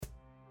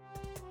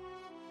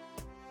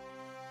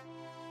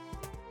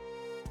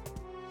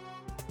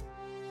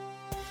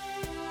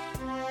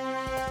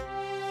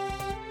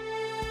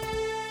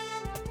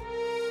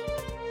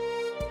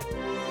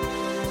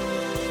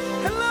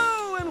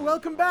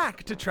welcome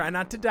back to Try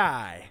Not to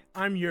Die.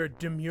 I'm your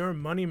demure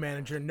money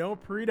manager, Noah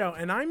Perito,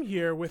 and I'm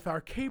here with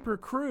our caper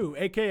crew,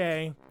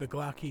 aka the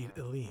Glockheed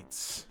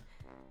Elites.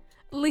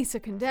 Lisa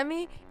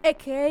Condemi,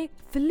 aka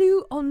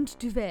Fleu und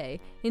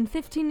Duvet. In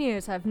 15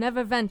 years, I've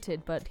never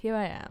vented, but here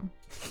I am.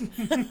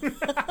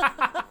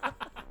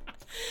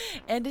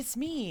 And it's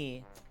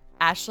me,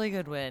 Ashley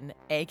Goodwin,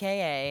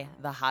 aka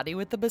the hottie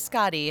with the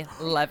biscotti,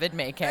 Levitt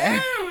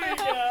Maycare.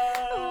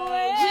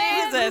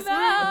 Jesus,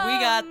 we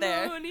got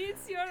there.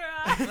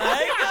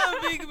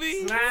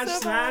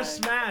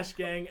 Smash,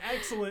 gang.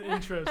 Excellent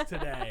intros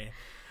today.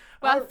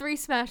 Wow, 3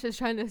 smashes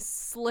trying to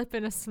slip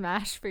in a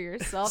smash for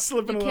yourself.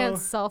 You can't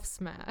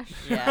self-smash.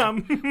 Yeah,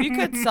 you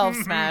could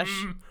self-smash.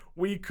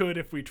 We could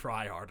if we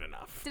try hard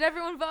enough. Did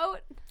everyone vote?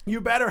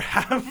 You better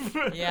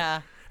have.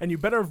 Yeah. And you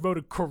better have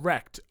voted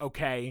correct,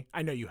 okay?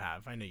 I know you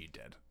have. I know you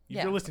did.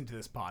 Yeah. You're listening to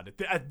this pod.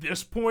 At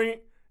this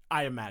point,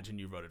 I imagine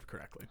you voted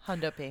correctly.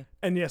 Hundo P.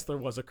 And yes, there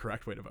was a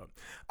correct way to vote.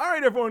 All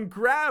right, everyone,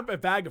 grab a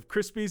bag of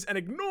Crispies and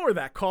ignore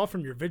that call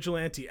from your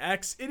vigilante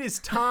ex. It is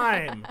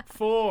time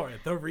for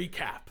the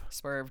recap.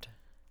 Swerved.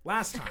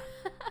 Last time,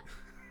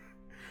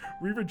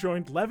 we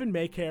rejoined Levin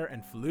Maycare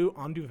and Fleu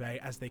und Duvet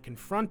as they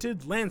confronted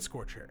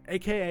Landscorcher,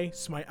 a.k.a.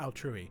 Smite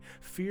Altrui,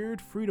 feared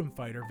freedom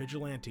fighter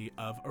vigilante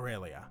of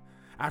Aurelia.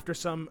 After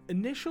some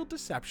initial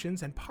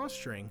deceptions and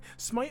posturing,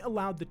 Smite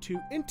allowed the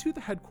two into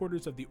the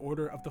headquarters of the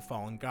Order of the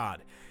Fallen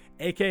God,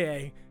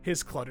 aka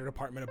his cluttered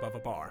apartment above a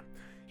bar.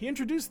 He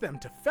introduced them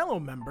to fellow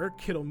member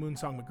Kittle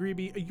Moonsong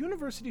McGreeby, a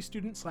university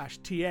student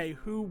 / TA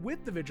who,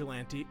 with the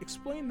vigilante,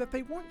 explained that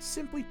they weren't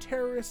simply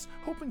terrorists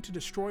hoping to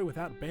destroy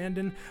without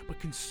abandon, but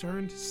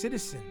concerned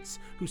citizens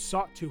who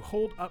sought to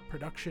hold up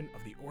production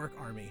of the Auric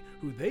army,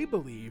 who they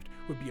believed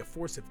would be a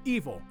force of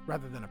evil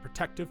rather than a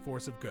protective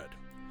force of good.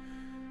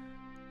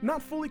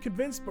 Not fully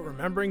convinced, but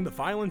remembering the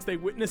violence they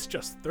witnessed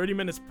just 30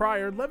 minutes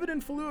prior, Levitt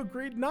and Fleu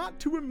agreed not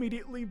to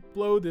immediately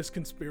blow this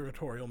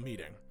conspiratorial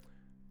meeting.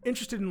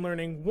 Interested in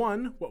learning,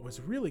 1, what was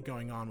really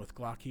going on with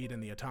Glockheed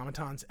and the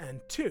automatons,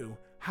 and 2,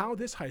 how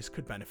this heist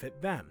could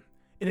benefit them.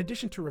 In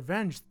addition to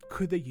revenge,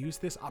 could they use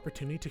this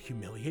opportunity to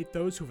humiliate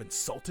those who have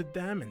insulted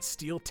them and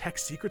steal tech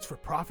secrets for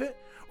profit?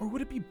 Or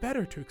would it be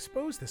better to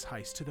expose this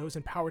heist to those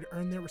empowered to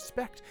earn their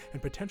respect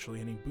and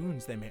potentially any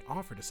boons they may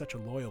offer to such a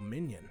loyal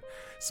minion?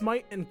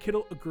 Smite and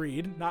Kittle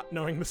agreed, not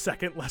knowing the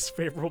second, less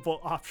favorable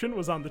option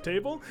was on the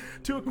table,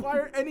 to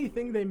acquire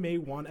anything they may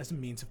want as a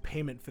means of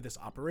payment for this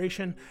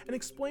operation, and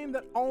explained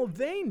that all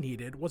they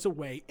needed was a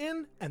way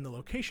in and the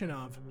location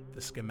of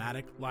the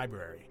schematic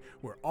library,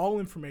 where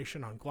all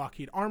information on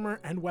Glockheed armor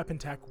and weapon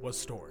tech was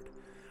stored.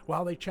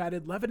 While they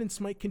chatted, Levitt and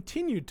Smite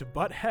continued to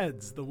butt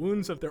heads. The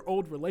wounds of their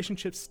old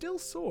relationship still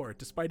sore,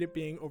 despite it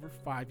being over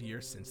 5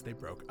 years since they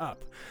broke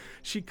up.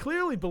 She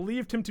clearly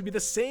believed him to be the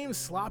same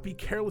sloppy,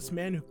 careless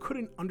man who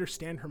couldn't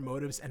understand her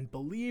motives and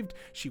believed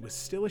she was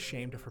still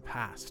ashamed of her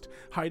past,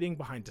 hiding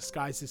behind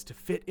disguises to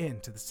fit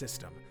into the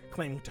system,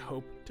 claiming to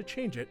hope to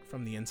change it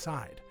from the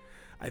inside.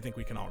 I think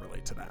we can all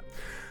relate to that.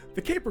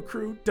 The Caper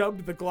crew,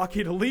 dubbed the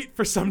Glockheed Elite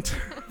for some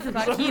time.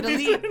 Glockheed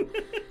Elite.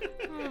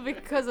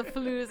 Because of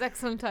Fleu's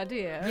excellent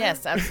idea.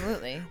 Yes,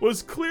 absolutely.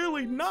 Was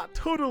clearly not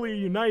totally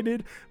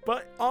united,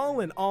 but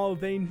all in all,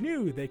 they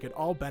knew they could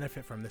all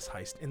benefit from this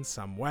heist in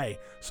some way,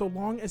 so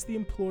long as the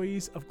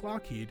employees of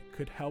Glockheed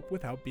could help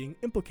without being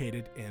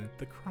implicated in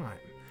the crime.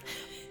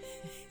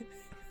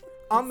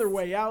 On their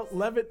way out,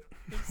 Levitt...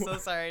 I'm so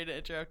sorry to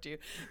interrupt you.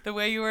 The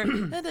way you were,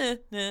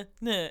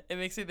 it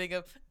makes me think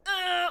of,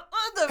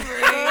 what the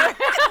freak?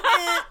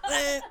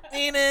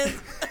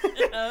 Penis.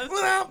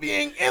 Without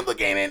being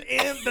implicated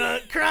in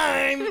the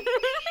crime.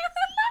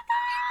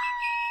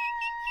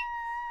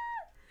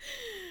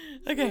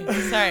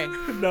 Okay, sorry.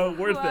 No,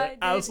 worth it.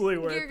 Absolutely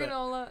worth You're it.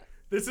 gonna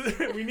This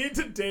is we need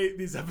to date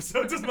these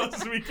episodes as much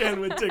as we can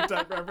with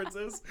TikTok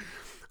references.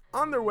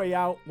 On their way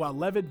out, while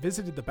Levitt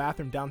visited the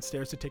bathroom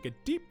downstairs to take a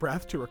deep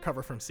breath to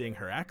recover from seeing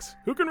her ex,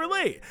 who can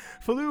relate?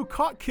 Fleu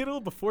caught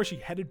Kittle before she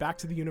headed back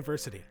to the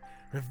university,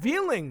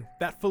 revealing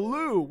that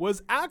Fleu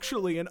was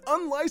actually an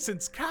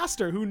unlicensed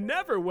caster who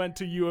never went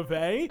to U of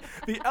A.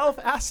 The elf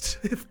asked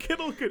if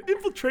Kittle could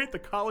infiltrate the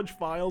college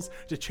files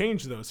to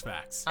change those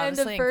facts. And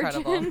Honestly, a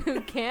virgin incredible.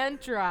 who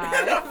can't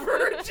drive. A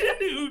virgin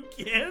who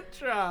can't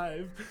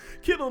drive.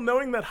 Kittle,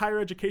 knowing that higher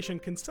education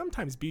can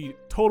sometimes be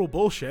total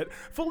bullshit,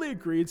 fully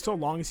agreed so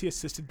long as he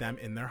assisted them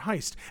in their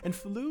heist, and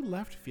Fleu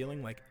left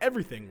feeling like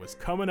everything was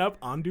coming up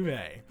on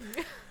Duvet.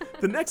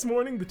 The next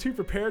morning, the two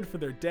prepared for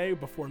their day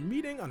before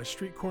meeting on a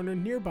street corner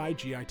nearby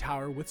GI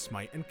Tower with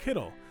Smite and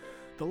Kittle.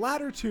 The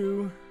latter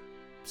two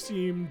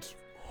seemed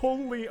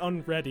wholly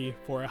unready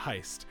for a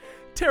heist.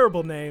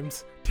 Terrible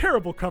names,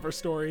 terrible cover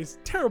stories,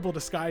 terrible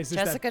disguises.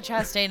 Jessica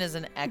Chastain is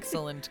an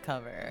excellent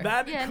cover.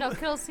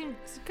 Kittle seemed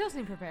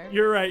prepared.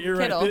 You're right.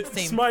 Kittle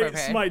seemed prepared.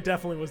 Smite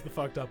definitely was the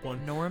fucked up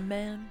one.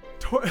 Norman?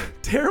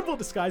 Terrible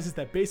disguises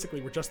that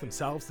basically were just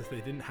themselves as they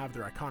didn't have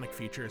their iconic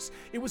features.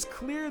 It was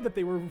clear that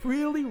they were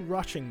really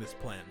rushing this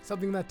plan,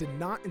 something that did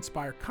not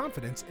inspire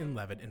confidence in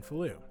Levitt and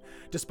Falou.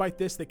 Despite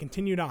this, they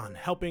continued on,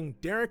 helping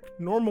Derek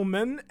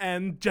Normalman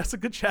and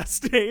Jessica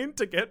Chastain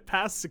to get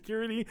past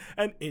security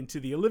and into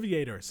the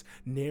Oliviators,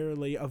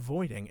 narrowly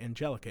avoiding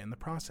Angelica in the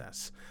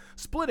process.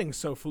 Splitting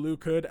so Falou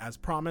could, as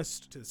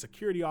promised to the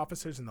security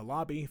officers in the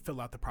lobby,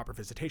 fill out the proper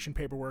visitation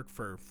paperwork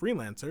for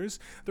freelancers,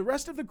 the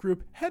rest of the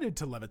group headed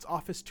to Levitt's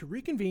office to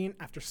reconvene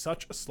after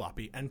such a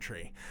sloppy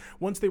entry.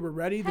 Once they were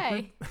ready, the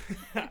group...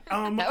 That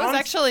was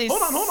actually...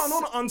 Hold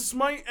on. On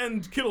Smite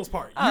and Kittle's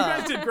part. You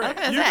guys did great.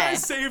 You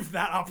guys saved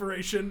that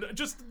operation.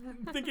 Just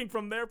thinking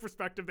from their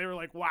perspective, they were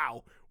like,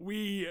 wow,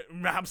 we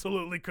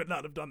absolutely could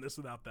not have done this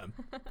without them.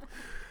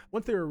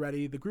 Once they were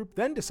ready, the group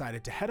then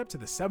decided to head up to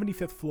the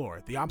 75th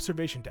floor, the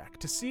observation deck,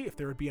 to see if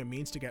there would be a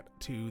means to get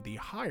to the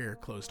higher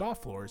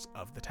closed-off floors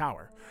of the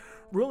tower.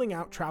 Ruling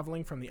out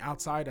traveling from the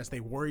outside as they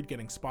worried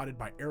getting spotted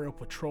by aerial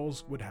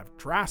patrols would have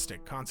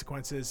drastic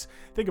consequences.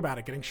 Think about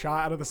it, getting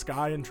shot out of the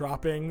sky and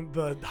dropping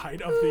the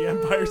height of the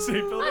Empire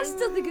State Building. I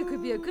still think it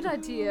could be a good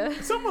idea.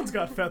 Someone's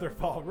got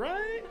featherfall,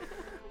 right?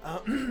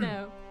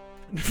 No.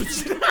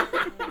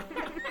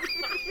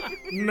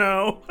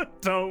 No,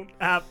 don't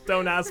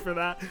ask for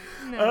that.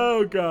 No.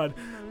 Oh god.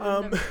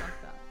 No, never thought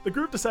that. The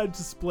group decided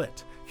to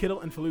split.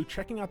 Kittle and Falou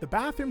checking out the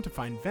bathroom to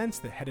find vents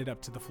that headed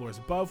up to the floors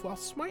above, while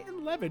Smite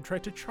and Levitt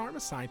tried to charm a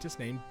scientist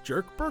named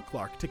Jerk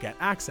Burklark to get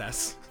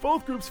access.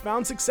 Both groups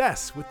found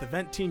success, with the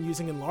vent team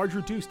using Enlarge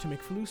Reduce to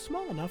make Falou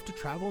small enough to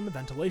travel in the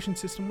ventilation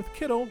system with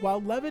Kittle,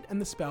 while Levitt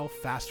and the spell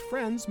Fast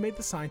Friends made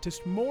the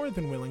scientist more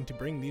than willing to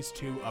bring these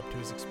two up to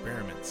his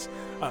experiments.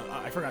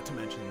 I forgot to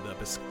mention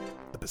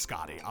the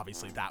Biscotti.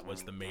 Obviously, that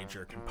was the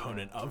major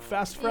component of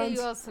Fast Friends.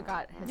 Yeah, you also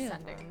got his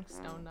sending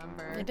stone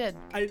number. I did.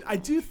 I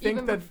do think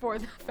even that before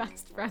the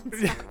Fast Friends.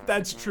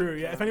 that's true.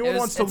 Yeah, if anyone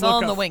wants to it's look all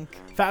in up, the wink.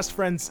 Fast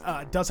Friends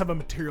does have a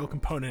material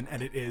component,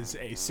 and it is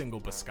a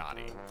single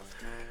biscotti.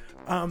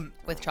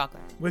 With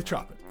chocolate. With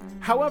chocolate.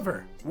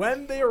 However,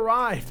 when they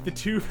arrived, the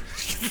two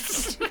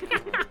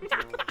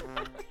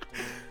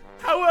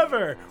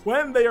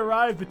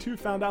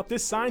found out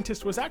this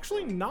scientist was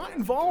actually not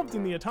involved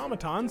in the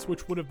automatons,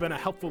 which would have been a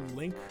helpful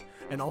link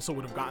and also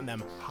would have gotten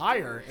them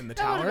higher in the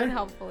tower. That would have been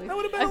helpful. That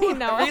would have been. I mean,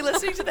 no. Are you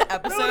listening to the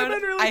episode? That would've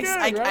been really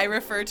good, right? I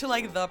refer to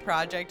like the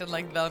project and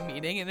like the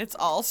meeting, and it's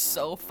all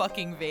so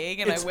fucking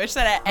vague. And It's I wish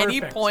that at any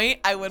perfect. point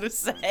I would have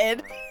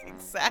said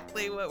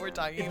exactly what we're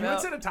talking If you had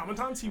about. said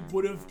automatons, he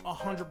would have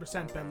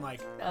 100% been like,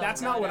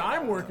 "That's no, not what no,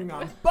 I'm working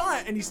on."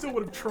 But and he still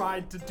would have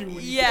tried to do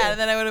what he Yeah, did. and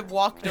then I would have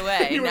walked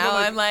away. You would've Now been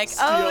like, I'm like,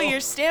 "Steal." oh, your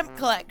stamp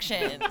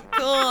collection.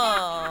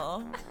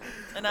 Cool.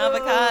 An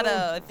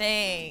avocado.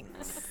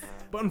 Thanks.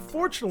 But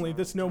unfortunately,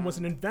 this gnome was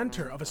an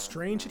inventor of a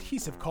strange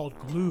adhesive called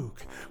Gloog,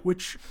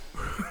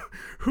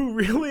 who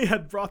really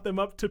had brought them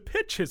up to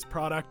pitch his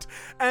product,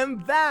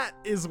 and that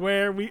is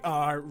where we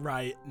are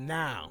right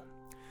now.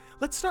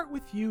 Let's start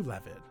with you,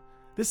 Levitt.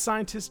 This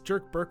scientist,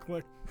 Jerk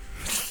Burklark.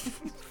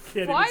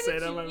 Can't Why even say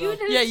did that out you loud.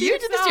 did Yeah, you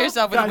did this to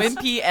yourself with Guys.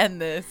 Wimpy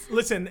and this.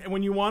 Listen,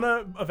 when you want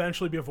to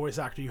eventually be a voice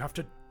actor, you have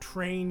to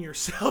train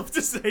yourself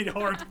to say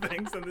hard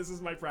things, and this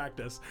is my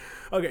practice.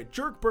 Okay,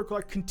 Jerk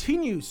Burklark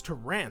continues to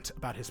rant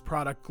about his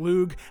product,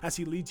 Gloog, as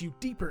he leads you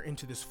deeper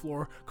into this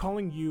floor,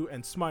 calling you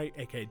and Smite,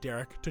 aka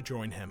Derek, to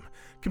join him.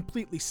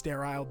 Completely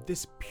sterile,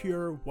 this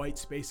pure white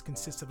space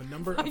consists of a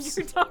number of...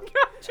 You talking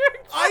about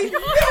Jerk? I knew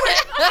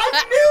it!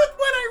 I knew it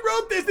when I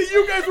wrote this that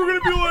you guys were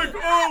going to be like,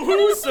 oh,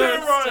 who's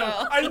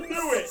sterile? I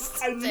knew it.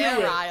 I knew it.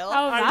 Sterile.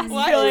 Oh, I knew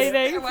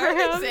vasculating Why are for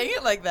you him. saying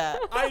it like that?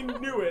 I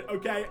knew it,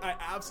 okay? I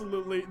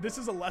absolutely... This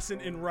is a lesson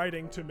in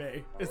writing to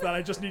me, is that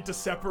I just need to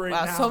separate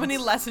Wow, so nouns. many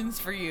lessons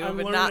for you, I'm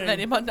but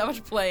learning. not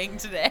much playing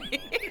today.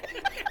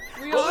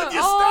 We Will are you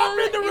all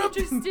stop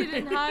interrupting interested me?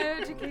 in higher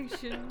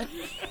education.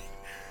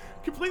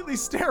 Completely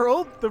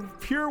sterile, the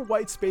pure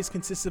white space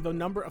consists of a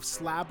number of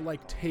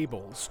slab-like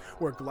tables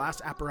where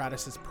glass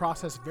apparatuses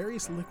process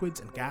various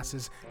liquids and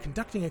gases,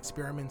 conducting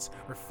experiments,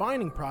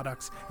 refining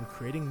products, and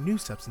creating new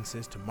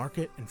substances to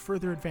market and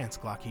further advance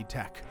Glockheed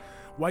tech.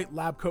 White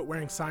lab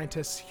coat-wearing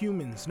scientists,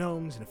 humans,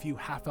 gnomes, and a few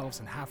half-elves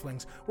and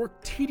halflings work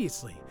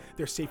tediously,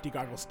 their safety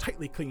goggles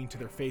tightly clinging to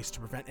their face to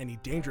prevent any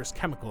dangerous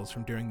chemicals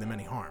from doing them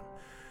any harm.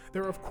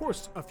 There are, of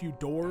course, a few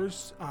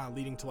doors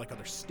leading to like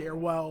other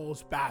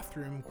stairwells,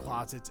 bathroom,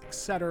 closets,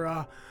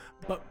 etc.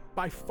 But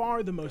by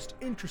far the most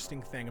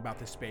interesting thing about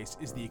this space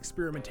is the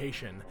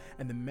experimentation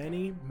and the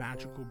many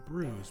magical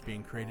brews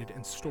being created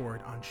and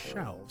stored on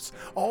shelves.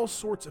 All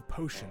sorts of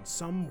potions,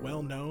 some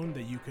well known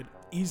that you could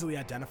easily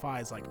identify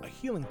as like a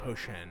healing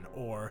potion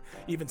or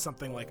even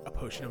something like a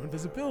potion of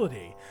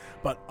invisibility.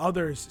 But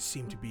others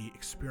seem to be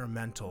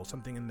experimental,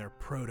 something in their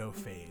proto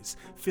phase,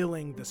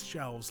 filling the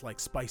shelves like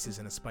spices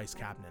in a spice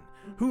cabinet.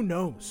 Who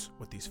knows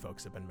what these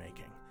folks have been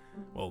making?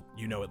 well,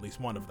 you know at least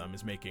one of them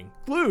is making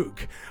Glug.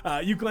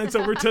 You glance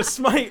over to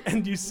Smite,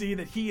 and you see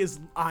that he is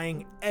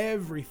eyeing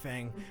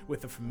everything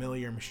with a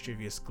familiar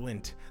mischievous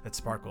glint that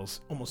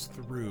sparkles almost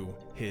through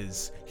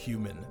his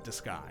human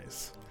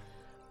disguise.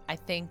 I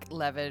think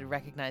Levin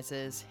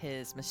recognizes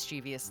his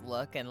mischievous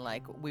look, and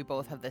like we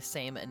both have the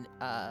same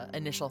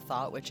initial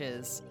thought, which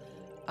is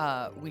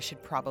we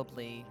should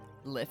probably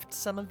lift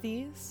some of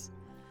these.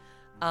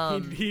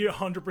 He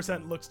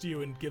 100% looks to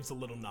you and gives a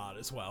little nod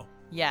as well.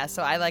 Yeah,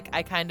 so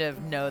I kind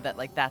of know that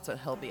like that's what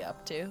he'll be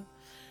up to,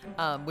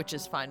 which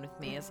is fine with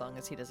me as long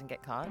as he doesn't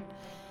get caught.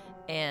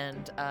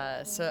 And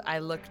so I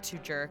look to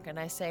Jerk and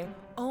I say,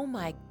 oh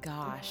my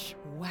gosh,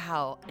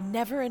 wow.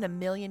 Never in a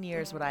million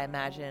years would I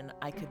imagine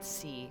I could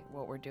see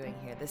what we're doing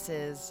here. This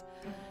is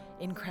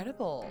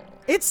incredible.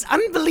 It's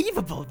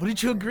unbelievable,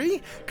 wouldn't you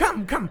agree?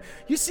 Come.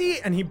 You see,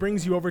 and he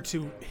brings you over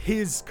to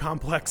his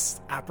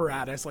complex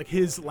apparatus, like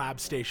his lab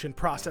station,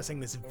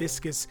 processing this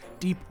viscous,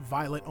 deep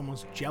violet,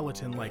 almost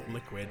gelatin-like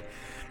liquid.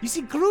 You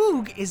see,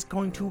 Glug is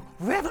going to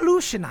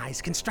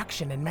revolutionize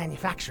construction and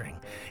manufacturing.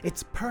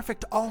 Its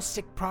perfect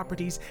all-stick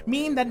properties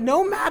mean that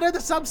no matter the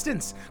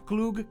substance,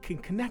 Glug can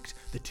connect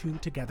the two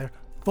together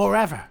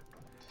forever.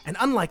 And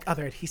unlike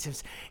other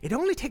adhesives, it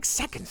only takes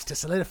seconds to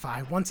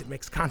solidify once it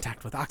makes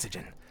contact with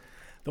oxygen.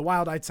 The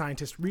wild-eyed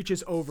scientist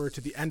reaches over to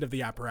the end of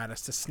the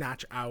apparatus to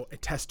snatch out a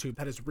test tube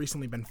that has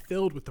recently been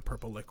filled with the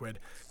purple liquid,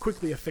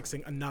 quickly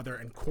affixing another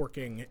and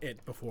corking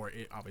it before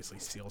it obviously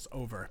seals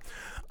over.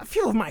 A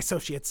few of my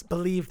associates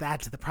believe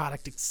that the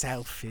product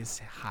itself is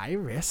high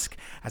risk,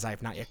 as I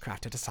have not yet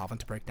crafted a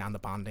solvent to break down the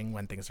bonding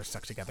when things are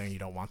stuck together and you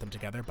don't want them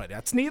together, but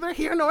that's neither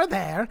here nor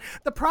there.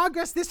 The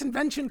progress this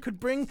invention could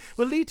bring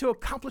will lead to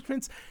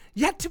accomplishments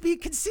yet to be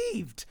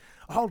conceived,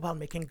 all while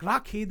making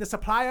Glockheed the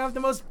supplier of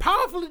the most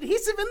powerful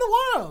adhesive in the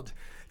world.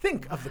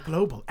 Think of the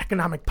global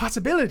economic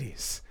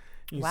possibilities.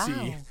 You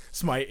see,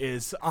 Smite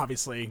is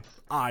obviously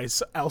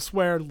eyes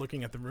elsewhere,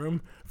 looking at the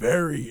room.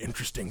 Very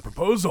interesting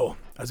proposal.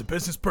 As a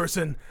business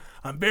person,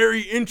 I'm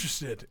very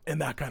interested in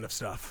that kind of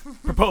stuff.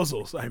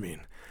 Proposals, I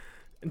mean.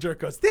 And Jerk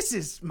goes, this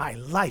is my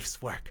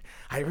life's work.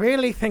 I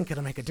really think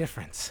it'll make a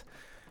difference.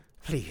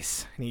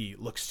 Please. And he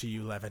looks to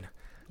you, Levin.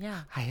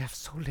 Yeah. I have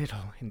so little.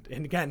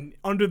 And again,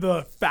 under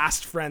the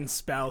fast friend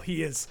spell,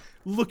 he is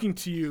looking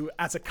to you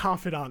as a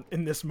confidant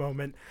in this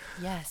moment.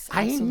 Yes,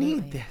 absolutely. I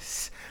need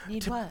this.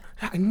 Need what?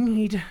 I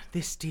need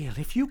this deal.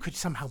 If you could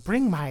somehow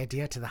bring my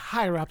idea to the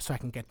higher up so I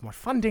can get more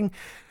funding.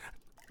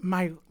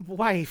 My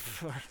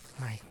wife, or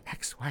my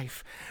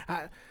ex-wife,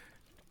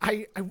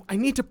 I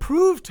need to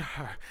prove to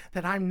her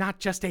that I'm not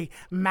just a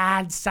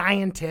mad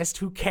scientist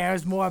who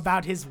cares more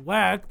about his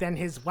work than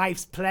his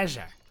wife's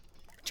pleasure.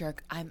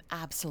 Jerk, I'm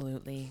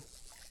absolutely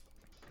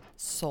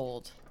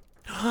sold.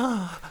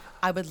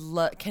 I would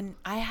love. Can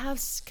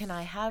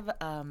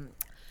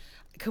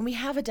we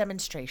have a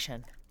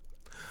demonstration?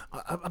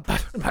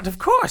 But of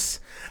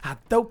course,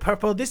 though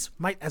purple, this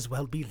might as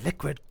well be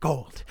liquid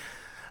gold.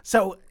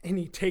 So, and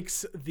he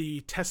takes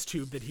the test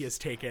tube that he has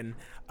taken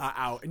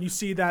out, and you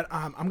see that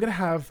I'm going to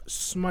have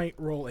Smite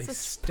roll a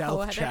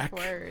stealth check.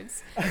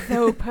 Words.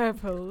 Though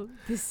purple,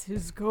 this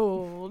is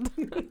gold.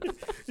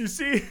 You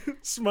see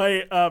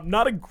Smite,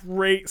 not a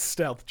great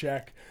stealth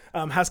check,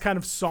 has kind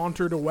of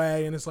sauntered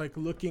away and is like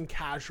looking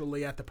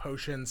casually at the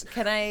potions.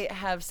 Can I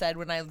have said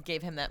when I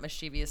gave him that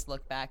mischievous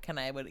look back,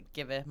 would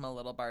give him a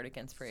little bardic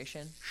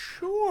inspiration?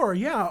 Sure,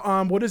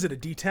 yeah. What is it, a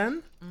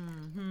D10?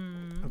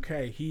 Mm-hmm.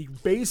 Okay, he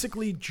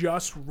basically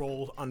just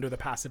rolled under the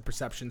passive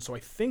perception, so I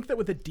think that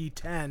with a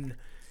D10,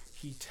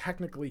 he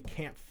technically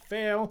can't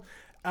fail.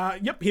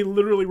 Yep, he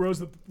literally rolls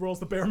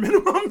the bare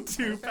minimum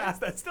to pass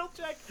that stealth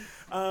check.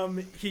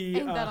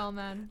 Ain't that all,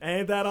 man?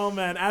 Ain't that all,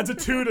 man? Adds a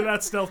 2 to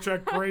that stealth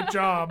check. Great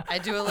job. I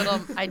do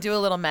a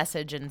little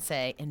message and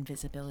say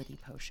invisibility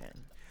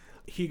potion.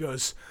 He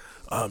goes,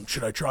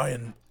 should I try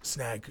and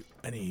snag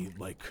any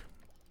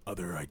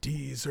other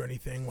IDs or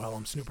anything while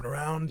I'm snooping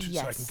around so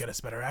I can get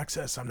us better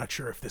access? I'm not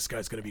sure if this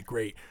guy's going to be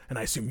great, and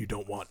I assume you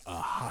don't want a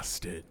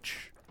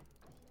hostage.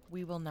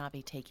 We will not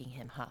be taking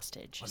him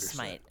hostage, Understood.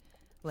 Smite.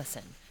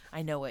 Listen,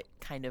 I know what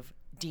kind of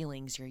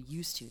dealings you're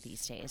used to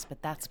these days, but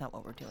that's not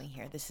what we're doing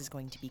here. This is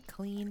going to be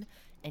clean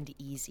and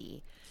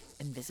easy.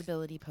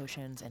 Invisibility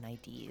potions and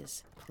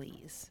IDs,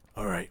 please.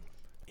 All right.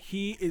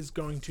 He is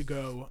going to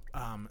go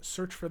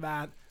search for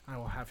that. I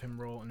will have him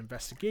roll an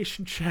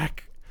investigation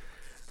check.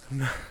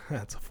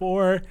 That's a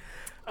 4.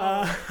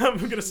 I'm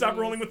going to stop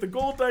rolling with the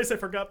gold dice. I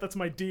forgot that's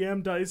my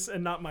DM dice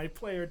and not my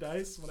player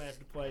dice when I have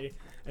to play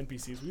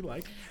NPCs we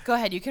like. Go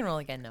ahead, you can roll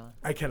again, Noah.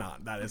 I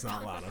cannot. That is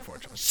not allowed,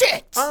 unfortunately.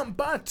 Shit!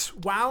 But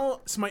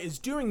while Smite is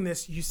doing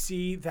this, you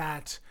see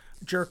that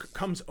Jerk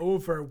comes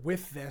over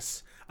with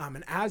this,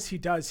 and as he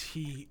does,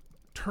 he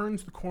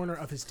turns the corner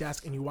of his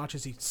desk, and you watch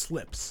as he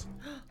slips,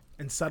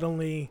 and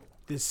suddenly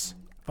this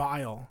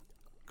vial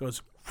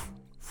goes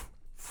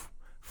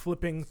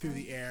flipping through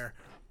the air,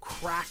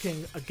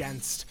 cracking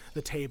against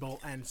the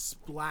table and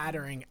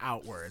splattering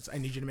outwards. I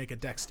need you to make a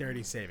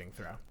dexterity saving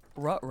throw.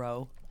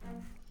 Ruh-roh.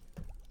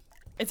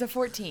 It's a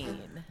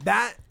 14.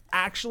 That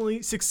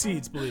actually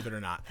succeeds, believe it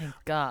or not. Thank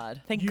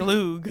God. Thank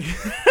Gloog.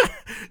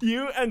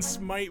 You and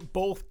Smite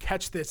both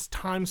catch this.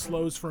 Time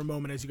slows for a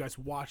moment as you guys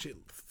watch it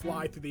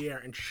fly through the air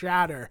and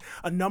shatter.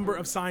 A number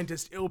of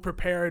scientists,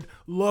 ill-prepared,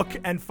 look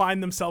and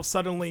find themselves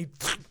suddenly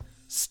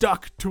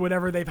stuck to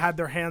whatever they've had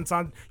their hands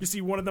on. You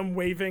see one of them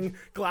waving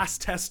glass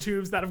test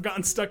tubes that have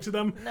gotten stuck to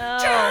them. No.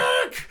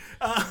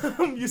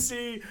 Jerk! You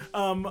see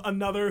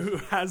another who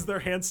has their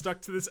hand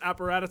stuck to this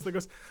apparatus that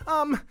goes,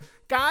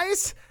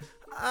 guys,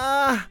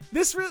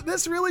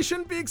 this really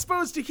shouldn't be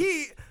exposed to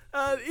heat.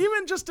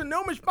 Even just a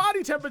gnomish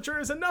body temperature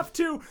is enough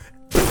to...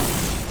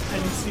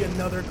 And you see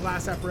another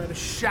glass apparatus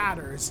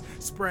shatters,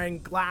 spraying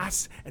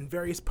glass and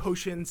various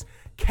potions.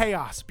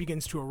 Chaos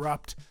begins to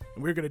erupt,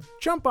 and we're going to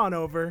jump on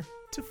over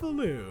to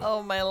Faloo.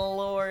 Oh, my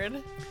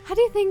lord. How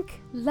do you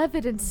think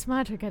Levitt and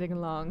Smite are getting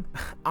along?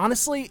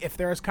 Honestly, if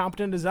they're as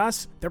competent as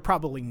us, they're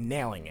probably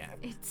nailing it.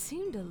 It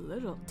seemed a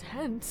little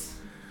tense.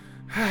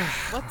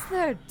 What's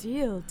their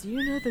deal? Do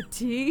you know the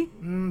tea?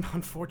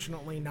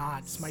 Unfortunately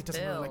not. Smite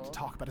doesn't really like to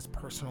talk about his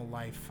personal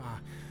life.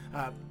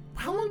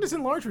 How long does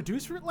Enlarge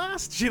Reduce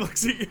last? She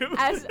looks at you.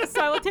 As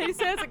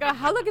simultaneously as I go,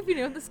 how long have you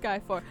known this guy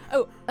for?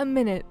 Oh, a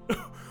minute.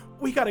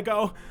 We gotta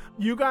go.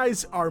 You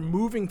guys are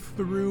moving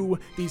through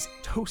these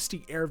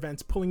toasty air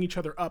vents, pulling each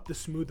other up the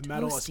smooth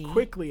metal as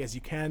quickly as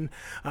you can.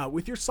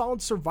 With your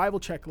solid survival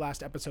check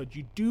last episode,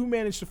 you do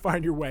manage to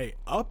find your way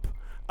up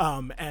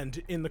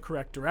and in the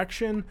correct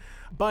direction,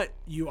 but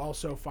you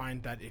also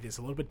find that it is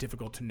a little bit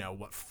difficult to know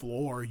what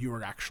floor you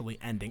are actually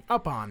ending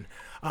up on.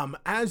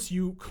 As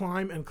you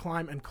climb and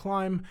climb and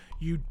climb,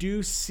 you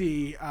do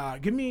see,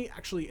 give me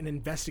actually an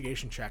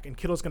investigation check, and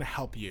Kittle's going to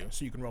help you,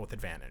 so you can roll with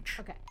advantage.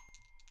 Okay.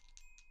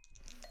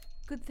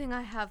 Good thing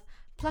I have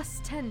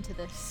 +10 to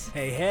this.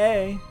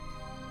 Hey.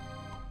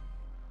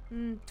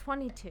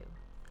 22.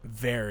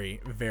 Very,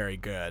 very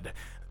good.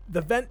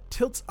 The vent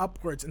tilts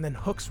upwards and then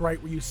hooks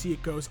right where you see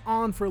it goes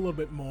on for a little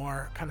bit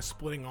more, kind of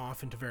splitting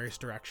off into various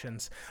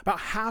directions. About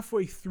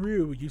halfway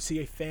through, you see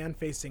a fan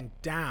facing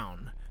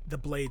down, the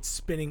blade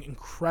spinning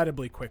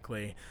incredibly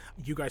quickly.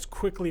 You guys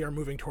quickly are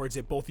moving towards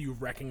it, both of you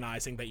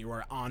recognizing that you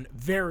are on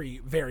very,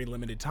 very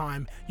limited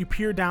time. You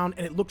peer down,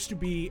 and it looks to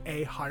be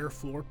a higher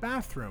floor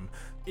bathroom.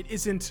 It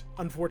isn't,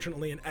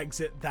 unfortunately, an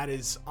exit that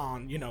is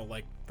on,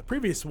 like the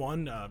previous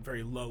one,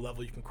 very low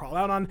level you can crawl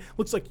out on.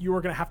 Looks like you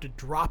are going to have to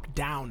drop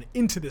down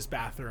into this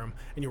bathroom,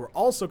 and you are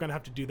also going to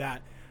have to do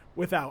that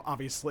without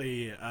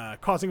obviously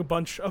causing a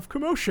bunch of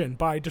commotion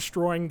by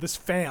destroying this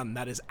fan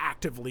that is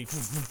actively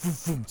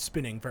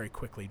spinning very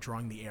quickly,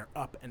 drawing the air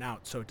up and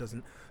out so it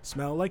doesn't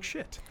smell like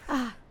shit.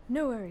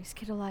 No worries,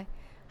 Kittle. I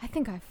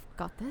think I've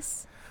got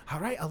this. All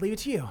right, I'll leave it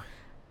to you.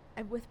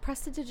 With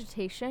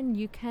prestidigitation,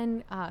 you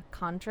can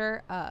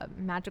conjure a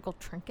magical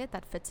trinket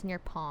that fits in your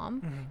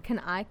palm. Mm-hmm. Can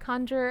I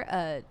conjure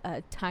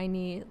a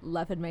tiny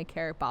Levin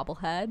Maycare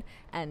bobblehead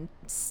and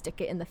stick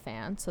it in the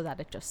fan so that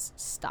it just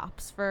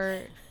stops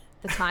for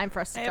the time for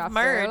us to drop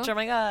merch. through? Oh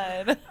my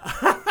god.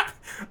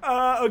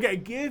 Okay,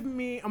 give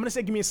me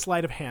a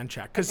sleight of hand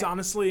check, because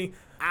honestly,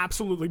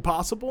 absolutely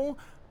possible,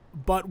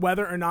 but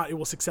whether or not it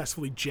will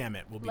successfily jam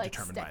it will be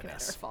determined by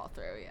this. It or fall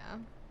through, yeah.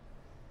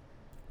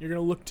 You're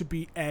going to look to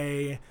be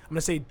I'm going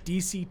to say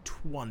DC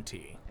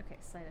 20. Okay,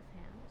 sleight of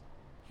hand.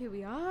 Here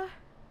we are.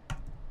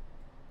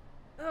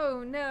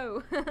 Oh,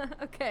 no.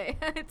 Okay,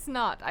 it's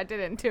not. I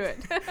didn't do it.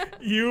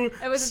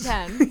 It was a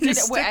 10.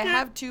 Wait, I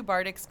have 2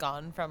 Bardics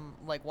gone from,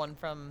 one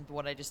from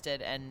what I just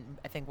did and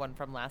I think one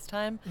from last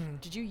time.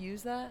 Did you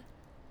use that?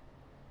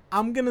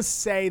 I'm going to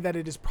say that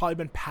it has probably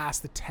been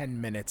past the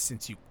 10 minutes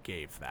since you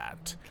gave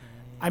that. Okay.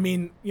 I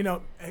mean,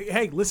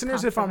 hey,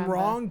 listeners, if I'm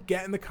wrong,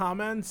 get in the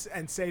comments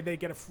and say they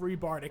get a free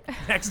Bardic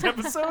next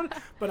episode.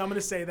 But I'm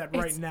going to say that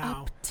right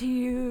now. Up to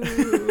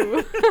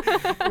you.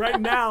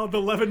 Right now,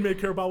 the Levin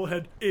Maycare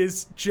bobblehead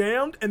is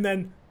jammed and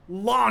then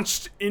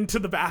launched into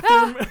the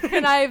bathroom.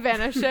 Can I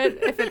vanish it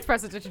if it's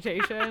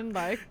prestidigitation?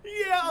 Yeah,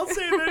 I'll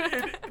say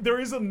that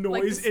there is a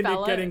noise in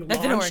it getting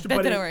launched,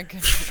 but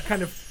it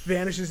kind of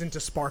vanishes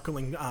into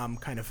sparkling,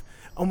 kind of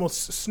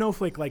almost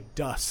snowflake-like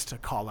dust to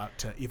call out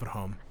to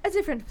Everholm. A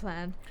different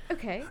plan.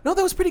 Okay. No,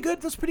 that was pretty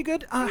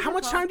good. How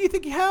much time do you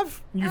think you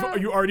have?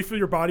 You already feel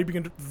your body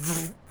begin to...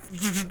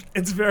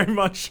 It's very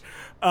much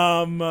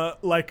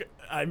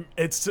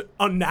it's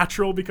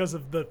unnatural because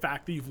of the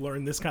fact that you've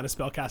learned this kind of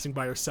spellcasting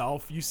by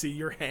yourself. You see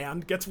your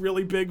hand gets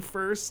really big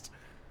first.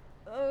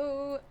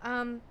 Oh,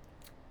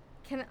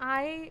 can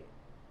I,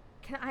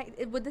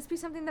 would this be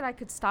something that I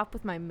could stop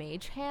with my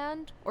mage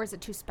hand, or is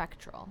it too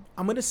spectral?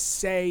 I'm going to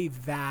say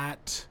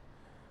that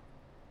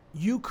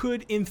you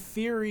could, in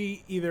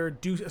theory, either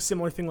do a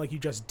similar thing like you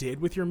just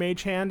did with your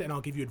mage hand, and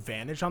I'll give you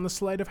advantage on the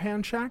sleight of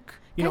hand check.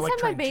 Can I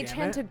send my mage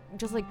hand to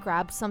just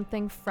grab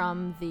something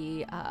from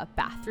the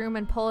bathroom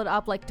and pull it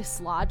up,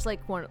 dislodge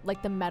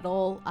the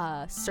metal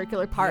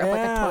circular part of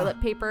a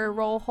toilet paper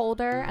roll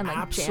holder and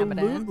jam it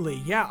in?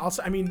 Absolutely, yeah.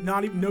 Also,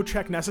 no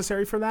check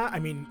necessary for that.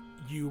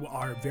 You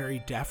are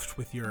very deft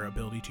with your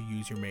ability to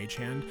use your mage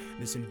hand.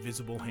 This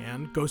invisible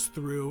hand goes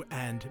through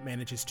and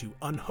manages to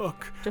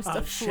unhook, just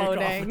a shake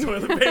off the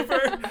toilet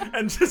paper,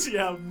 and just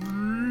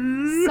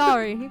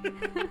Sorry.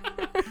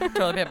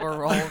 Toilet paper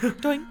roll.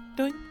 Doink,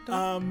 doink,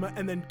 doink.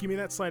 And then give me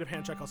that sleight of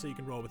hand check also. You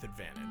can roll with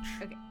advantage.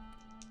 Okay.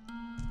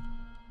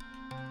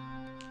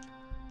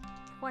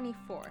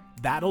 24.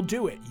 That'll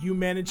do it. You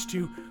manage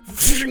to,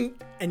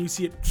 and you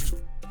see it.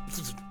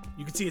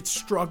 You can see it's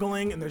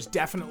struggling, and there's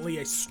definitely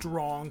a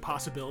strong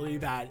possibility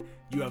that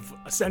you have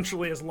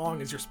essentially as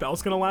long as your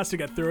spell's going to last to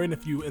get through it. And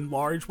if you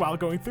enlarge while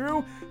going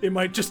through, it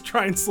might just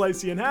try and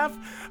slice you in half.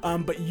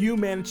 But you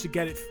manage to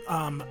get it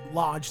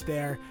lodged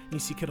there. And you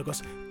see Kittle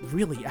goes,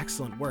 really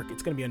excellent work.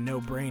 It's going to be a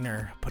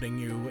no-brainer putting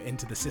you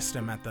into the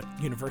system at the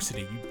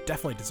university. You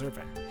definitely deserve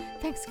it.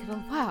 Thanks,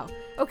 Kittle. Wow.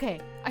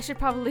 Okay, I should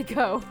probably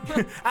go.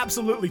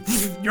 Absolutely.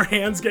 Your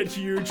hands get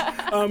huge.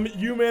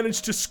 You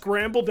manage to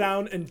scramble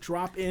down and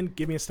drop in.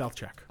 Give me a stealth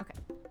check. Okay.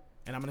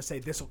 And I'm going to say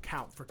this will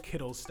count for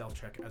Kittle's stealth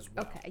check as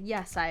well. Okay,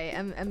 yes, I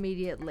am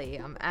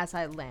immediately, as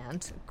I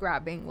land,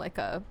 grabbing like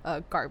a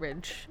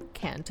garbage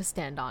can to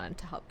stand on and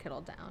to help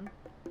Kittle down.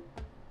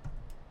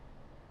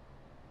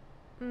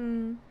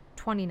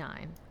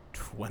 29.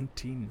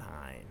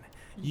 29.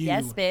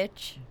 Yes,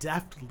 bitch.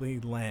 Deftly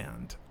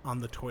land on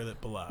the toilet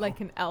below.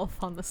 Like an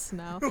elf on the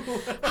snow.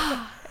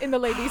 In the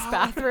ladies'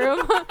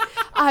 bathroom.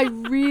 I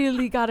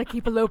really gotta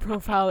keep a low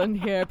profile in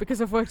here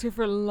because I've worked here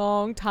for a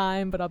long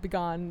time, but I'll be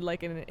gone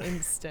like in an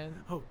instant.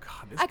 Oh,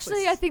 God.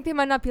 Actually, I think they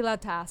might not be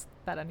allowed to ask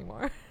that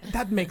anymore.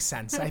 That makes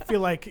sense. I feel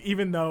like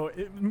even though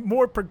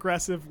more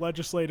progressive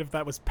legislative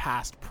that was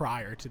passed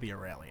prior to the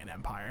Aurelian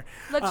Empire.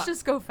 Let's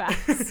just go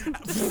fast.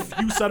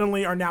 You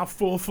suddenly are now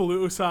full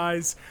Falu'u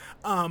size,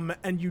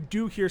 and you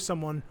do hear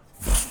someone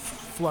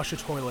flush a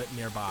toilet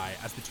nearby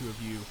as the two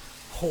of you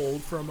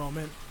hold for a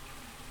moment.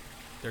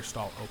 Their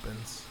stall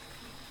opens.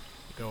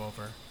 They go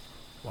over,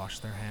 wash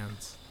their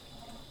hands,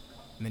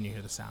 and then you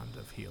hear the sound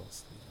of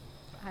heels.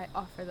 I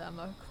offer them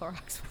a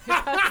Clorox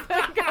wipe as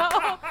they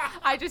go.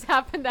 I just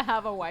happen to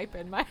have a wipe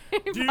in my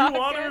Do you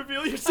want to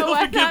reveal yourself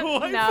and give a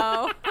wipe?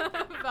 No.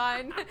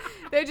 Fine.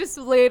 They just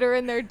later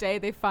in their day,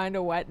 they find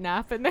a wet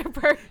nap in their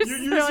purse. You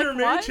use your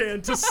mage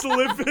hand to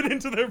slip it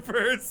into their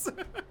purse.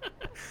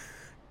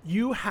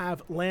 You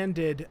have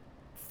landed,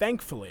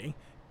 thankfully,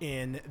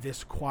 in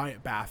this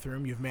quiet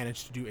bathroom. You've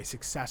managed to do a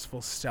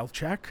successful stealth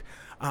check.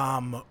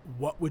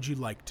 What would you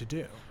like to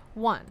do?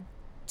 1.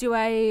 Do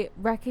I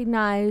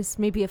recognize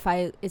maybe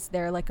is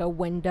there like a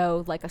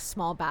window, like a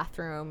small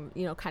bathroom,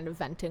 kind of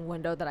venting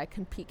window that I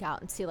can peek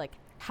out and see like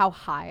how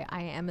high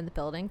I am in the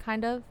building,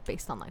 kind of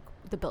based on like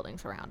the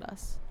buildings around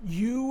us?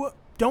 You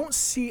don't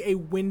see a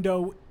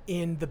window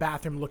in the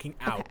bathroom looking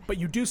out, Okay. but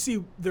you do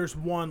see there's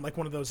one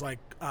of those like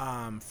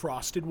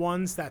frosted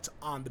ones that's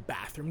on the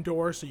bathroom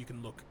door, so you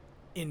can look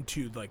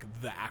into like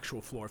the actual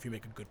floor if you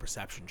make a good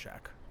perception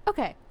check.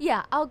 Okay,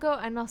 yeah, I'll go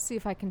and I'll see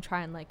if I can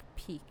try and like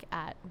peek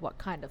at what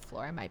kind of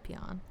floor I might be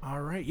on.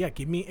 All right, yeah,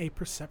 give me a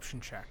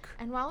perception check.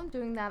 And while I'm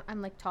doing that, I'm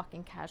like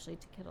talking casually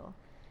to Kittle.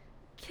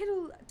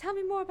 Kittle, tell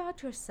me more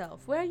about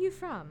yourself. Where are you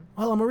from?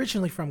 Well, I'm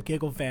originally from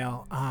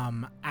Gigglevale.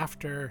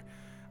 After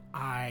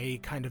I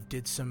kind of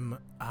did some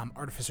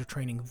artificer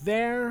training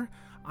there,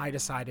 I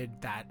decided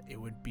that it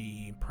would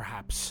be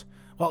perhaps,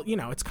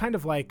 it's kind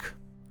of like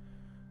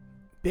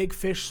big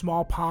fish,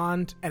 small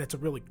pond, and it's a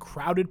really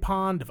crowded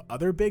pond of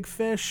other big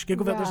fish.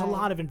 Gigglevale, there's a Right.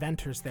 lot of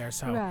inventors there,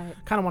 so Right.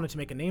 kind of wanted to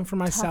make a name for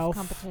myself.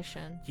 Tough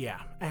competition.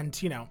 Yeah, and,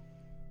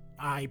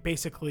 I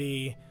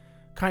basically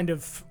kind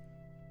of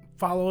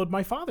followed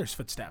my father's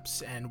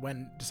footsteps and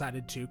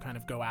decided to kind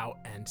of go out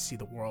and see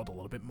the world a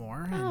little bit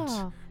more and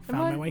found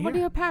my way here. What do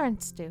your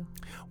parents do?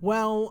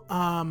 Well,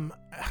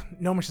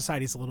 Gnomish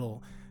society is a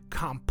little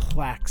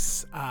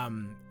complex.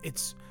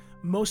 It's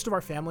most of our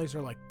families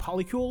are like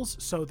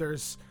polycules, so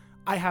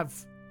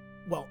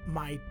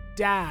my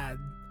dad,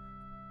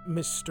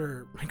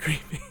 Mr.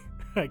 McGreevy,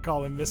 I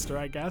call him Mr.,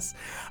 I guess.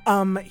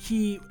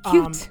 He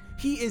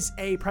is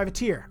a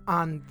privateer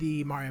on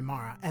the Maria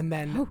Mara, and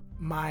then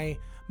my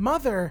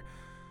mother,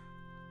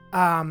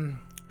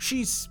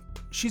 she's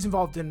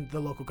involved in the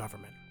local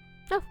government.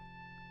 Oh,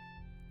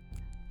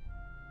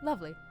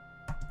 lovely.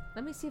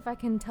 Let me see if I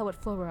can tell what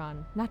floor we're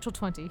on. Natural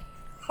 20.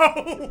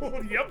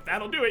 Oh, yep,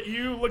 that'll do it.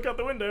 You look out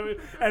the window,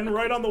 and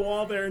right on the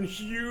wall there in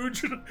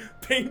huge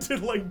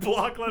painted like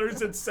block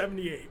letters, it's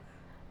 78.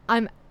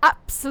 I'm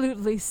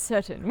absolutely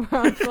certain we're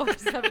on floor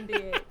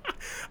 78.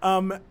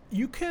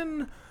 You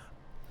can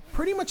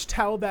pretty much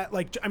tell that,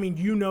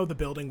 you know the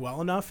building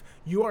well enough.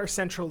 You are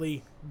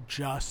essentially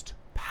just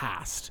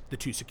past the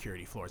two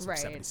security floors of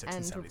 76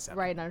 and 77.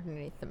 Right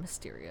underneath the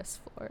mysterious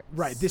floor.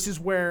 Right. This is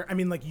where,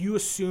 you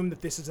assume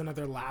that this is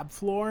another lab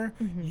floor.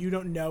 Mm-hmm. You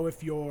don't know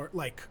if you're,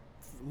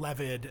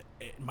 Levid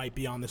it might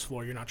be on this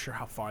floor. You're not sure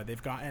how far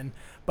they've gotten.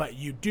 But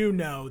you do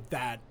know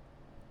that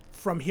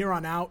from here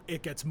on out,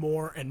 it gets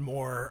more and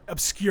more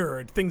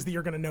obscured, things that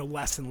you're going to know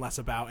less and less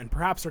about, and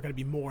perhaps are going to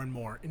be more and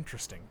more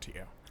interesting to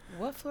you.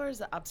 What floor is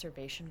the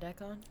observation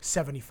deck on?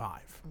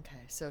 75.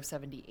 Okay, so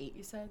 78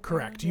 you said?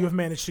 Correct. Yeah. You have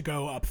managed to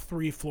go up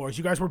 3 floors.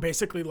 You guys were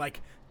basically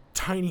like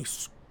tiny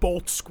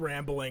bolt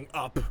scrambling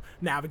up,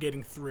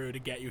 navigating through to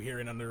get you here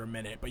in under a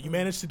minute, but you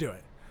managed to do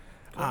it.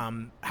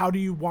 Cool. How do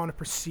you want to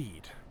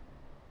proceed?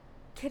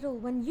 Kittle,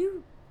 when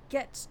you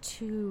get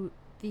to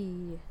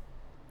the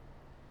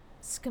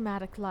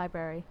schematic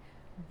library,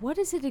 what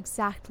is it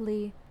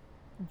exactly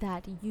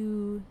that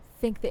you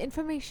think the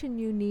information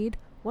you need,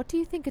 what do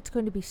you think it's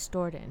going to be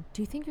stored in?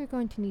 Do you think you're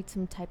going to need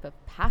some type of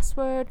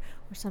password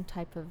or some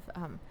type of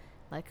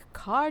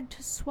card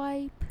to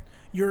swipe?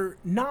 You're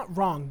not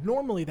wrong.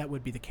 Normally that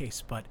would be the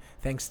case, but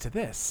thanks to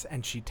this,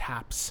 and she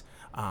taps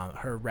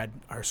her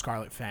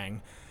Scarlet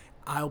Fang,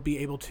 I'll be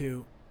able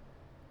to...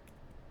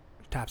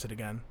 Taps it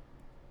again.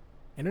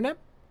 Internet?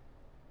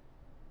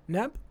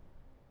 Neb?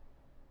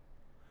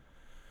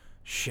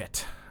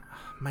 Shit.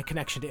 My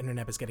connection to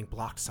internet is getting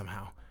blocked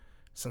somehow.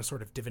 Some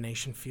sort of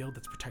divination field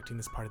that's protecting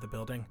this part of the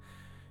building.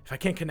 If I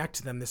can't connect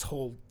to them, this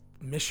whole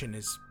mission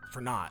is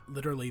for naught.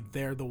 Literally,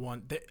 they're the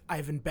one that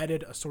I've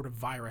embedded a sort of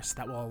virus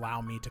that will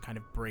allow me to kind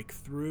of break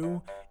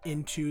through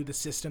into the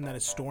system that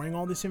is storing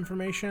all this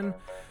information.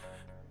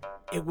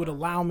 It would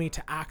allow me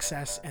to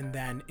access and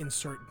then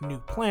insert new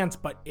plans,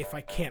 but if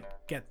I can't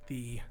get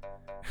the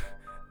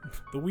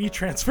Wii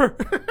transfer,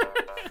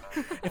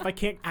 if I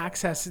can't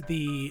access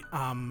the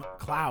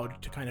cloud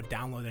to kind of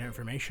download that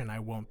information, I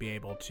won't be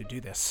able to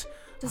do this.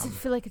 Does it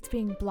feel like it's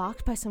being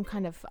blocked by some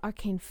kind of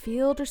arcane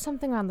field or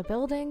something around the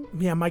building?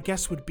 Yeah, my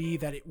guess would be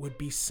that it would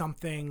be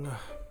something...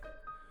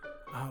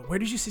 where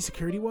did you say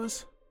security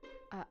was?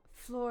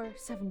 Floor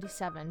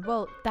 77.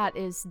 Well, that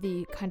is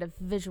the kind of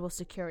visual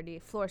security.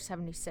 Floor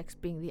 76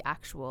 being the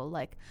actual,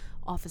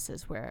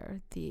 offices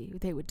where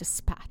they would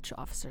dispatch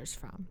officers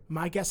from.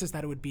 My guess is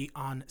that it would be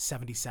on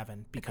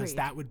 77, because Agreed.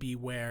 That would be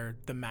where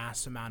the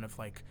mass amount of,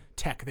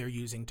 tech they're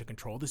using to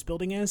control this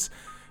building is.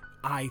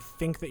 I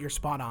think that you're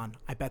spot on.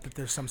 I bet that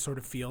there's some sort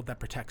of field that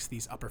protects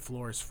these upper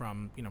floors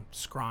from,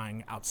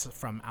 scrying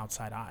from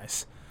outside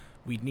eyes.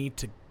 We need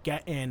to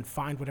get in,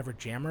 find whatever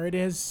jammer it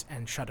is,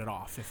 and shut it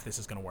off if this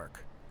is going to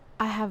work.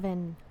 I have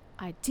an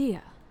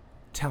idea.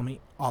 Tell me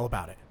all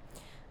about it.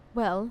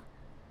 Well,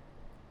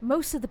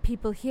 most of the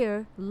people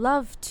here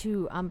love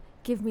to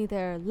give me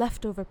their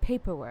leftover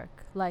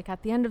paperwork. Like,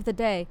 at the end of the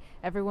day,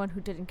 everyone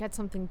who didn't get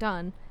something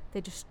done,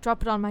 they just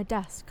drop it on my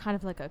desk, kind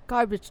of like a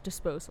garbage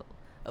disposal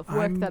of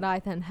work that I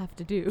then have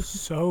to do.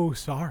 So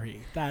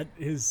sorry. That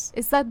is...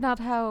 Is that not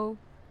how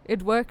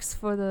it works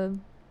for the...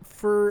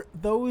 For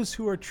those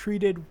who are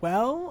treated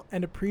well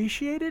and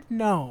appreciated,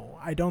 no,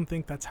 I don't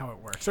think that's how it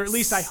works. Or at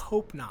least I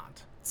hope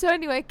not. So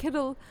anyway,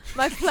 Kittle,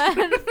 my plan,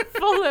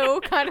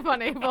 Fulu, kind of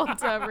unable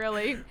to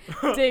really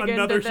dig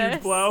Another into this.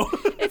 huge blow.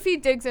 If he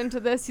digs into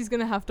this, he's going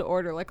to have to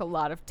order a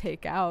lot of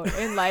takeout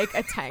in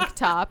a tank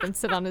top and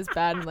sit on his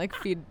bed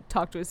and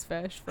talk to his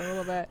fish for a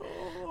little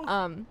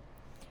bit.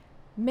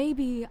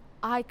 Maybe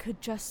I could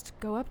just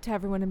go up to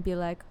everyone and be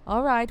like,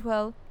 all right,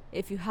 well,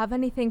 if you have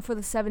anything for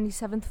the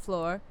 77th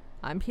floor,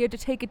 I'm here to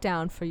take it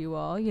down for you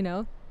all,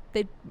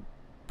 They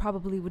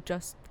probably would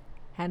just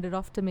hand it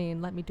off to me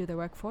and let me do their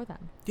work for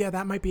them. Yeah,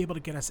 that might be able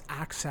to get us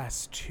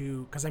access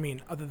to... Because,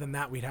 other than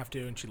that, we'd have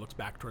to, and she looks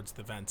back towards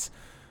the vents,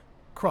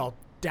 crawl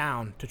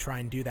down to try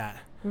and do that.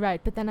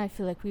 Right, but then I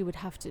feel like we would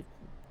have to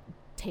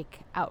take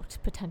out,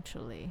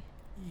 potentially,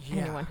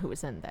 anyone who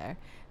was in there.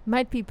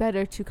 Might be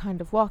better to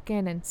kind of walk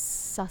in and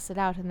suss it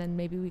out, and then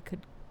maybe we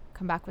could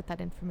come back with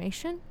that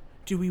information.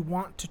 Do we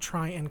want to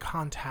try and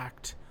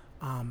contact...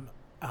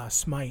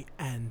 Smite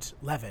and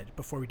Levid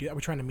before we do that? Are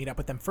we trying to meet up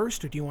with them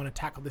first, or do you want to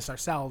tackle this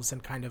ourselves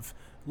and kind of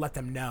let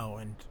them know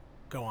and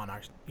go on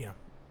our,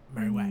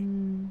 merry way?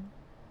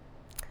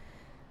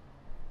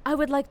 I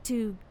would like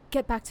to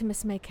get back to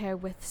Miss Maycare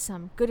with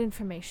some good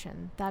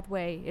information. That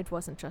way it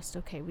wasn't just,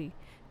 okay, we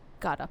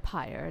got up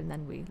higher and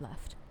then we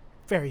left.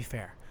 Very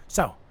fair.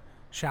 So,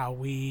 shall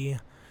we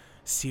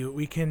see what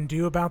we can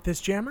do about this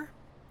jammer?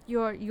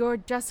 You're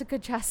Jessica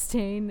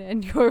Chastain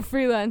and you're a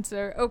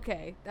freelancer.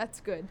 Okay, that's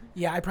good.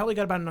 Yeah, I probably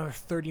got about another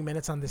 30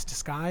 minutes on this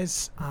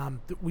disguise. I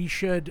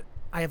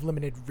have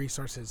limited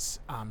resources,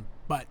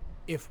 but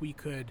if we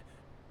could,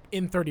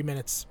 in 30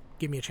 minutes,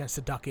 give me a chance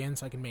to duck in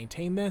so I can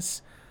maintain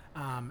this.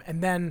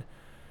 And then,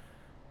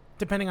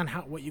 depending on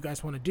what you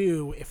guys want to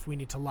do, if we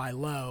need to lie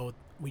low,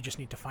 we just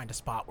need to find a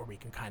spot where we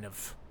can kind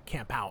of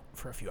camp out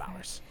for a few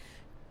hours.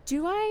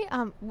 Do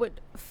I,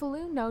 would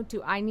Faloo know,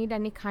 do I need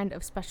any kind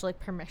of special,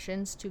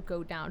 permissions to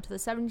go down to the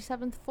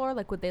 77th floor?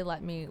 Would they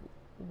let me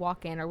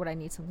walk in, or would I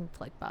need something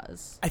to,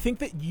 buzz? I think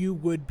that you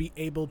would be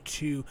able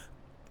to...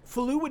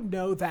 Faloo would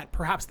know that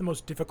perhaps the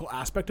most difficult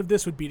aspect of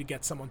this would be to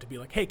get someone to be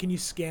like, hey, can you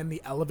scan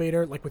the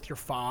elevator, with your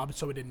fob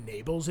so it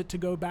enables it to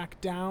go back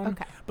down?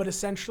 Okay. But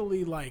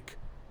essentially,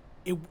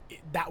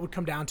 that would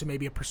come down to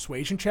maybe a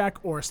persuasion check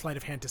or a sleight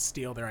of hand to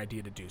steal their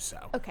idea to do so.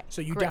 Okay, so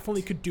you great.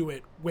 definitely could do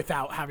it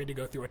without having to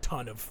go through a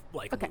ton of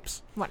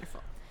loops.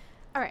 Wonderful.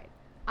 All right,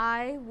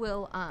 I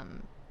will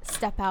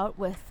step out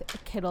with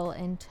Kittle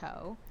in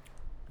tow.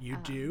 You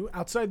do.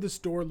 Outside this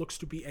door looks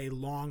to be a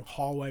long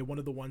hallway, one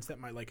of the ones that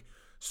might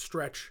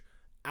stretch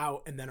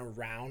out and then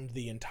around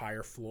the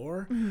entire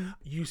floor.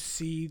 You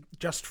see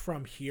just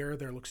from here,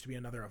 there looks to be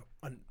another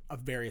of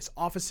various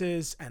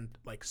offices and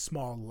like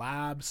small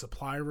labs,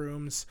 supply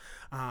rooms.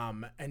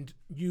 And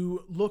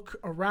you look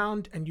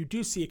around and you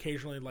do see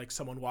occasionally like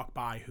someone walk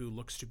by who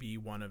looks to be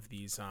one of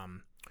these,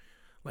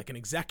 like an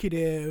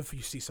executive.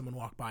 You see someone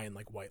walk by in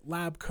like white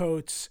lab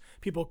coats.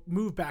 People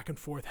move back and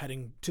forth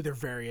heading to their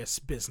various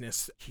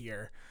business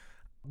here.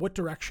 What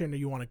direction do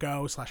you want to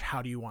go /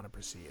 how do you want to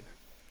proceed?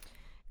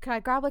 Could I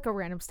grab like a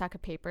random stack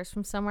of papers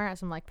from somewhere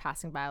as I'm like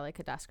passing by like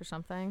a desk or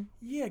something?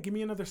 Yeah, give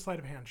me another sleight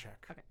of hand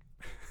check. Okay.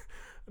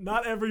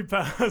 Not every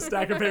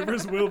stack of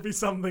papers will be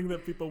something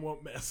that people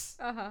won't miss.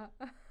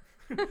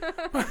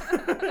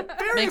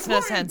 Makes no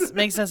sense.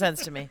 Makes no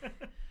sense to me.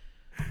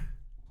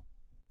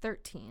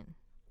 13.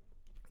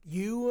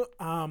 You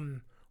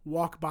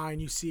walk by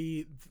and you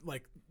see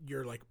like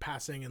you're like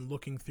passing and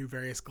looking through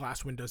various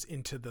glass windows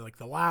into the like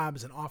the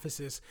labs and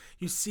offices.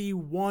 You see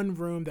one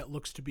room that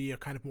looks to be a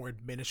kind of more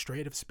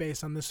administrative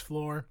space on this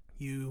floor.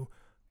 You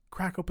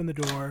crack open the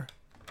door,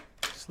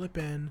 slip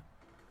in.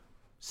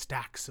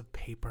 Stacks of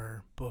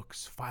paper,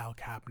 books, file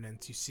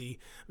cabinets. You see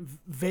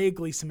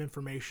vaguely some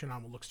information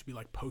on what looks to be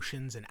like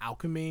potions and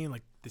alchemy.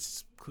 Like this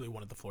is clearly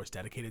one of the floors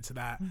dedicated to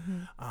that.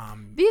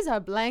 These are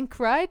blank,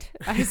 right?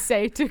 I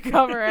say to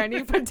cover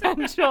any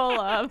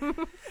potential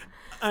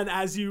and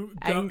as you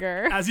go,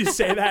 anger. As you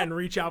say that and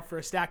reach out for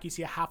a stack, you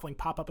see a halfling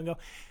pop up and go,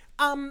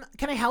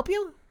 can I help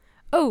you?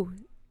 Oh,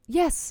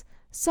 yes.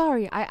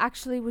 Sorry, I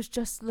actually was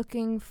just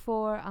looking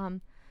for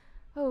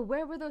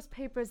where were those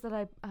papers that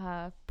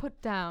I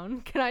put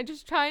down? Can I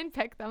just try and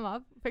pick them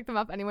up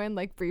anyway and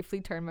like briefly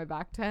turn my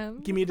back to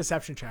him? Give me a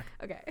deception check.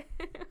 Okay.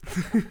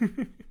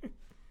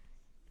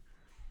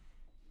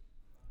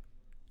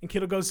 And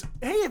Kittle goes,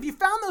 hey, have you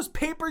found those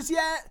papers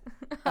yet?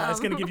 It's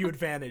going to give you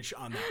advantage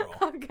on that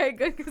roll. Okay,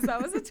 good, because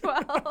that was a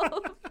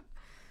 12.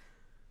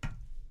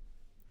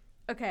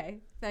 Okay,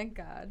 thank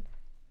God.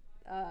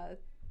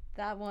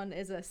 That one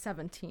is a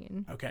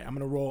 17. Okay, I'm going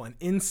to roll an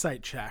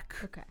insight check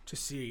Okay. to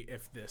see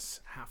if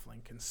this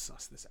halfling can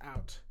suss this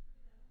out.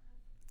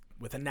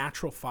 With a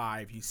natural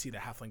 5, you see the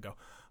halfling go,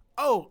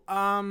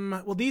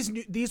 well,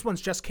 these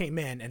ones just came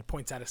in, and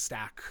points at a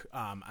stack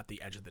at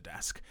the edge of the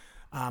desk.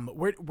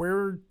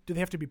 Where do they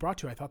have to be brought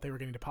to? I thought they were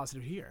getting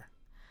deposited here.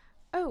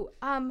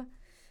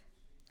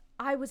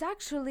 I was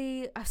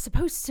actually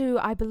supposed to,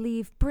 I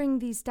believe, bring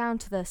these down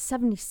to the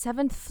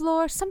 77th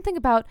floor. Something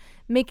about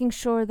making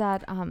sure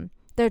that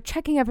they're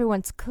checking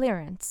everyone's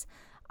clearance.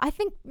 I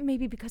think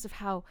maybe because of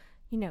how,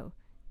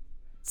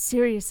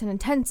 serious and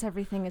intense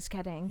everything is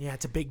getting. Yeah,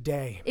 it's a big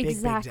day.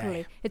 Exactly. Big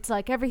day. It's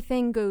like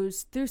everything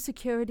goes through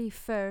security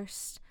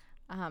first,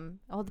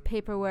 all the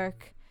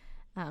paperwork.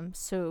 And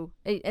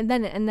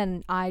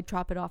then I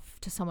drop it off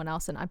to someone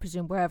else, and I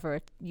presume wherever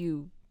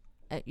the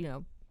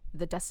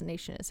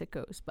destination is, it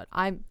goes. But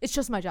it's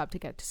just my job to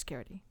get to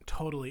security.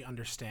 Totally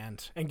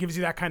understand. And gives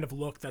you that kind of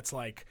look that's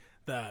like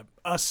the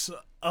us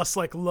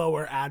like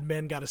lower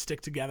admin got to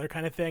stick together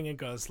kind of thing, and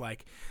goes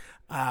like,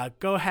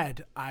 go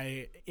ahead.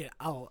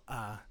 I'll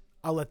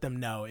let them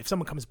know. If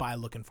someone comes by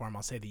looking for them,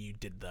 I'll say that you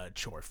did the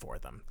chore for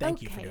them.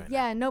 Thank you for doing that.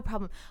 Yeah, no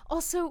problem.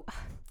 Also,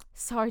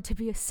 sorry to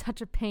be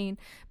such a pain,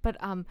 but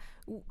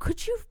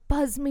could you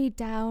buzz me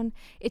down?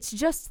 It's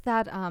just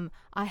that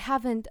I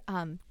haven't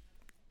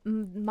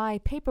my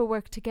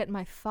paperwork to get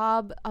my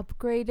fob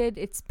upgraded.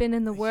 It's been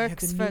in the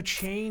works the new for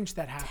change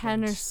that happened.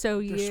 10 or so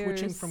years. They're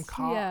switching from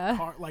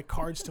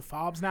cards to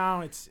fobs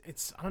now.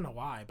 It's I don't know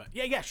why, but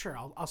yeah, sure.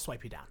 I'll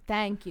swipe you down.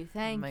 Thank you.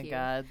 Oh my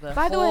God, the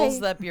By holes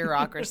the way, that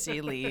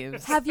bureaucracy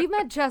leaves. have you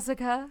met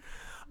Jessica?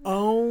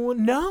 Oh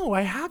no,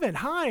 I haven't.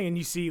 Hi, and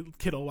you see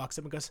Kittle walks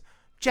up and goes,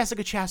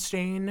 Jessica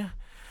Chastain,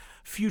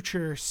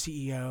 future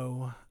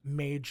CEO,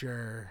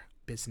 major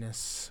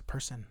business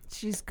person.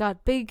 She's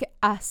got big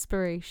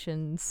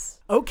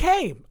aspirations.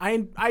 Okay,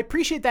 I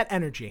appreciate that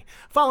energy.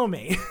 Follow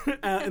me.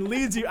 And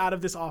leads you out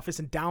of this office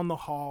and down the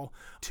hall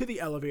to the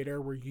elevator,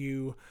 where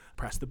you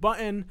press the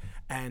button,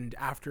 and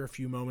after a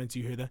few moments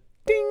you hear the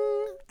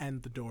ding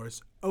and the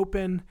doors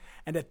open.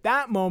 And at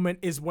that moment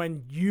is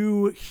when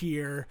you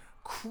hear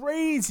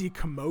crazy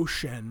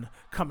commotion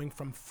coming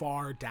from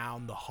far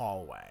down the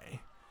hallway.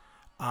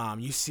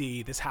 You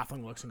see this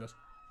halfling looks and goes,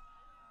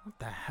 what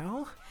the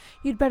hell?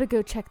 You'd better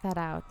go check that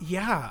out.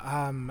 Yeah,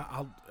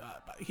 I'll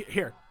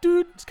here,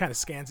 dude. Just kind of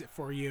scans it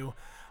for you,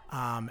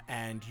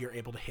 and you're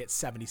able to hit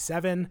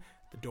 77.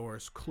 The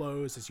doors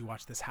close as you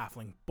watch this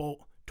halfling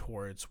bolt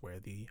towards where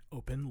the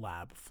open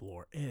lab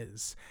floor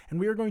is, and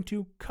we are going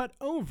to cut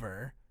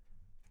over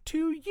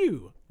to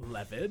you,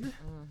 Levid.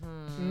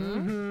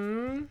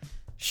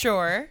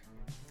 Sure.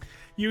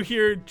 You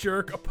hear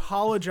Jerk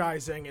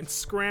apologizing and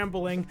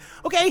scrambling.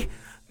 Okay.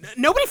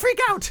 Nobody freak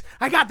out.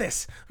 I got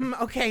this.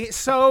 Okay,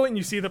 so, and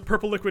you see the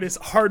purple liquid is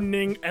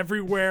hardening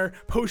everywhere.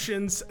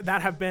 Potions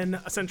that have been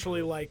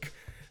essentially like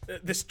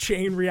this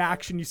chain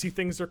reaction. You see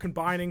things are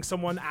combining.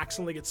 Someone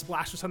accidentally gets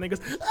splashed with something,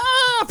 goes,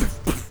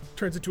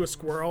 turns into a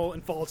squirrel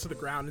and falls to the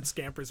ground and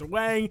scampers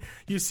away.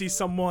 You see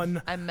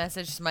someone.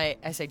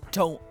 I say,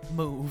 don't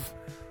move.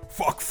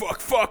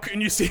 fuck,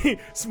 and you see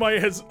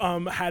Smite has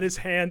had his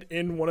hand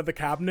in one of the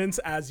cabinets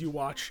as you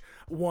watch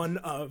one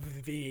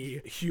of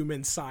the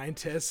human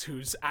scientists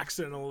who's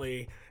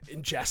accidentally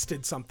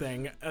ingested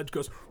something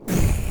goes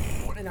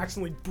and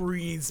accidentally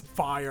breathes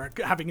fire,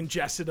 having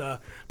ingested a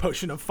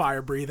potion of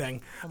fire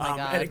breathing,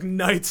 and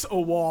ignites a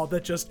wall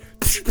that just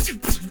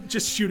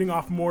shooting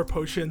off more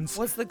potions.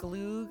 Was the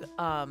glue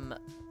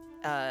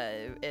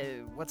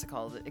what's it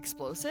called?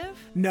 Explosive?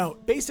 No,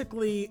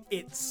 basically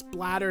it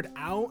splattered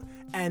out,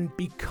 and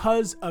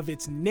because of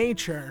its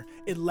nature,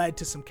 it led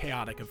to some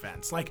chaotic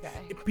events. Like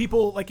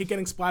people like it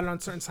getting splattered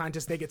on certain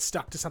scientists, they get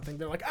stuck to something.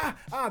 They're like,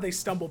 they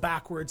stumble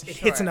backwards. It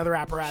hits another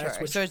apparatus.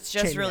 Which so it's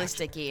just really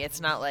sticky.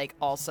 It's not like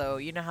also,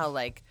 you know how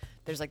like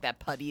there's like that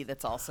putty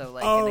that's also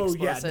like an Oh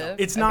explosive? yeah, no,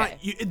 it's not.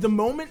 The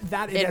moment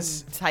that it In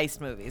has heist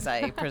movies,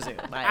 I presume.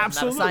 I am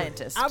absolutely, not a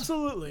scientist.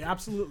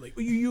 Absolutely.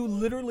 You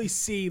literally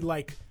see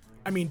like.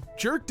 I mean,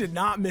 Jerk did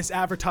not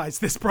misadvertise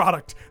this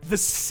product. The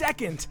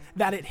second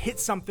that it hit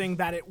something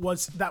that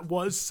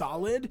was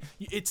solid,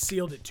 it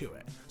sealed it to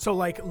it. So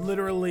like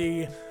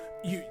literally,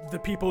 the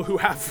people who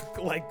have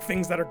like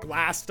things that are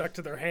glass stuck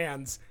to their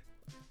hands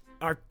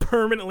are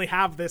permanently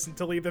have this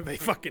until either they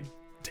fucking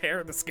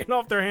tear the skin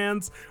off their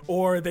hands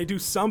or they do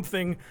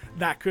something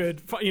that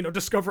could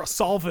discover a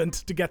solvent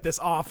to get this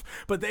off.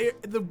 But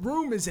the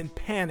room is in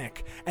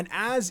panic, and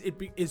as it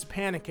is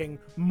panicking,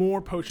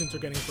 more potions are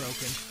getting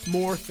broken,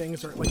 more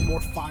things are like more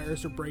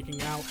fires are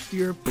breaking out.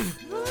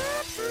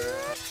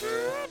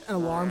 An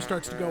alarm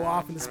starts to go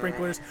off and the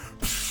sprinklers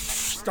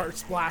start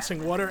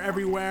splashing water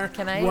everywhere.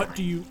 What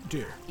do you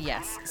do?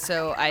 Yes,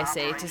 so I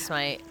say to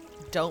Smite,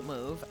 don't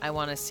move. I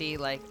want to see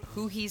like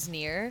who he's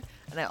near,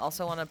 and I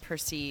also want to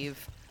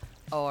perceive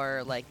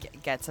or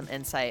like get some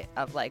insight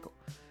of like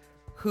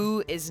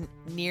who is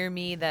near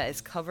me that is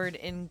covered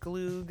in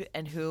glug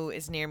and who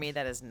is near me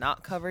that is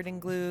not covered in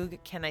glug.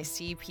 Can I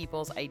see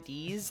people's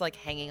IDs like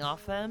hanging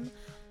off them?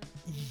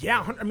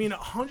 Yeah, I mean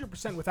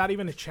 100% without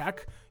even a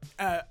check.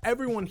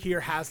 Everyone here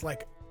has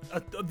like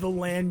the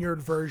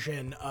lanyard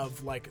version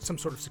of like some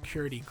sort of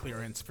security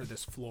clearance for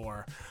this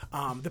floor.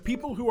 The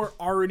people who are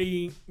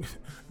already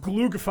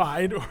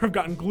glugified or have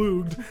gotten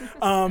glugged,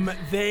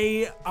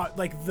 they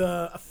like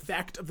the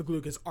effect of the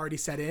glug is already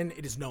set in.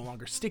 It is no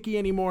longer sticky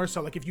anymore.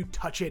 So like if you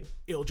touch it,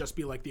 it'll just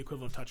be like the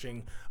equivalent of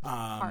touching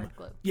hard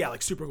glue. Yeah,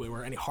 like super glue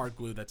or any hard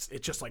glue it's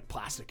just like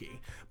plasticky.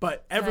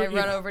 But I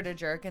run over to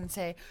Jerk and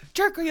say,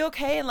 Jerk, are you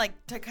okay? And like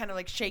to kind of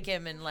like shake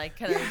him and like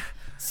kind of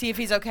see if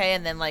he's okay,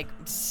 and then like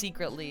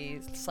secretly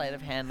sleight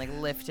of hand like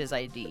lift his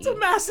ID. It's a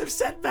massive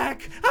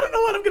setback. I don't know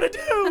what I'm gonna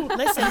do.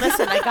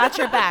 Listen, I got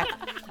your back.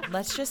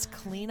 Let's just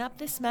clean up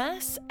this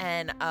mess,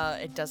 and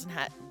it doesn't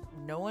have.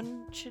 No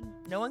one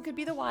could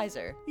be the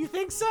wiser. You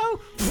think so?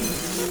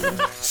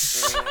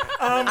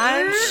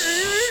 I'm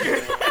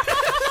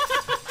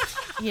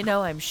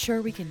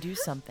sure we can do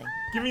something.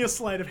 Give me a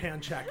sleight of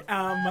hand check.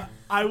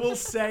 I will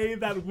say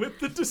that with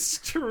the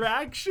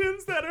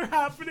distractions that are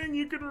happening,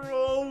 you can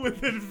roll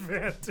with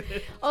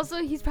advantage. Also,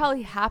 he's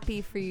probably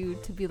happy for you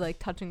to be like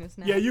touching his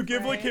neck. Yeah, you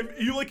give like him,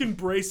 you like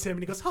embrace him,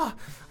 and he goes,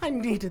 I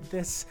needed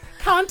this.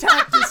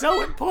 Contact is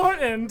so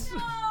important.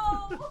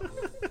 No.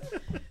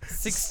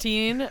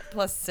 16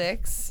 plus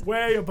 6.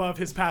 Way above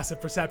his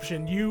passive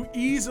perception. You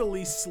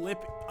easily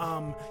slip,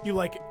 you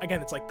like, again,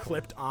 it's like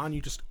clipped on,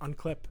 you just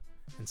unclip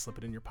and slip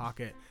it in your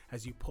pocket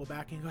as you pull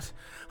back, and he goes,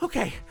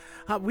 okay,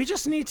 we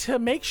just need to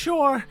make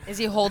sure. Is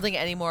he holding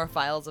any more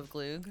files of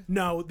glug?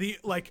 No,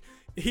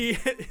 he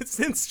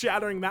since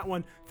shattering that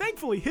one,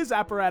 thankfully his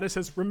apparatus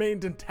has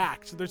remained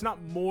intact, so there's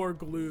not more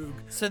glug.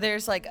 So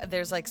there's like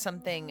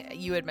something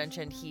you had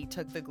mentioned. He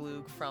took the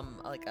glug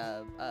from like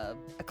a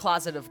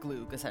closet of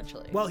glug,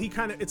 essentially. Well,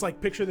 it's like,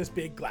 picture this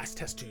big glass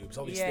test tubes,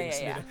 all these things.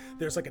 Yeah.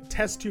 There's like a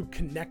test tube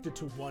connected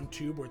to one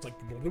tube where it's like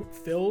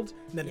filled,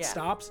 and then it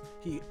stops.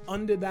 He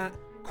undid that,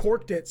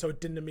 corked it so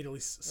it didn't immediately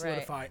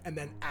solidify, and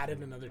then added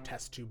another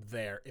test tube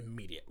there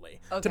immediately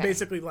to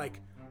basically like,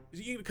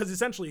 because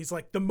essentially he's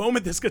like, the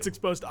moment this gets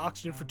exposed to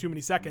oxygen for too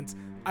many seconds,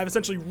 I've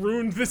essentially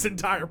ruined this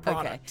entire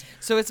product. Okay.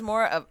 So it's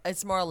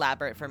more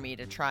elaborate for me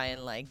to try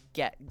and like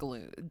get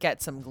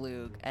some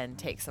glue and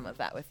take some of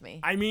that with me.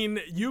 I mean,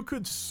 you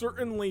could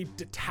certainly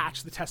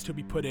detach the test tube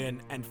you put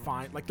in and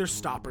find, like, there's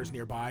stoppers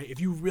nearby if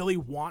you really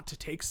want to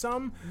take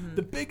some.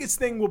 The biggest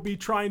thing will be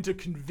trying to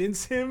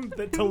convince him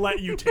to let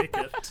you take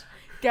it.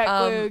 Get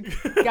glug.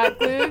 Got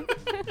glug.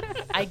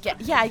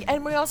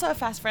 And we also have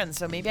fast friends,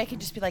 so maybe I can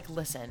just be like,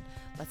 listen,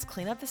 let's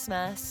clean up this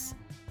mess.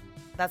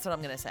 That's what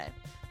I'm gonna say.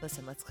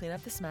 Listen, let's clean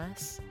up this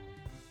mess.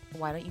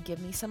 Why don't you give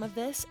me some of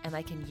this, and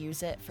I can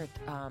use it for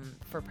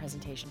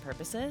presentation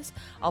purposes.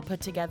 I'll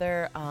put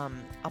together a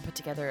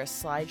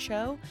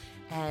slideshow,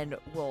 and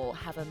we'll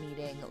have a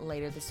meeting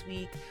later this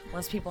week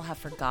once people have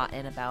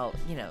forgotten about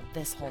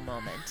this whole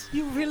moment.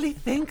 You really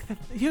think that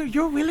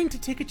you're willing to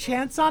take a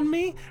chance on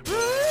me?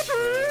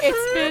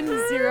 It's been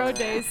 0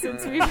 days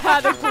since we've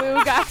had a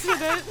glug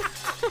accident.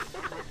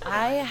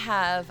 I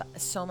have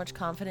so much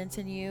confidence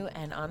in you,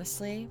 and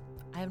honestly,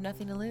 I have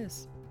nothing to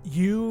lose.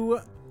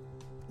 You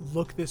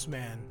look this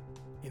man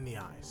in the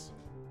eyes,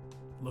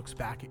 looks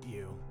back at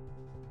you,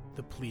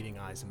 the pleading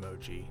eyes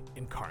emoji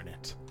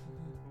incarnate.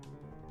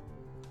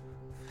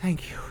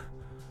 Thank you.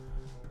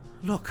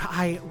 Look,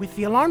 with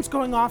the alarms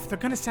going off, they're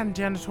gonna send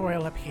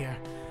janitorial up here.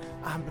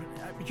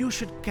 You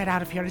should get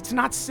out of here. It's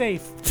not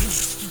safe.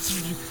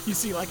 You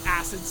see, like,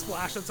 acid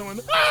splash at someone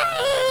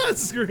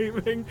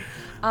screaming.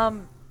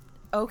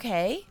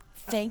 Okay.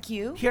 Thank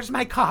you. Here's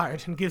my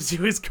card, and gives you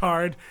his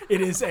card.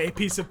 It is a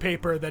piece of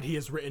paper that he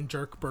has written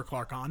Jerk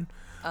Burklark on.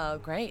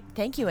 Great.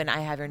 Thank you, and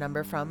I have your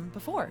number from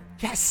before.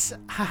 Yes.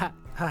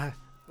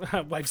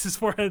 Wipes his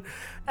forehead.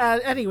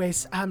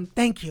 Anyways,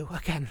 thank you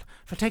again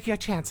for taking a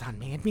chance on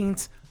me. It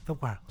means the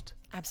world.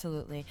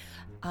 Absolutely.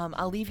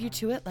 I'll leave you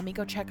to it. Let me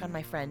go check on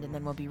my friend, and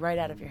then we'll be right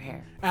out of your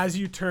hair. As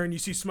you turn, you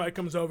see Smite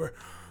comes over.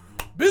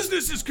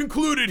 Business is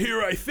concluded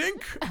here, I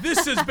think.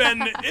 This has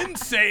been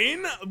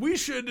insane. We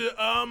should,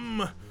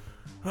 of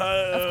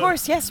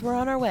course, yes, we're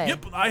on our way.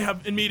 Yep, I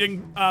have a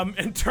meeting,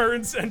 and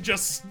turns and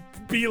just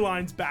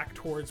beelines back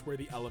towards where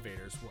the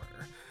elevators were.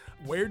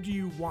 Where do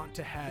you want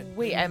to head?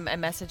 Wait, I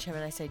message him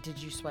and I say, did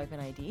you swipe an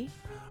ID?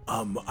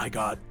 I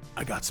got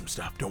some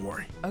stuff, don't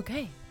worry.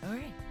 Okay, all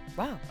right.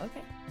 Wow,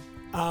 okay.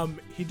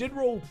 He did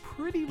roll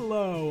pretty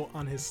low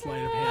on his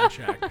sleight of hand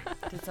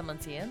check. Did someone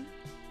see him?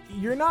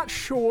 You're not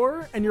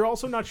sure, and you're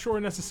also not sure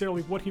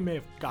necessarily what he may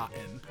have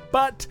gotten,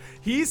 but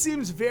he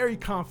seems very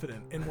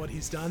confident in what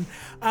he's done.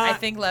 I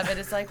think Levitt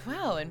is like,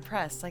 wow,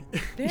 impressed. Like,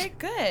 very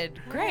good,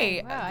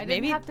 great. Wow, I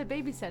didn't have to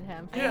babysit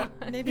him. Yeah,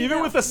 maybe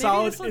even with a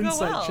solid this'll go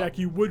insight well. check,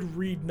 you would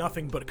read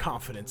nothing but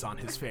confidence on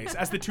his face.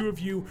 As the two of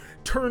you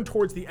turn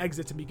towards the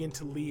exits and begin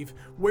to leave,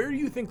 where do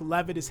you think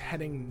Levitt is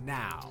heading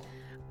now?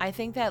 I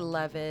think that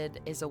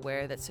Levitt is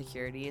aware that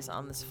security is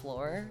on this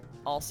floor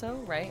also,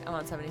 right? I'm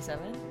on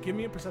 77. Give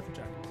me a perception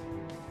check.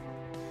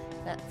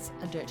 That's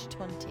a dirty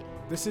 20.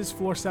 This is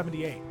floor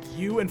 78.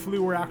 You and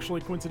Flu were actually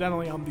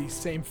coincidentally on the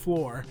same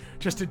floor,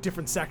 just at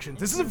different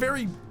sections. This is a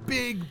very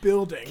big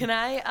building. Can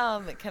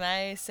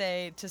I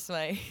say to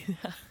Smite,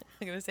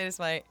 I'm going to say to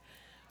Smite,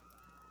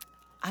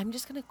 I'm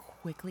just going to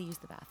quickly use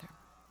the bathroom.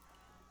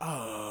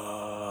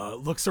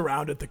 Looks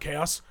around at the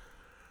chaos.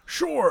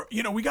 Sure,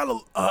 we gotta,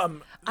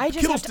 I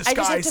just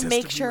have to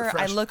make be sure I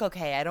refreshed. look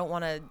okay. I don't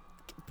want to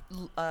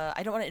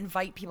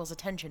invite people's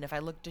attention if I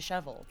look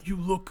disheveled. You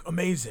look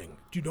amazing.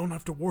 You don't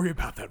have to worry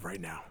about that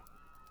right now.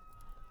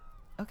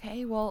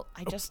 Okay, well,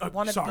 I just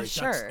want to sorry, be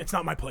sure. It's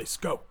not my place.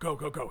 Go.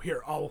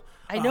 Here,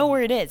 I know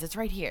where it is. It's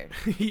right here.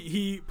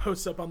 He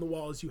posts up on the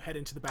wall as you head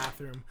into the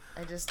bathroom.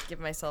 I just give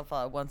myself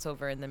a once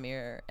over in the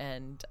mirror,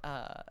 and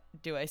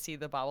do I see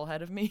the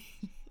bobblehead of me?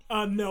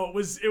 No, it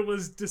was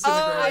disintegrated.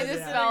 Oh, I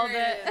just smelled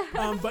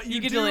it. But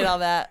You can delete all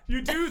that.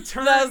 You do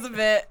turn. That was a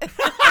bit.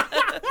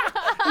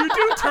 You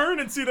do turn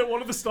and see that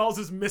one of the stalls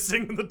is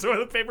missing the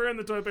toilet paper, and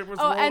the toilet paper is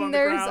rolled on and the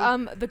there's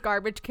ground. the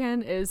garbage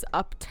can is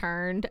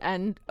upturned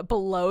and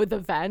below the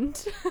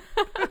vent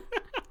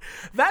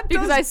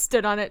because I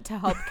stood on it to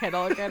help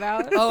Kittle get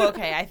out. Oh,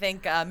 okay. I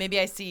think maybe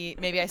I see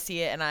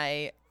it, and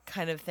I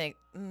kind of think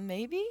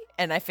maybe,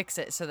 and I fix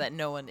it so that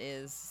no one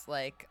is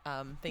like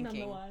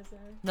thinking.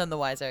 None the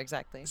wiser,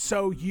 exactly.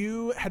 So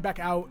you head back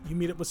out. You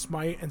meet up with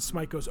Smite, and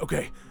Smite goes,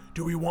 "Okay,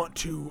 do we want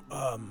to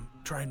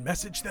try and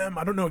message them?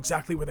 I don't know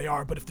exactly where they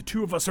are, but if the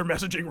two of us are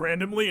messaging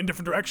randomly in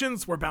different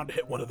directions, we're bound to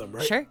hit one of them,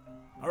 right?" Sure.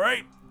 All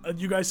right.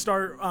 You guys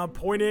start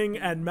pointing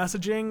and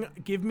messaging.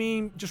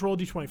 Just roll a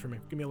d20 for me.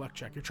 Give me a luck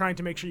check. You're trying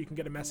to make sure you can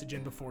get a message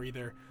in before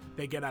either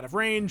they get out of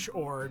range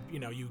or,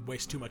 you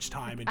waste too much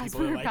time and As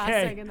people we are were like,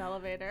 passing hey. an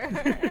elevator.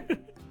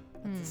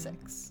 It's a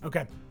 6.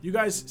 Okay. You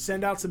guys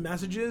send out some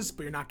messages,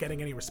 but you're not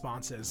getting any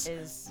responses.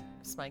 Is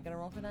Smite gonna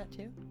roll for that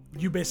too?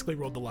 You basically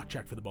rolled the luck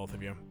check for the both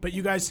of you. But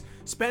you guys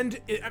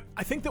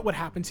I think that what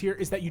happens here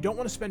is that you don't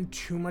want to spend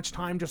too much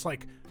time just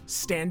like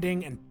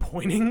standing and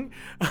pointing.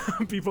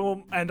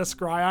 People and a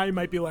scry eye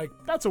might be like,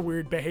 that's a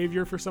weird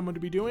behavior for someone to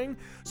be doing.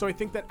 So I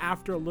think that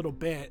after a little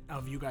bit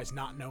of you guys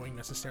not knowing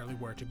necessarily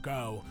where to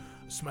go,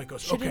 Smite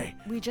goes, Shouldn't okay.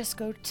 we just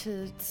go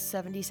to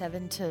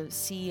 77 to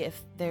see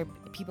if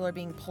people are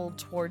being pulled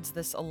towards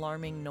this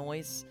alarming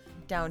noise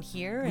down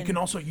here? We can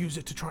also use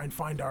it to try and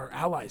find our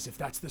allies if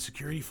that's the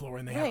security floor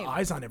and they have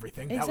eyes on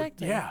everything.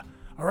 Exactly. Yeah.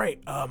 All right.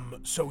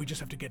 So we just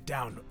have to get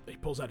down. He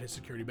pulls out his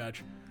security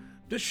badge.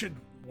 This should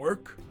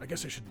work. I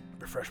guess I should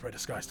refresh my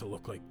disguise to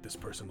look like this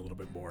person a little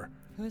bit more.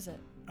 Who is it?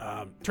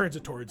 Turns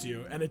it towards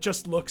you, and it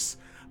just looks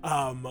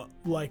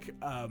like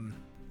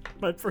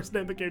my first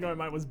name that came to my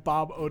mind was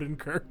Bob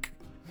Odenkirk.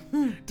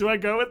 Do I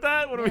go with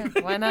that? What do we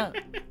think? Why not?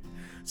 It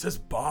says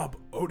Bob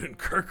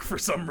Odenkirk for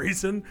some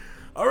reason.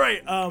 All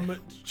right. I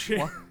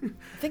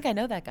think I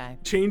know that guy.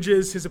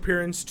 Changes his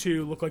appearance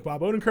to look like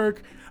Bob Odenkirk.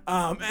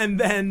 And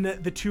then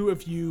the two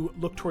of you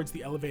look towards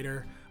the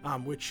elevator,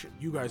 which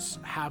you guys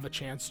have a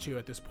chance to,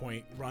 at this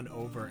point, run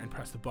over and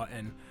press the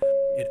button.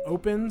 It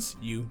opens.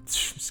 You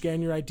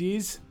scan your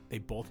IDs. They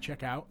both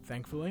check out,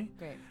 thankfully.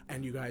 Great.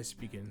 And you guys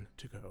begin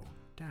to go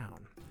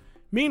down.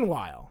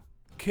 Meanwhile,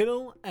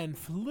 Kittle and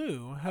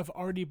Flu have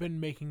already been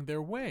making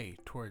their way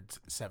towards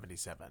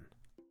 77.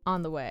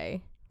 On the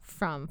way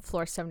from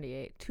floor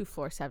 78 to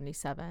floor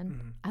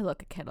 77, I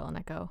look at Kittle and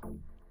I go,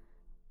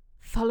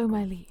 Follow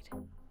my lead.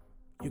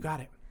 You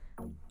got it.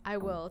 I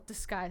will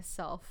disguise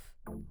self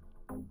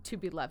to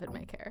be Levin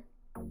Maycare.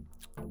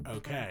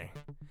 Okay.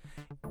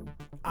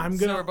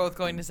 So we're both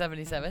going to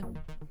 77?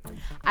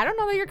 I don't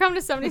know that you're coming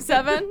to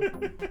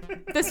 77.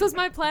 This was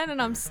my plan,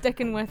 and I'm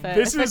sticking with it.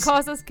 If it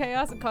causes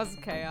chaos, it causes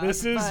chaos.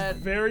 This is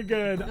very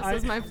good.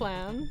 This is my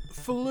plan.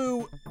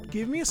 Faloo,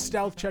 give me a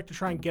stealth check to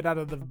try and get out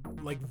of the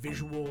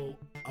visual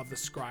of the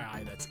scry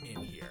eye that's in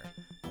here.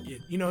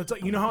 It's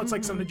like, how it's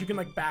like sometimes you can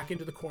like back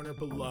into the corner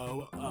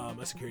below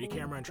a security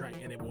camera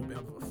and it won't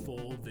have a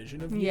full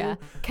vision of you. Yeah.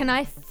 Can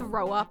I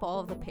throw up all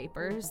of the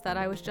papers that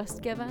I was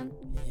just given?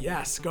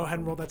 Yes. Go ahead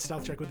and roll that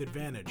stealth check with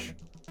advantage.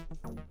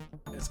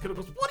 As Kittle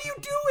goes, what are you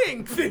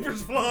doing?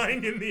 Papers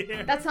flying in the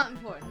air. That's not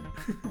important.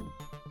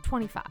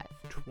 25.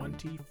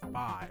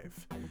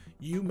 25.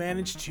 You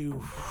manage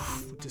to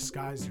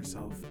disguise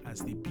yourself as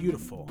the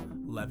beautiful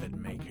Levin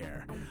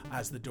Maycare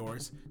as the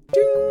doors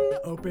ding,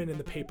 open and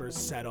the papers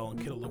settle, and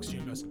Kittle looks at you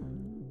and goes,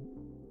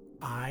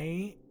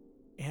 I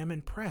am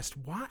impressed.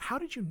 How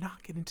did you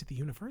not get into the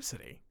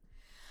university?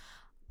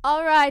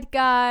 All right,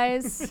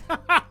 guys.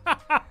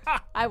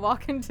 I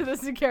walk into the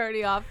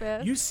security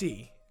office. You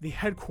see the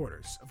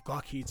headquarters of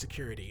Glockheed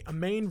Security, a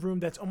main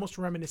room that's almost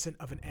reminiscent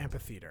of an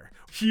amphitheater.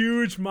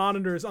 Huge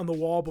monitors on the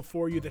wall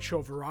before you that show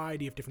a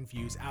variety of different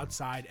views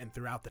outside and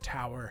throughout the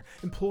tower.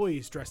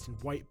 Employees dressed in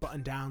white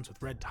button-downs with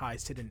red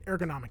ties sit in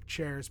ergonomic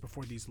chairs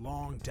before these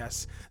long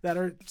desks that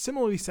are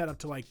similarly set up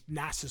to like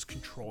NASA's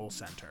control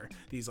center.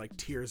 These like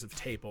tiers of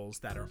tables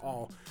that are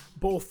all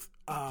both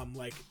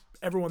like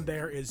everyone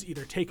there is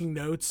either taking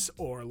notes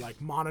or like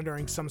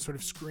monitoring some sort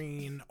of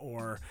screen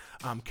or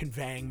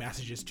conveying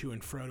messages to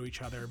and fro to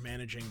each other,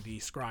 managing the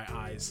scry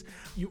eyes.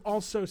 You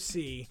also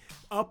see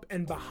up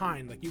and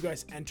behind, like you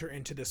guys enter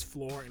into this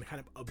floor and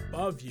kind of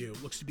above you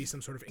looks to be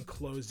some sort of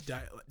enclosed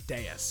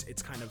dais.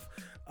 It's kind of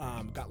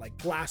got like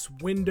glass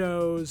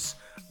windows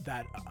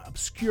that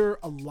obscure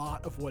a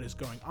lot of what is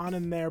going on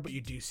in there, but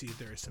you do see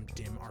there is some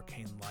dim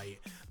arcane light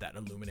that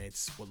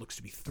illuminates what looks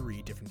to be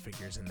 3 different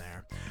figures in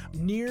there.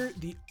 Near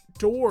the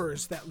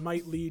doors that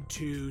might lead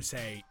to,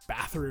 say,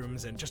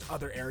 bathrooms and just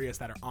other areas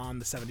that are on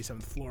the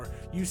 77th floor,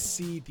 you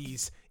see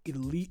these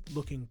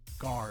elite-looking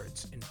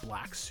guards in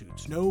black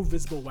suits. No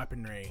visible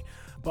weaponry,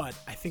 but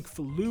I think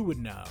Faloo would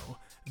know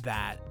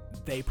that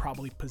they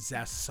probably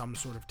possess some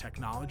sort of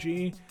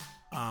technology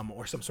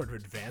or some sort of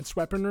advanced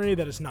weaponry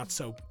that is not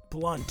so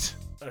blunt,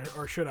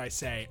 or should I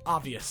say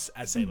obvious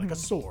as, say, like a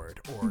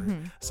sword or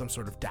some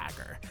sort of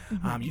dagger.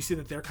 You see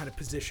that they're kind of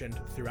positioned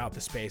throughout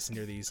the space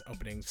near these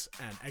openings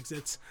and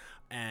exits.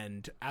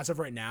 And as of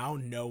right now,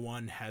 no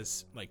one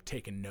has like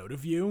taken note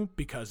of you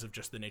because of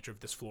just the nature of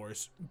this floor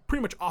is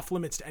pretty much off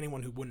limits to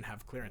anyone who wouldn't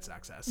have clearance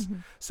access.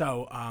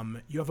 So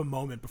you have a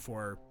moment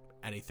before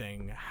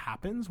anything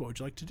happens. What would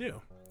you like to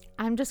do?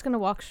 I'm just going to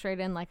walk straight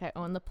in like I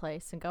own the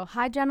place and go,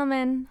 hi,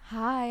 gentlemen.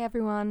 Hi,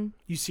 everyone.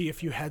 You see a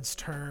few heads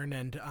turn,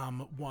 and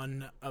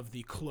one of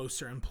the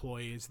closer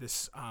employees,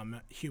 this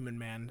human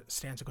man,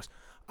 stands and goes,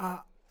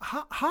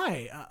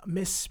 hi,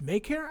 Miss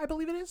Maycare, I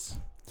believe it is?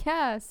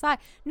 Yes, hi.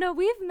 No,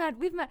 we've met.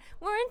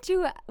 Weren't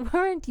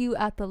you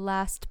at the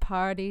last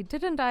party?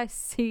 Didn't I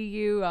see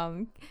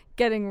you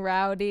getting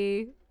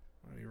rowdy?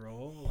 Let me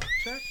roll a luck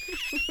check.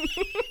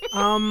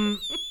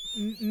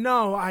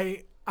 No,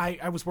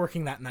 I was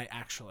working that night,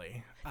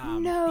 actually.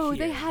 No,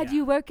 they had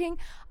you working.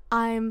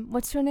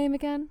 What's your name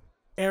again?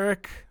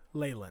 Eric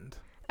Leyland.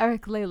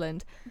 Eric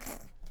Leyland.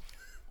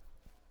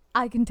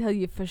 I can tell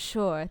you for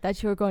sure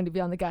that you're going to be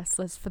on the guest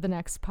list for the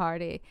next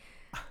party.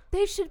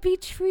 They should be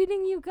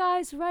treating you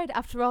guys right.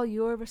 After all,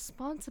 you're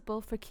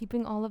responsible for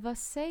keeping all of us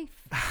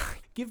safe.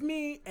 Give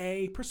me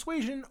a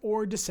persuasion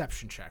or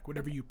deception check,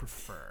 whatever you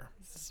prefer.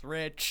 This is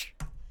rich.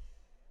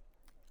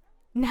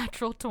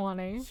 Natural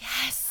 20.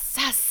 Yes.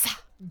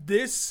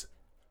 This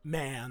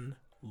man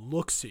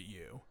looks at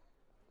you.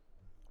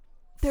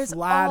 There's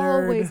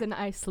flattered. Always an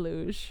ice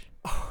luge.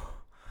 Oh,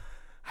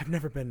 I've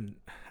never been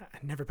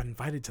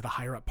invited to the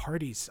higher up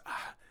parties.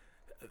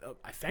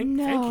 Thank you.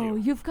 No,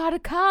 you've got to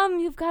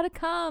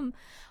come.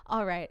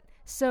 All right.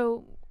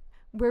 So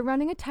we're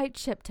running a tight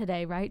ship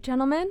today, right,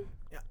 gentlemen?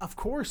 Of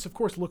course.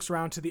 Looks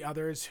around to the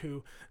others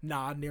who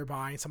nod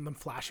nearby, some of them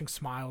flashing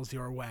smiles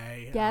your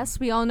way. Yes,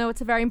 we all know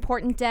it's a very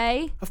important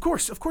day. Of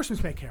course,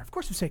 Miss Maycare.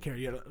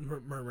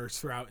 Murmurs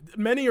throughout.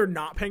 Many are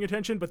not paying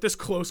attention, but this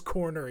close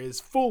corner is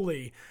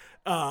fully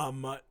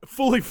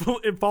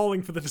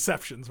falling for the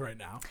deceptions right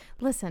now.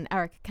 Listen,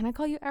 Eric, can I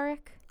call you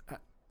Eric?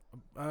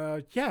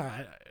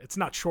 Yeah, it's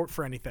not short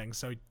for anything,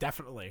 so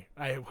definitely.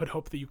 I would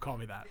hope that you call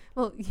me that.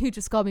 Well, you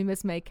just call me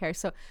Miss Maycare,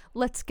 so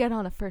let's get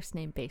on a first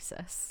name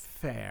basis.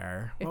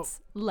 Fair. It's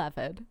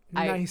Levid.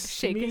 Nice I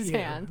shake to meet his you.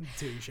 hand.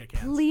 Do you shake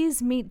hands?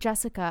 Please meet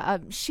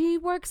Jessica. She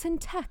works in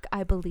tech,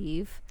 I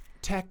believe.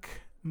 Tech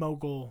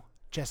mogul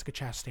Jessica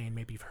Chastain,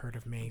 maybe you've heard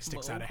of me,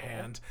 sticks out a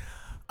hand.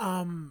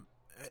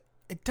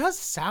 It does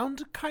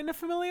sound kind of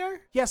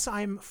familiar. Yes,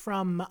 I'm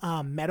from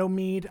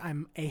Meadowmead.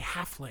 I'm a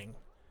halfling.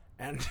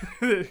 And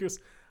he goes,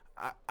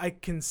 I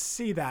can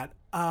see that.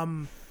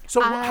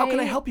 So how can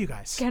I help you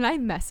guys? Can I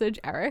message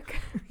Eric?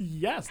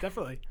 Yes,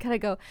 definitely. Can I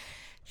go,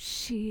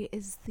 she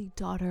is the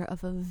daughter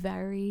of a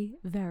very,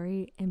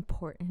 very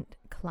important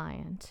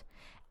client.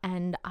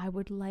 And I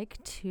would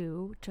like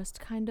to just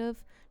kind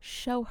of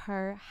show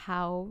her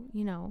how,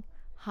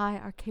 high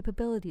our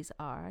capabilities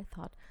are. I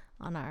thought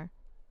on our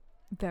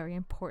very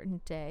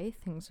important day,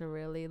 things are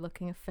really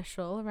looking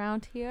official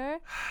around here.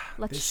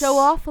 Let's show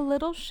off a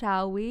little,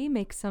 shall we?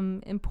 Make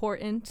some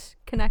important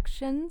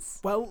connections.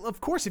 Well,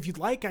 of course, if you'd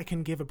like, I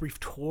can give a brief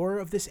tour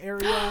of this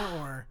area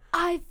or...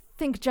 I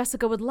think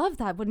Jessica would love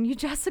that, wouldn't you,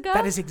 Jessica?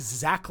 That is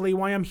exactly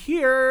why I'm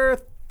here.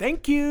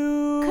 Thank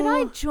you. Could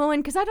I join?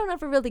 Because I don't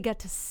ever really get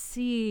to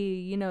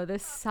see,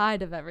 this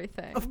side of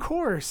everything. Of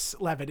course,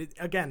 Levitt.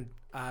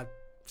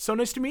 So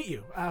nice to meet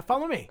you.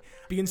 Follow me.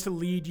 Begins to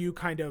lead you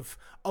kind of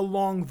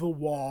along the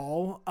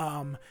wall,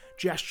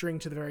 gesturing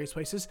to the various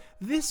places.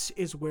 This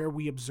is where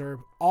we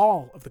observe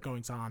all of the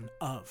goings-on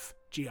of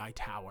GI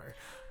Tower.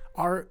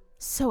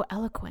 So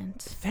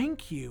eloquent.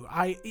 Thank you.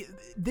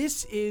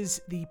 This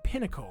is the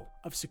pinnacle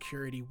of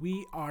security.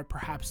 We are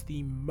perhaps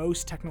the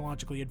most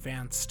technologically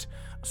advanced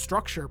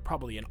structure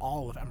probably in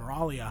all of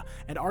Emeraulia,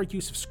 and our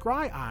use of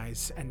scry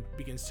eyes, and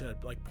begins to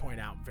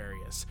point out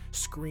various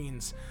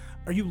screens.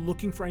 Are you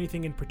looking for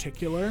anything in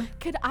particular?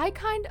 Could I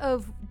kind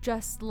of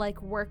just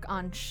work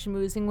on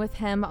schmoozing with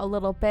him a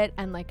little bit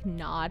and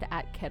nod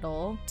at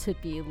Kittle to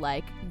be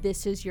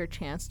this is your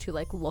chance to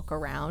look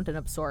around and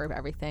absorb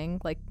everything?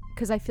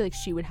 Because I feel like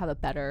she would have a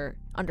better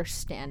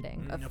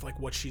understanding of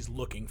what she's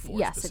looking for.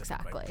 Yes,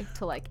 exactly.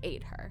 To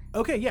aid her.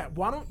 Okay, yeah.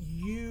 Why don't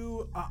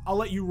you? I'll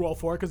let you roll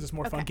for it because it's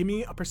more fun. Give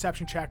me a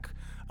perception check.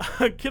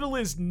 Kittle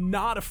is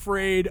not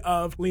afraid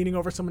of leaning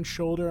over someone's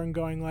shoulder and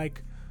going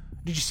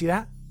 "Did you see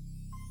that?"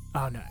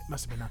 Oh no, it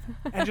must have been nothing.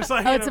 And just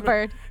it's a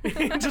bird.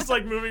 Just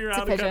moving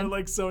around and kind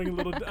of sowing a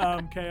little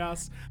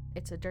chaos.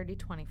 It's a dirty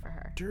 20 for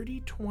her.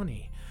 Dirty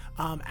 20.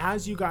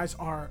 As you guys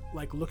are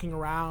looking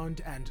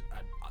around and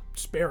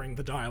sparing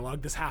the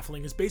dialogue, this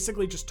halfling is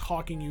basically just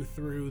talking you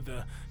through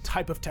the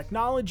type of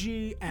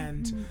technology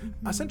and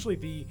essentially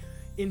the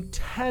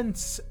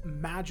intense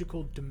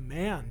magical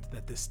demand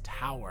that this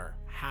tower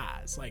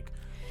has.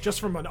 Just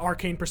from an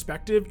arcane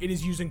perspective, it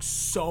is using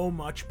so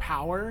much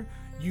power.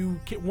 You,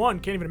 one,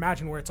 can't even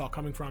imagine where it's all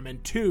coming from,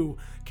 and two,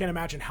 can't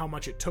imagine how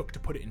much it took to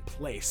put it in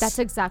place. That's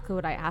exactly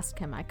what I asked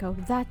him. I go,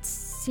 that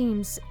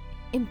seems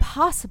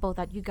impossible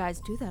that you guys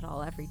do that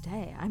all every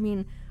day. I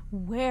mean,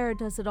 where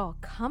does it all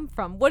come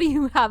from? What do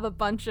you have a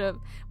bunch of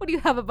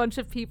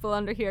people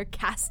under here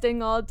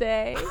casting all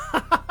day?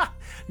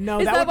 No,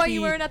 is that why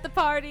you weren't at the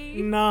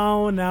party?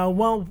 No.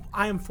 Well,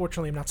 I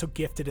unfortunately am not so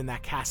gifted in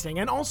that casting,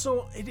 and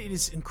also it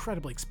is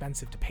incredibly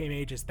expensive to pay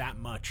mages that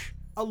much.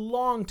 A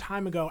long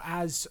time ago,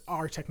 as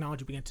our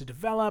technology began to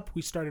develop,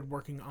 we started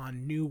working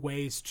on new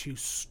ways to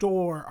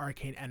store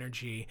arcane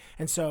energy.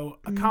 And so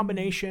a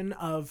combination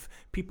of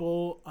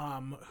people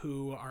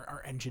who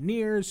are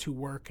engineers who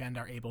work and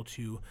are able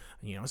to,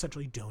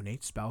 essentially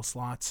donate spell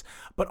slots,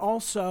 but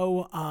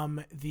also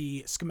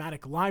the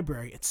schematic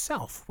library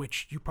itself,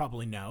 which you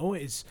probably know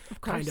is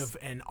kind of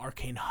an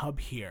arcane hub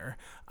here.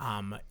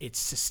 It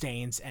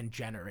sustains and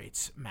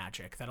generates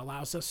magic that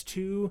allows us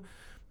to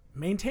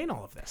maintain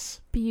all of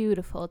this.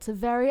 Beautiful. It's a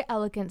very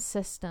elegant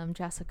system,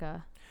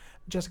 Jessica.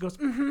 Jessica goes,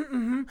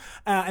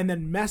 and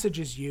then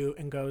messages you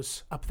and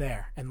goes up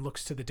there and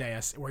looks to the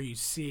dais where you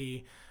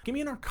see, give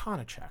me an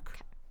Arcana check.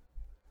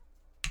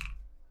 Okay.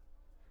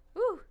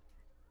 Ooh,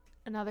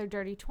 another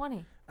dirty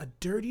 20. A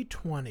dirty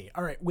 20.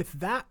 All right, with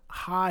that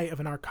high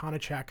of an Arcana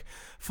check,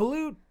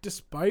 Falou,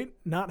 despite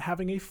not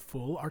having a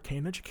full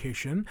arcane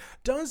education,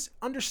 does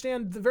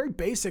understand the very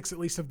basics, at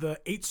least, of the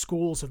 8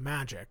 schools of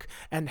magic,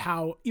 and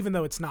how, even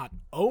though it's not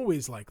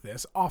always like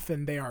this,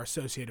 often they are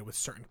associated with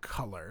certain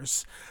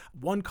colors.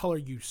 One color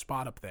you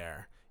spot up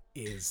there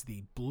is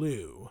the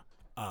blue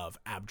of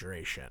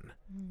abjuration,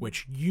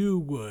 which you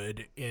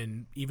would,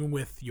 even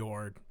with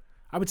your,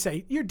 I would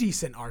say, your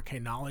decent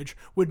arcane knowledge,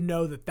 would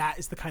know that that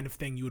is the kind of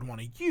thing you would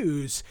want to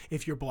use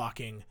if you're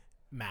blocking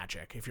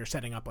magic, if you're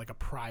setting up a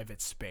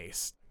private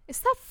space. Is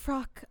that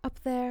Frock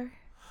up there?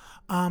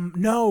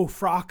 No,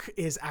 Frock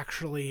is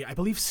actually, I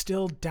believe,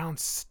 still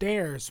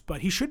downstairs,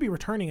 but he should be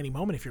returning any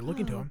moment if you're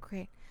looking to him.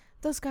 Great.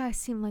 Those guys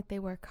seem like they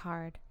work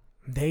hard.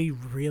 They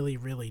really,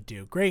 really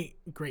do. Great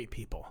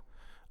people.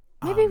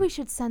 Maybe we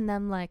should send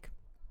them, a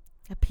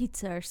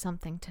pizza or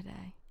something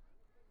today.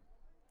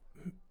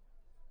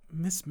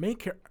 Miss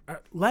Maycare,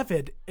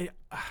 Levitt,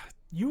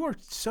 you are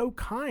so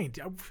kind.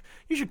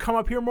 You should come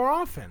up here more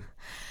often.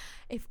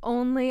 If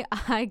only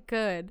I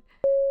could.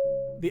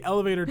 The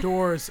elevator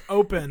doors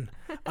open.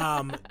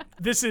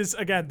 This is,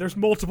 again, there's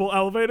multiple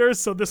elevators,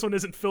 so this one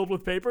isn't filled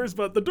with papers,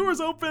 but the doors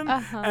open,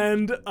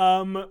 and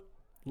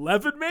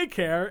Levitt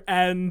Maycare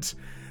and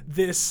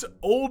this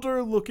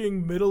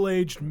older-looking,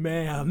 middle-aged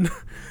man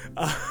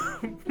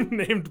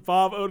named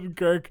Bob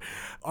Odenkirk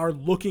are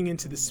looking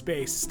into the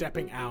space,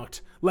 stepping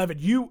out. Levitt,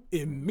 you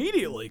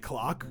immediately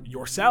clock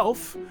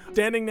yourself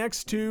standing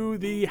next to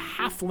the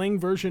halfling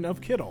version of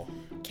Kittle.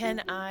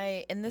 Can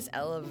I, in this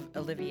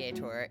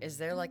Alleviator, is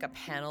there like a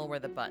panel where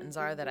the buttons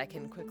are that I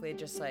can quickly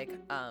just like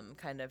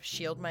kind of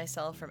shield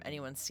myself from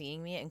anyone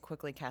seeing me and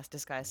quickly cast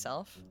Disguise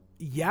Self?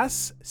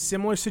 Yes,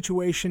 similar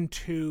situation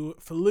to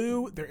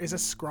Faloo. There is a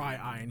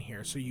scry eye in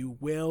here, so you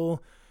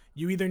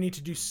either need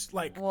to do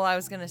like... Well, I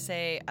was going to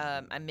say,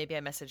 maybe I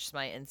message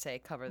Smite and say,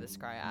 cover the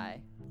scry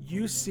eye.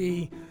 You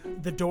see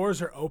the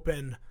doors are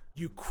open.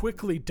 You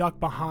quickly duck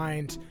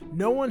behind.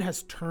 No one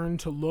has turned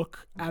to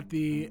look at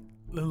the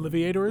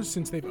Alleviators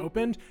since they've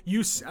opened.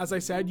 You, as I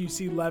said, you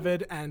see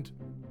Levitt and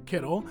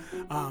Kittle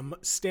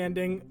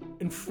standing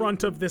in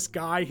front of this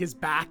guy. His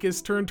back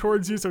is turned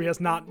towards you, so he has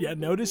not yet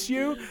noticed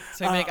you.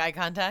 So we make eye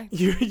contact?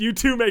 You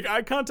two make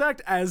eye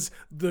contact as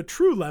the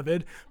true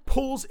Levitt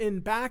pulls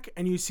in back,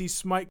 and you see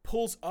Smite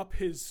pulls up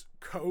his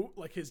coat,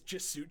 like his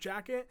suit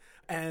jacket,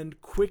 and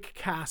quick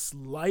casts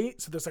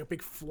light. So there's like a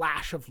big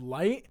flash of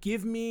light.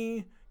 Give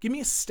me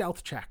a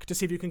stealth check to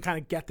see if you can kind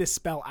of get this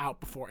spell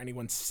out before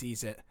anyone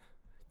sees it.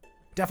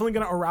 Definitely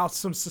going to arouse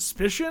some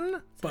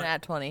suspicion. But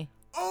at 20.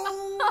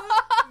 Oh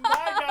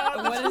my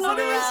God. What does it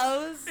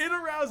arouse? It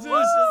arouses. What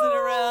does it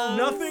arouse?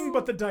 Nothing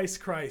but the dice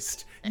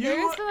Christ.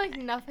 There's been like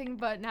nothing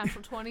but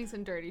natural 20s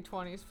and dirty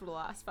 20s for the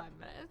last 5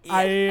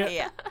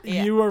 minutes.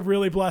 You are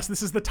really blessed.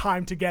 This is the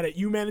time to get it.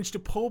 You manage to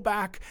pull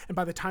back, and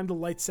by the time the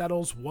light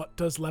settles, what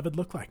does Levitt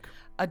look like?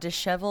 A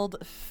disheveled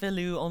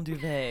Faloo en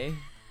duvet.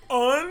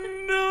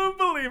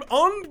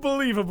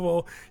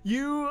 Unbelievable.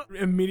 You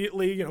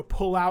immediately,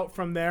 pull out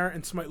from there,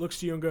 and Smite looks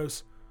to you and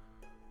goes,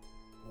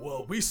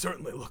 well, we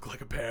certainly look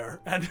like a pair.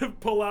 And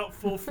pull out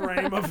full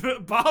frame of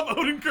Bob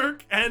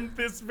Odenkirk and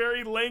this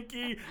very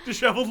lanky,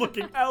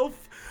 disheveled-looking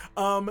elf.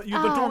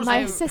 The doors my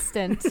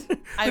assistant.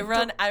 I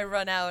run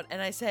out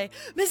and I say,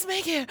 Miss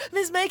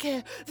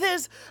Maycare,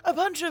 there's a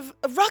bunch of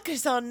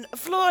ruckus on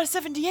floor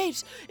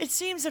 78. It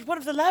seems that one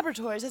of the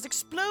laboratories has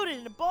exploded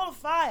in a ball of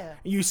fire.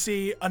 You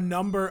see a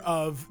number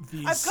of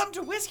these... I've come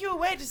to whisk you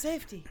away to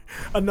safety.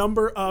 A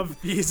number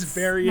of these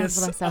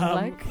various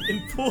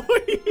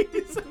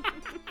employees...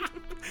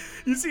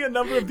 You see a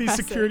number of these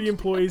security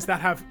employees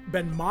that have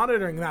been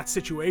monitoring that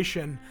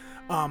situation,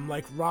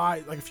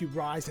 a few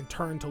rise and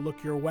turn to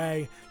look your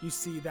way. You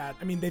see that,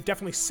 they've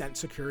definitely sent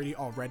security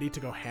already to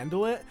go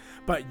handle it,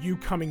 but you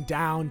coming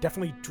down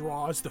definitely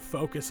draws the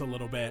focus a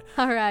little bit.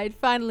 All right,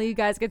 finally you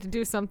guys get to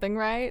do something,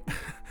 right?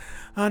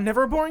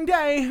 Never a boring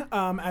day,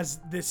 as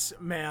this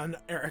man,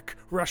 Eric,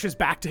 rushes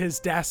back to his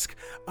desk,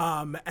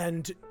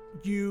 and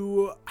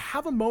you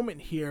have a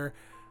moment here.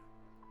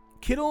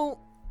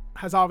 Kittle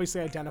has obviously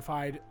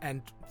identified,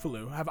 and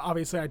Faloo have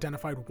obviously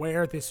identified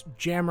where this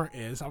jammer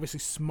is.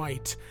 Obviously,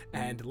 Smite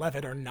and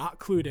Levitt are not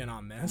clued in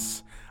on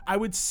this. I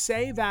would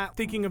say that,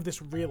 thinking of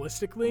this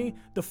realistically,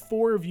 the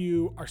four of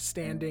you are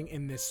standing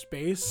in this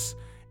space.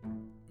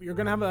 You're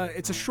going to have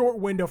it's a short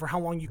window for how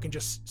long you can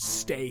just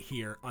stay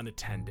here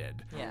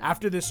unattended. Yeah.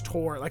 After this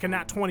tour, like a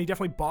Nat 20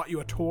 definitely bought you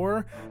a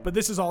tour, but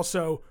this is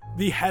also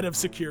the head of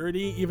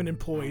security. Even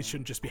employees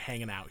shouldn't just be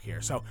hanging out here.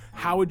 So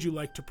how would you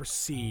like to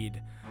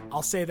proceed?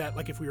 I'll say that,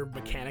 if we were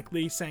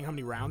mechanically saying how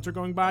many rounds are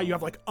going by, you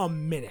have a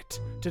minute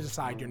to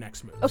decide your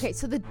next move. Okay,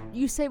 so when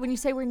you say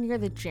we're near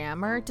the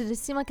jammer, did it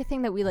seem like a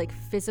thing that we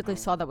physically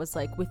saw that was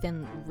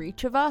within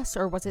reach of us,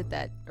 or was it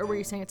that, or were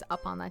you saying it's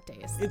up on that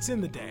dais? It's in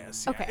the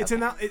dais. Yeah. Okay. It's in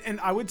that, and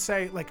I would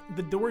say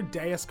the word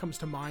dais comes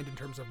to mind in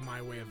terms of my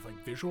way of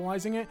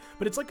visualizing it,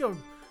 but it's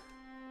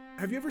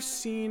have you ever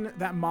seen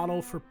that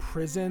model for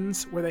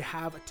prisons where they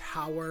have a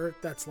tower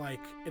that's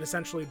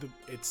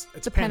it's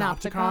a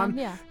panopticon?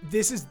 Yeah.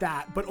 This is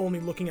that, but only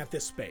looking at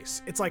this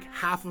space. It's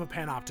half of a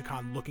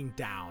panopticon looking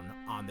down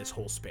on this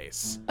whole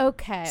space.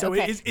 Okay. So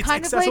okay. it's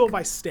accessible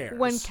by stairs.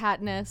 When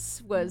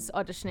Katniss was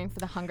auditioning for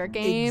the Hunger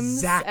Games,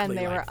 exactly, and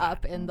they were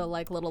up in the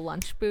little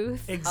lunch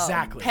booth.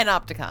 Exactly.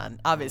 Panopticon,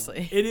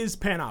 obviously. It is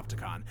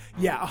panopticon.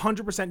 Yeah,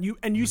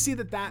 100%. You see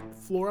that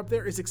floor up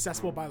there is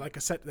accessible by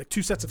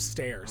two sets of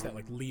stairs that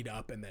lead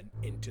up and then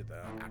into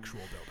the actual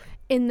building.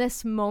 In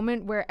this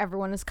moment where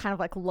everyone is kind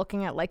of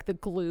looking at the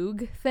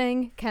Gloog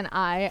thing, can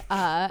I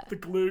the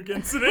Gloog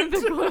incident?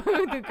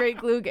 the great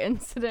Gloog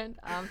incident.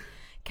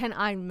 Can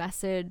I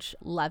message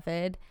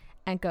Levitt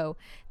and go,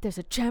 there's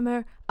a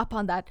jammer up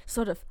on that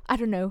sort of, I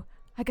don't know,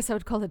 I guess I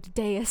would call it a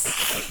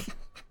dais.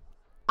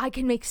 I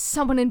can make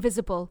someone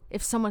invisible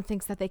if someone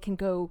thinks that they can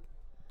go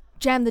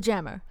jam the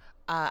jammer.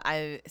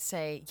 I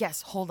say,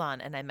 yes, hold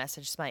on, and I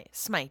message Smite.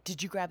 Smite,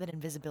 did you grab that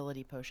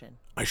invisibility potion?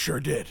 I sure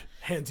did.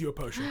 Hands you a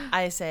potion.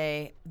 I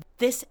say,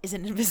 this is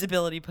an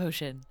invisibility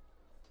potion.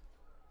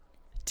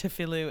 To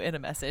Faloo in a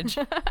message.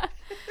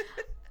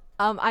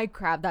 I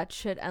grab that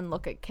shit and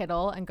look at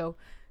Kittle and go,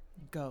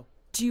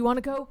 do you want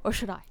to go or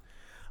should I?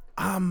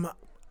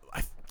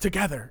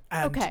 together,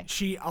 and Okay.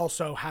 she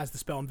also has the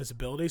spell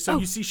invisibility. So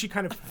you see,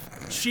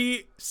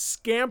 she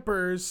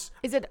scampers.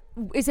 Is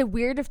it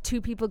weird if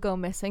two people go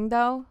missing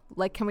though?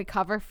 Like, can we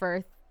cover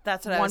for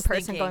That's what I one was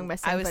person thinking. going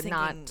missing, I was but thinking,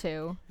 not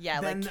two?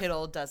 Yeah, Then- like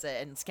Kittle does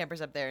it and scampers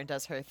up there and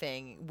does her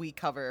thing. We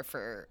cover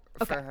for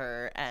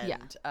her,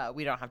 and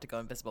we don't have to go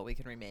invisible. We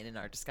can remain in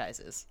our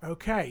disguises.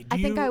 Okay, I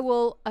think I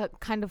will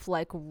kind of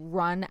like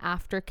run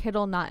after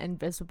Kittle, not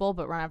invisible,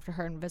 but run after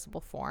her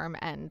invisible form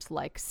and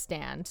like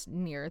stand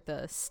near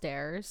the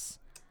stairs.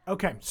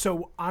 Okay,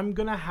 so I'm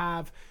gonna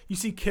have you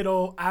see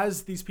Kittle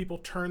as these people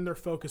turn their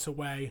focus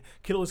away.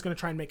 Kittle is gonna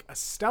try and make a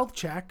stealth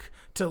check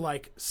to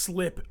like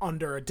slip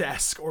under a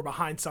desk or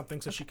behind something,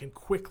 so she can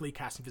quickly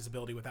cast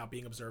invisibility without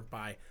being observed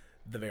by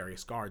the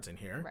various guards in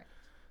here. Right.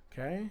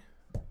 Okay.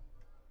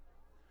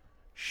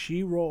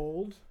 She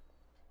rolled.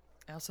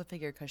 I also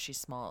figure because she's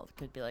small, it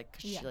could be like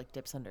 'cause she like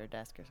dips under a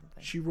desk or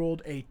something. She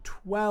rolled a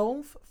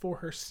 12 for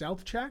her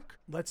stealth check.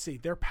 Let's see.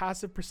 Their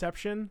passive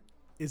perception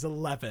is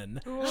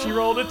 11. She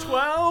rolled a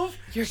 12.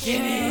 You're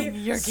kidding.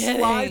 You're kidding.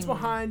 Slides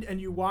behind, and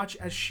you watch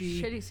as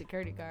she Shitty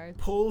security guard.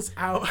 pulls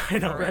out. I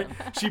know, right?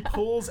 She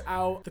pulls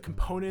out the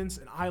components,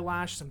 an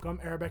eyelash, some gum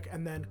arabic,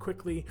 and then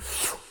quickly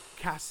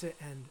casts it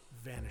and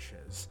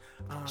vanishes.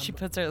 She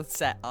puts her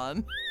set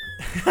on.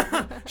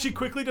 She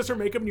quickly does her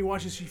makeup, and you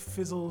watch as she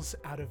fizzles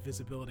out of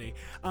visibility.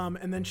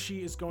 And then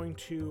she is going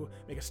to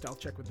make a stealth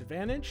check with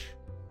advantage.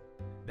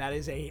 That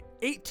is a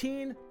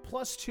 18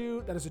 plus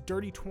 2. That is a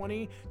dirty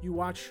 20. You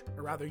watch,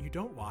 or rather you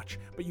don't watch,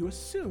 but you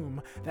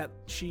assume that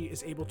she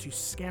is able to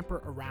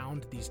scamper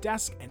around these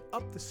desks and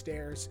up the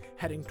stairs,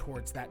 heading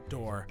towards that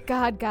door.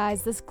 God,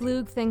 guys, this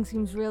Gloog thing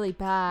seems really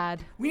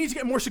bad. We need to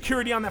get more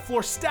security on that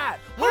floor. Stat!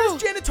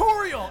 Where's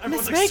janitorial?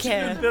 Everyone's like,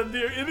 Maycare.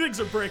 the innings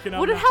are breaking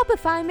up Would it now. help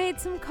if I made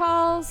some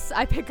calls?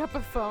 I pick up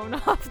a phone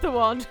off the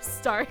wall and just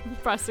start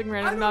pressing I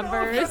random don't know if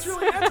numbers. that's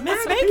really where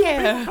Miss the people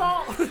Maycare.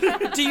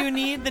 call. Do you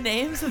need the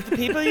names of the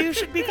people you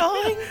should be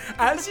calling?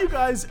 As you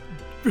guys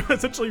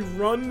essentially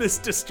run this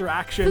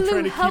distraction, Flu,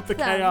 trying to keep help the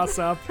them. chaos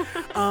up,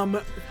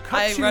 cut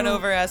I to- run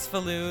over as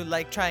Faloo,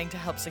 like trying to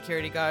help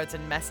security guards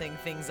and messing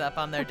things up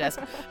on their desk.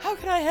 How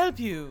can I help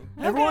you?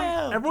 How can I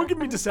help? Everyone give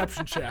me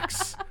deception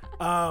checks.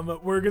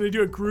 We're going to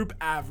do a group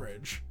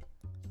average.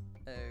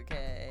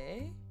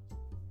 Okay.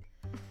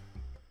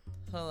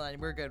 Hold on,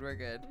 we're good. We're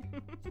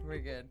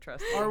good.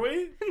 Trust me. Are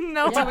we?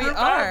 No, Yeah, we Group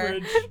are.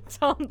 average.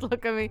 don't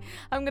look at me.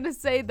 I'm gonna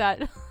say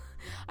that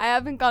I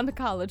haven't gone to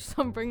college, so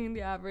I'm bringing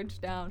the average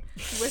down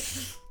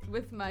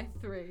with my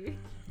 3.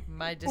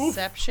 My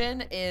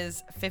deception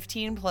is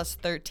 15 plus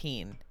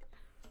 13.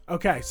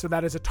 Okay, so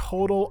that is a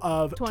total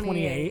of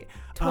 28.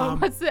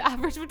 What's the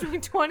average between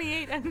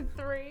 28 and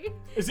 3?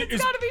 Is it- It's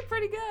is- gotta be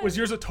pretty good. Was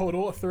yours a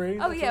total of 3?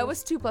 Oh yeah, it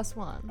was 2 plus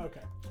 1.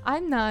 Okay.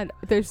 I'm not.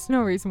 There's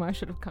no reason why I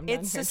should have come down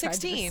It's here a and tried to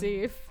 16.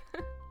 deceive.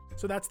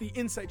 So that's the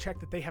insight check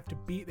that they have to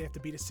beat. They have to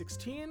beat a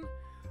 16.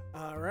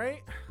 All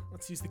right.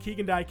 Let's use the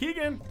Keegan die.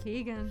 Keegan.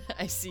 Keegan.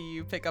 I see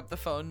you pick up the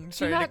phone, Do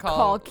starting to not call.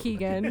 call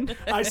Keegan.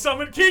 I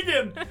summoned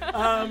Keegan.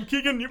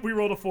 Keegan, we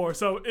rolled a 4.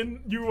 So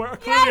you are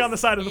clearly on the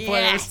side of the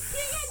players.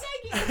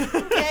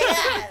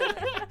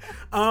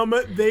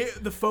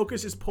 The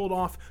focus is pulled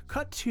off.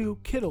 Cut to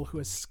Kittle, who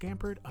has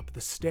scampered up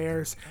the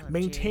stairs,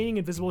 maintaining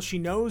invisible. She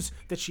knows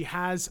that she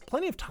has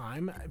plenty of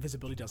time.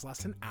 Visibility does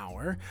last an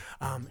hour.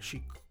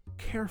 She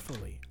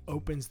carefully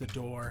opens the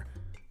door.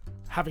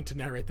 Having to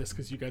narrate this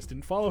because you guys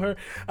didn't follow her.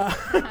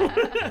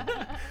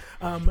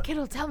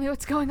 Kittle, tell me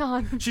what's going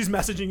on. She's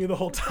messaging you the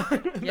whole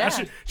time. Yeah.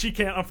 she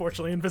can't,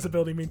 unfortunately.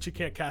 Invisibility means she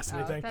can't cast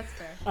anything. That's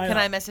fair. Can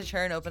I message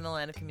her and open the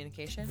line of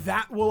communication?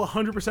 That will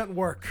 100%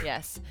 work.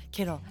 Yes.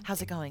 Kittle,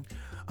 how's it going?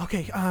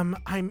 Okay,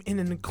 I'm in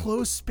an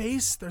enclosed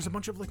space. There's a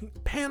bunch of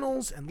like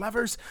panels and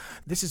levers.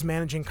 This is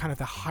managing kind of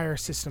the higher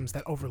systems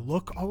that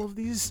overlook all of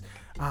these.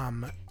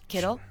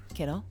 Kittle,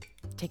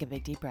 take a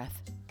big deep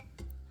breath.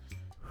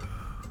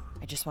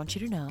 I just want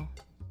you to know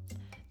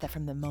that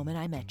from the moment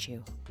I met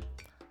you,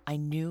 I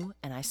knew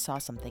and I saw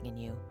something in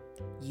you.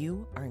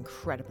 You are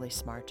incredibly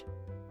smart,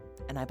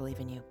 and I believe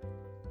in you.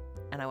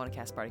 And I want to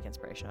cast Bardic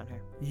Inspiration on her.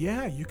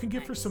 Yeah, you can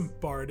give her some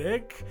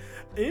Bardic.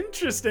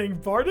 Interesting.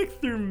 Bardic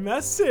through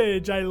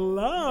message. I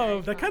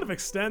love that kind of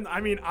extend. I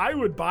mean, I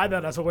would buy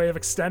that as a way of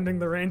extending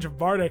the range of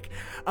Bardic.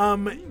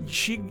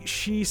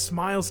 She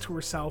smiles to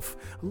herself,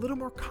 a little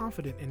more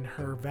confident in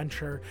her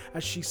venture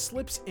as she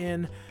slips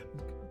in,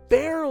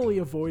 barely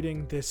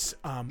avoiding this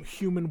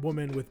human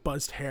woman with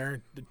buzzed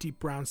hair, the deep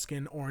brown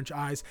skin, orange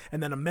eyes,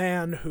 and then a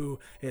man who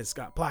has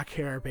got black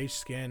hair, beige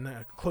skin,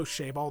 a close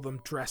shave, all of them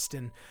dressed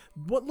in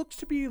what looks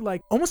to be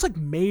like almost like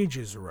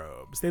mages'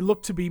 robes. They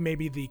look to be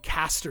maybe the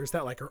casters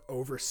that like are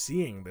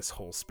overseeing this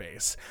whole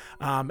space.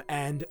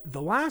 And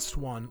the last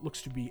one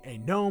looks to be a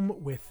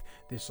gnome with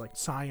this like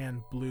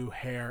cyan blue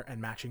hair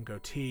and matching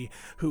goatee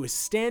who is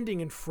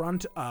standing in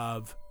front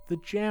of the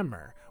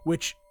jammer,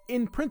 which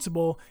in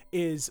principle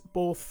is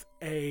both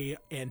a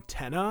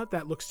antenna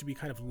that looks to be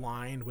kind of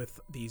lined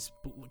with these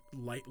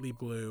lightly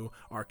blue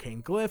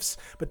arcane glyphs,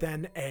 but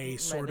then a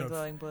sort Lightly of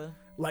glowing blue.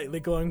 lightly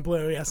glowing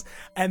blue, yes,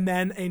 and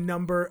then a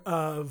number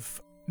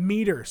of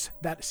meters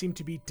that seem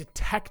to be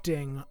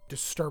detecting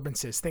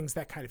disturbances, things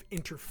that kind of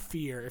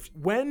interfere.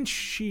 When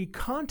she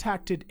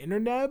contacted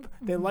Interneb,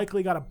 they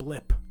likely got a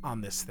blip on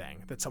this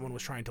thing that someone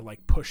was trying to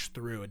like push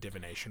through a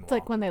divination wall. It's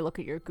like when they look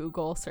at your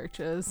Google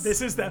searches.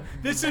 This is the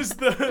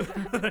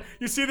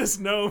you see this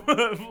gnome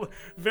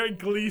very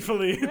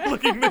gleefully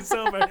looking this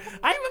over.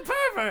 I'm a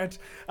pervert.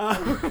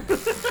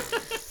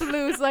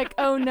 Blue's like,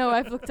 oh no,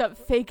 I've looked up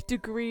fake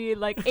degree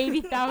like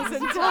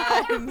 80,000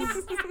 times.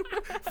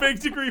 Fake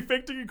degree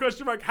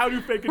question mark. How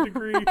do fake a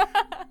degree?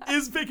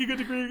 Is faking a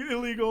degree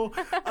illegal?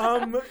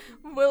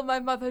 Will my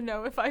mother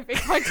know if I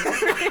fake my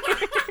degree?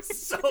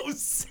 So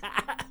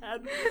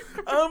sad.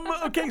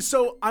 Okay,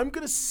 so I'm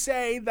gonna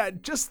say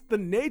that just the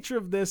nature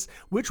of this,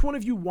 which one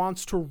of you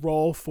wants to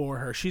roll for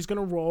her? She's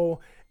gonna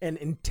roll an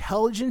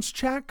intelligence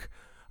check.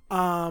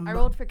 I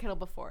rolled for Kittle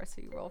before,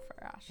 so you roll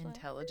for Ashley.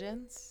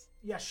 Intelligence?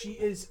 Yeah, she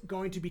is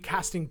going to be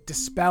casting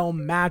Dispel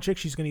Magic.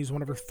 She's going to use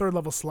one of her 3rd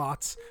level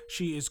slots.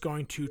 She is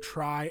going to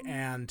try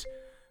and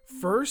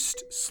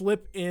first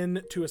slip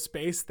into a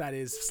space that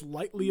is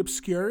slightly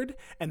obscured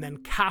and then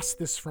cast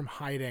this from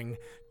hiding,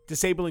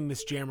 disabling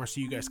this jammer so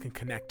you guys can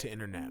connect to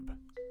Interneb.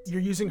 You're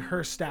using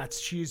her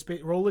stats. She's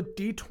roll a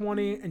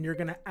d20 and you're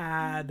going to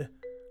add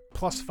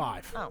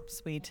 +5. Oh,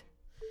 sweet.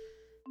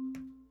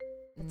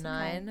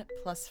 9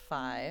 plus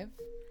 5.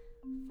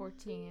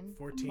 14.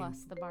 14.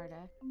 Plus the Bardic.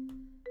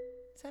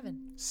 7.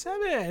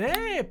 7.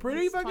 Hey,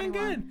 pretty That's fucking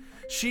 21. good.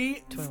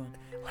 She, 21.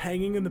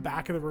 hanging in the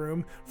back of the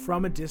room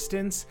from a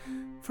distance,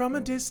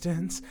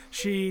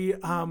 she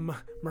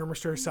murmurs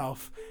to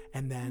herself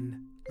and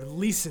then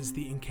releases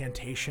the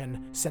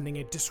incantation, sending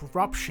a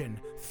disruption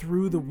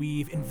through the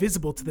weave,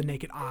 invisible to the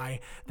naked eye,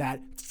 that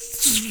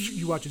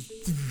you watch as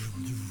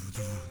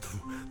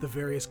the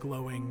various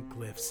glowing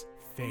glyphs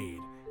fade,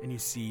 and you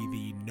see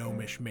the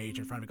gnomish mage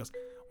in front of it goes,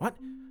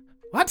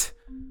 What?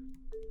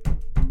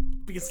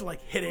 Begins to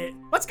like hit it.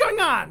 What's going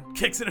on?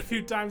 Kicks it a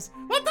few times.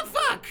 What the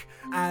fuck?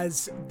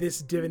 As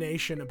this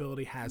divination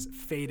ability has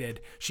faded,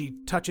 she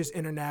touches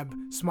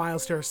Interneb,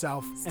 smiles to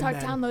herself, Start and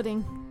then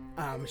downloading.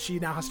 She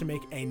now has to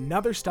make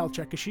another stealth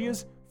check because she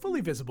is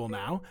fully visible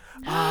now,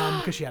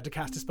 because she had to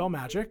cast Dispel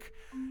Magic.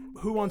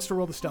 Who wants to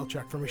roll the stealth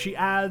check for me? She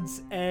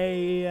adds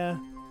a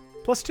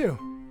 +2,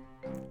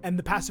 and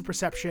the passive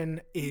perception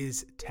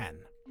is 10.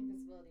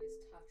 Invisibility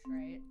is touch,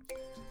 right?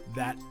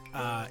 That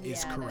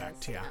is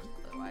correct. Yeah.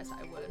 Otherwise,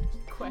 I would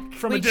quick.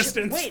 From a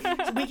distance. Wait,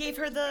 we gave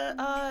her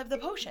the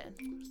potion.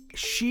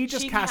 She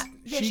just cast.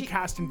 Yeah, she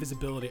cast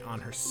invisibility on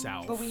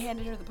herself. But we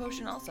handed her the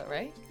potion also,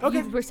 right? Okay.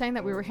 You were saying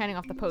that we were handing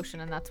off the potion,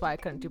 and that's why I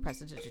couldn't do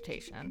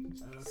prestidigitation.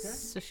 Okay.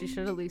 So she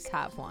should at least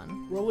have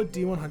one. Roll a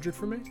d100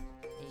 for me.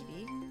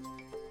 80.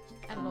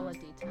 And roll a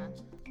d10.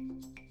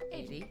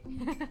 80.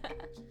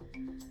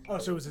 Oh,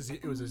 so it was a zero.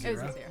 It was a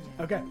 0.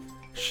 Okay.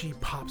 She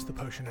pops the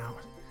potion out,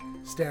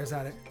 stares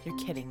at it. You're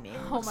kidding me.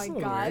 Oh my So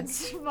god, weird.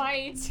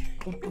 Smite.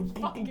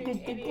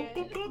 Fucking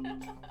idiot.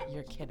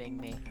 You're kidding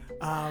me.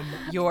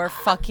 You're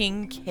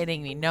fucking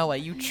kidding me. Noah,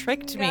 you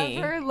tricked me.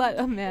 Never let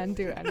a man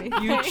do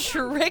anything. You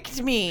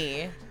tricked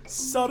me.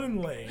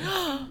 Suddenly,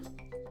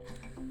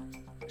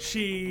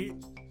 she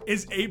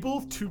is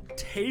able to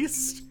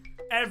taste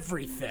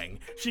everything.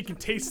 She can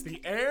taste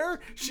the air.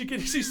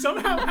 She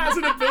somehow has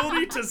an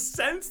ability to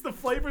sense the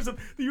flavors of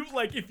you.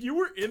 Like if you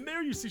were in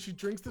there, you see she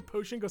drinks the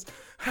potion, goes,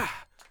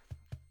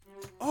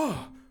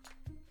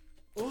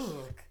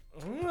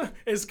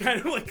 it's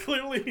kind of like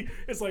clearly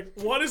it's like,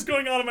 what is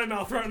going on in my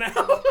mouth right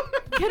now?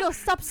 Kittle,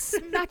 stop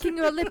smacking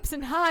your lips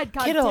and hide,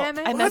 Kittle,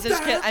 goddammit. I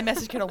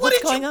messaged Kittle.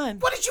 What's going on?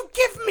 What did you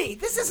give me?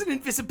 This isn't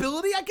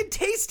invisibility. I can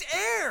taste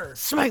air.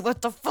 Smite,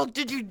 what the fuck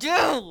did you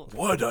do?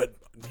 What?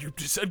 You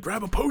just said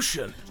grab a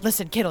potion.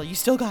 Listen, Kittle, you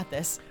still got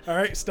this. All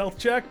right, stealth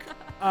check.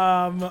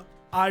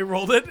 I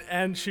rolled it,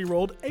 and she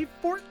rolled a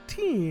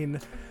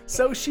 14.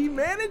 So she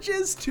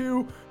manages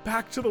to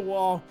back to the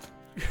wall.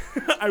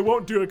 I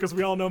won't do it because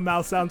we all know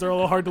mouth sounds are a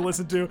little hard to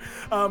listen to.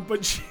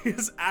 But she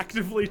is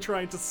actively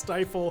trying to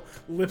stifle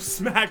lip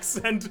smacks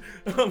and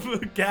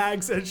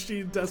gags as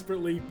she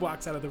desperately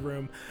walks out of the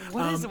room.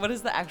 What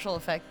is the actual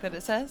effect that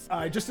it says?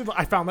 I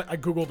found that I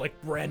googled like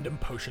random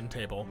potion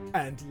table,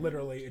 and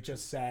literally it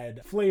just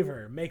said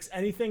flavor makes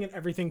anything and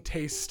everything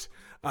taste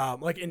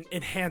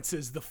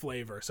enhances the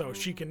flavor, so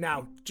she can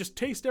now just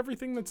taste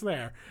everything that's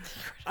there.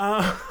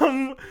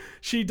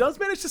 She does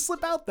manage to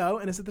slip out though,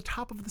 and is at the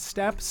top of the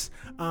steps.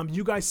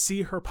 You guys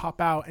see her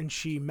pop out, and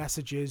she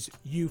messages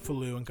you,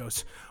 Falou, and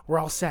goes, "We're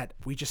all set.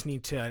 We just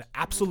need to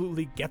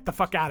absolutely get the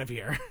fuck out of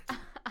here."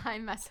 I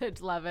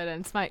message Levitt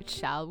and Smite,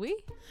 shall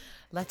we?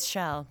 Let's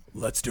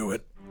do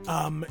it.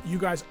 You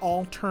guys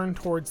all turn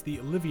towards the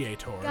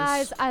Alleviators.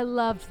 Guys, I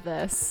loved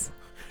this.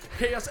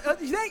 Okay, yes,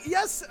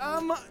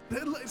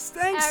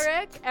 thanks.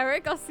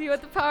 Eric, I'll see you at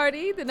the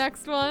party, the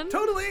next one.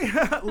 Totally.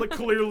 Look,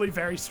 clearly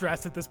very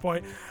stressed at this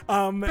point.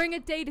 Bring a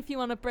date if you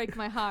want to break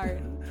my heart.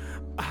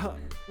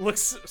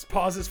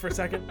 Pauses for a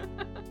second.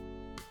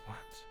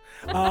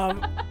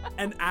 What?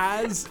 And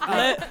as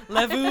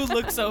Levu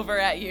looks over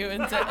at you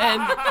and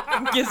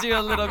gives you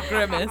a little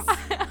grimace.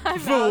 My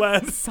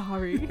Valette. mouth.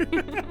 Sorry.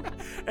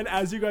 And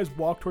as you guys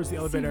walk towards the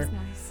elevator, Seems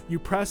nice. you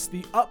press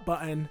the up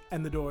button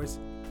and the doors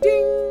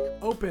ding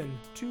open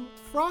to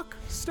Frock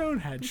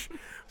Stonehenge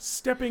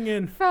stepping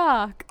in.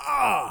 Frock.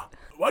 Ah,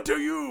 what are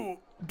you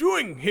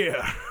doing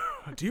here?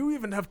 Do you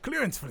even have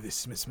clearance for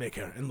this, Miss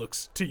Maker? And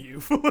looks to you,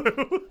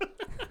 Flu.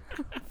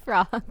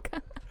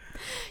 Frock.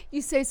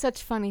 You say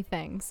such funny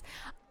things.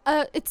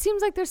 It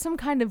seems like there's some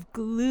kind of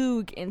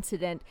Gloog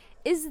incident.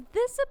 Is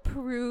this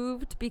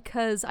approved?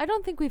 Because I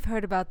don't think we've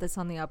heard about this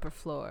on the upper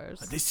floors.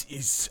 This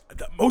is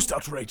the most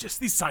outrageous.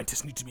 These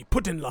scientists need to be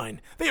put in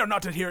line. They are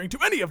not adhering to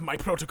any of my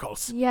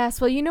protocols. Yes,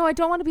 well, I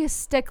don't want to be a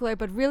stickler,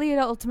 but really it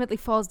ultimately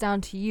falls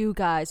down to you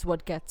guys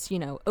what gets,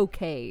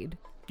 okayed.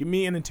 Give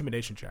me an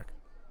intimidation check.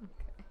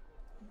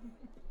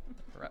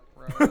 Roll.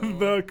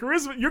 The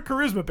charisma, you're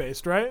charisma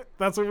based, right?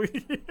 That's what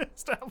we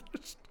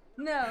established.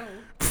 No.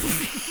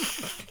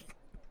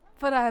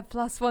 But I have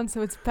 +1,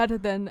 so it's better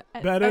than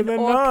Better an than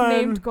orc none.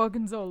 named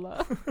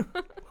Gorgonzola.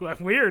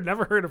 Weird,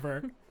 never heard of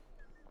her.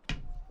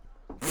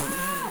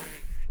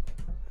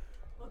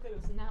 Look, there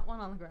was that one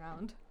on the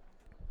ground.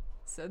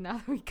 So now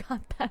that we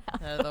got that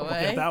out. Out of the We'll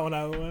way. get that one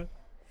out of the way.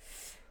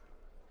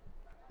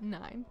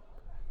 9.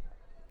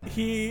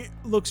 He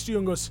looks to you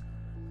and goes,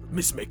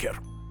 Miss Maker,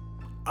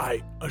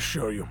 I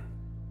assure you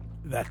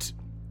that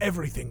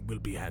everything will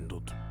be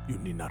handled. You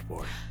need not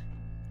worry.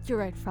 You're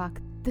right,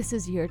 Frock. This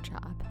is your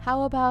job.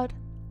 How about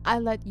I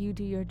let you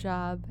do your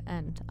job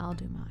and I'll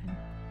do mine?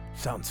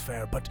 Sounds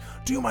fair, but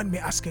do you mind me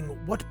asking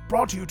what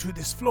brought you to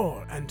this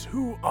floor and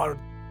who are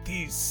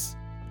these?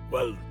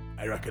 Well,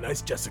 I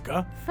recognize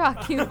Jessica.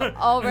 Frock, you've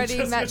already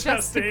met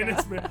Chastain Jessica.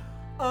 is me.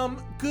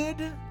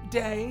 Good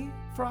day,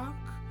 Frock.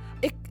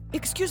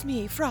 Excuse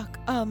me, Frock.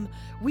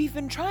 We've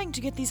been trying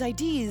to get these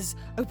IDs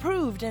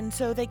approved, and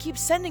so they keep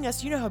sending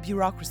us. You know how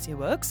bureaucracy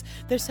works.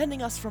 They're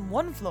sending us from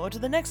one floor to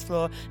the next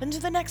floor and to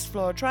the next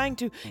floor, trying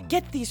to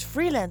get these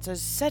freelancers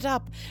set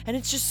up. And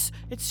it's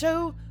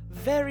so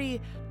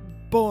very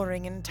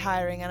boring and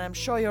tiring. And I'm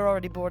sure you're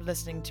already bored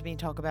listening to me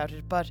talk about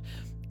it. But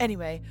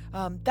anyway,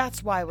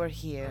 that's why we're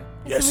here.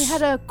 Yes. So we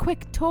had a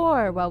quick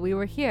tour while we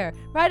were here.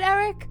 Right,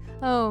 Eric?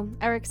 Oh,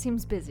 Eric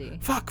seems busy.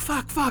 Fuck.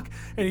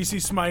 And you see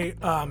Smite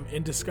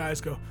in disguise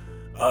go,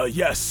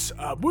 yes,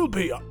 we'll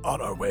be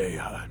on our way.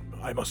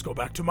 I must go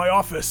back to my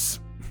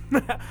office.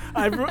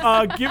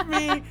 Give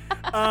me,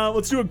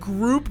 let's do a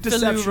group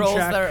deception rolls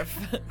check.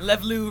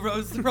 Levlu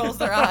rolls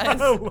their eyes.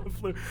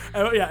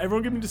 Yeah,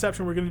 everyone give me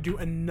deception. We're going to do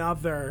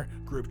another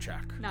group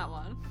check. Not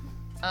one.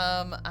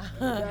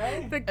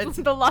 It's-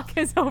 The luck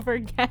is over,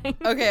 gang.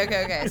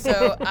 Okay.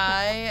 So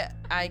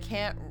I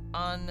can't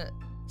on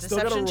Still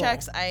gotta deception roll.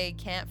 checks. I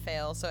can't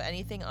fail. So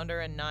anything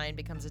under a 9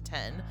 becomes a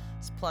 10.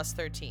 It's plus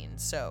 13,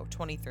 so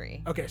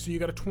 23. Okay, so you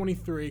got a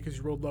 23 because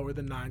you rolled lower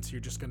than 9, so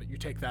you're just you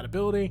take that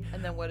ability.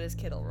 And then what does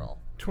Kittle roll?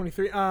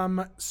 23.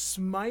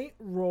 Smite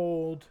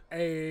rolled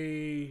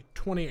a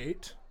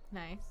 28.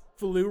 Nice.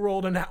 Falu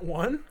rolled a nat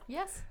 1.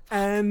 Yes.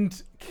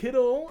 And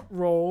Kittle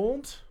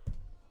rolled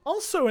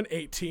also an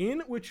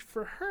 18, which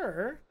for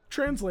her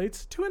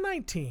translates to a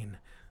 19.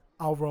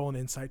 I'll roll an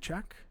insight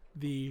check.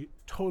 The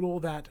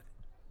total that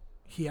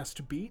he has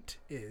to beat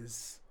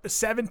is a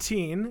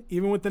 17,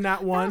 even with the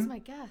nat 1. That was my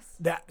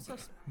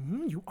guess.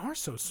 You are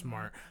so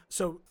smart.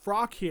 So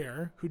Frock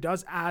here, who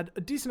does add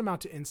a decent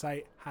amount to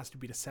insight, has to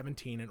beat a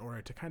 17 in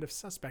order to kind of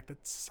suspect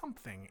that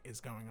something is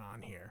going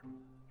on here.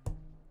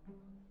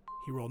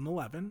 He rolled an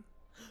 11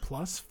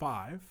 plus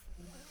 5,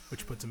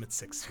 which puts him at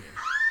 16.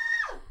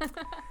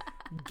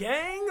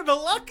 Gang, the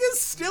luck is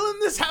still in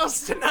this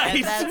house tonight.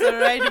 And that's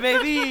right,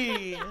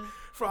 baby.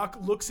 Frock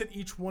looks at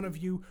each one of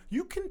you.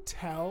 You can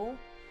tell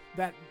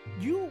that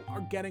you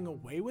are getting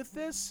away with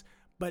this,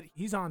 but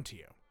he's on to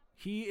you.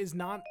 He is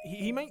not,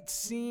 he might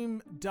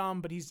seem dumb,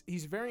 but he's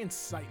very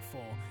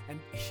insightful, and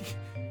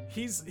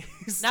he's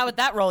Now with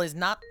that roll, he's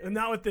not.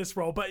 not with this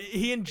role, but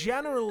he in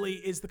generally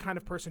is the kind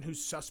of person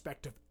who's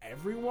suspect of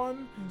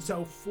everyone.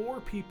 So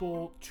 4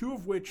 people, 2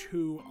 of which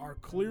who are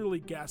clearly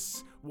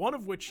guests, one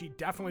of which he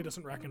definitely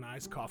doesn't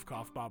recognize, cough,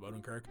 cough, Bob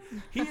Odenkirk.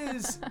 He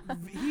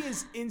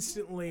is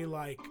instantly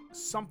like,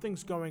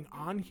 something's going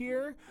on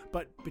here,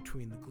 but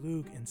between the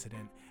Gloog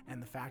incident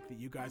and the fact that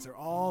you guys are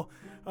all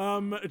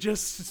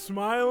just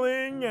smiling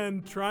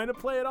and trying to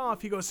play it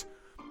off, he goes,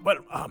 well,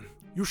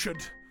 you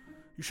should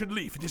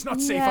leave. It is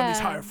not safe on these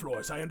Yeah. higher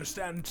floors. I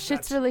understand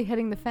Shit's that. really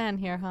hitting the fan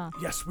here, huh?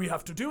 Yes, we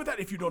have to deal with that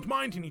if you don't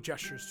mind. And he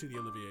gestures to the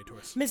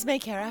Oliviators. Miss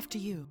Maycare, after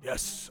you.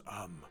 Yes,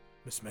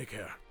 Miss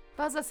Maycare.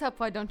 Buzz us up,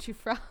 why don't you,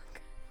 Frog?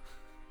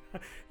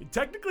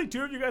 Technically,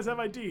 2 of you guys have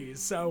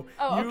IDs, so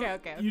Oh, you,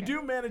 okay. you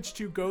do manage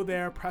to go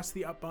there, press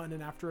the up button,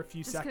 and after a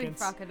few Just kidding, seconds...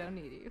 Frog, I don't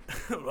need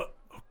you.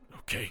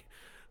 Okay,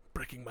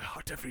 breaking my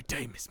heart every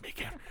day, Miss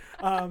Maycare.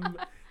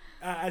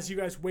 As you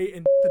guys wait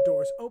and the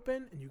doors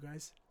open, and you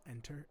guys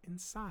enter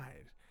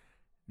inside.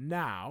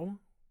 Now,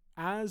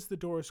 as the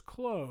doors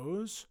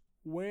close,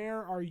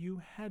 where are you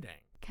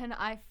heading? Can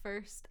I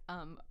first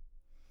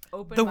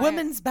open The my-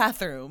 women's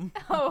bathroom.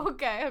 Oh,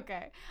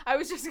 okay. I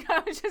was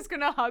just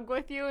gonna hug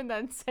with you and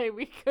then say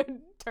we could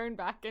turn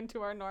back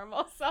into our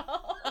normal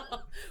self.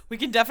 We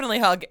can definitely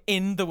hug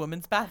in the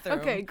women's bathroom.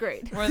 Okay,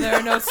 great. Where there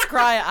are no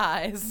scry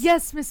eyes.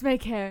 Yes, Miss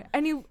Maycare.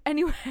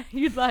 Anywhere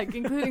you'd like,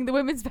 including the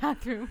women's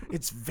bathroom.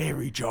 It's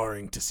very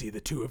jarring to see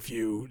the two of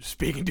you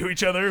speaking to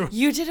each other.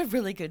 You did a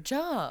really good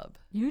job.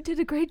 You did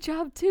a great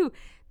job too.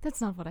 That's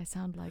not what I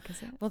sound like,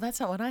 is it? Well, that's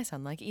not what I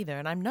sound like either,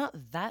 and I'm not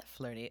that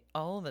flirty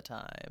all the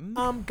time.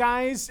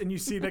 Guys, and you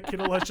see that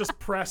Kittle has just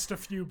pressed a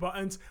few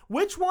buttons.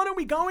 Which one are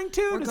we going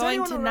to? We're Does going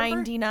anyone to remember?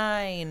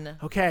 99.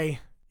 Okay,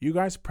 you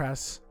guys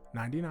press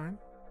 99.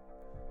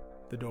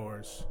 The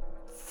doors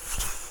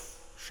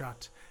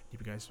shut. You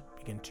guys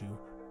begin to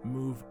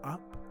move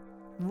up.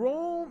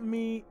 Roll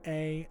me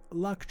a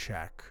luck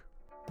check.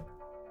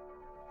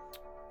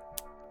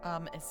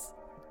 Is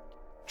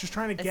Just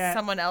trying to is get.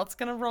 someone else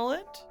gonna roll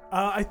it?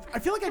 I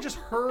feel like I just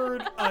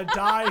heard a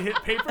die hit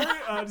paper.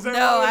 Does anyone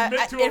No, want to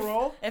admit to a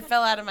roll? It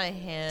fell out of my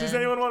hand. Does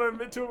anyone want to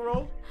admit to a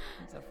roll?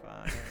 It's a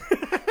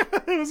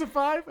 5. It was a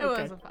 5? It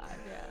was a 5,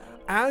 yeah.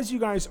 As you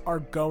guys are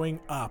going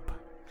up,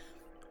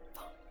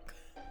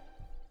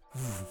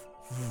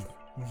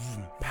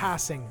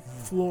 passing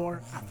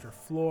floor after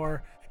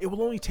floor, it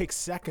will only take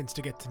seconds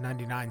to get to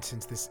 99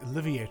 since this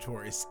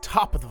Alleviator is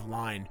top of the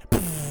line.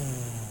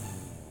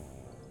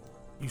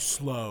 You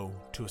slow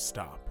to a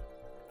stop,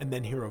 and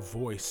then hear a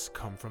voice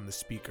come from the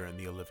speaker in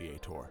the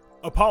Alleviator.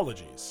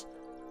 Apologies.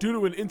 Due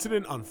to an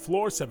incident on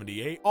floor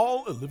 78,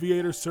 all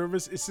Alleviator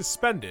service is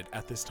suspended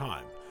at this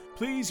time.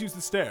 Please use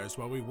the stairs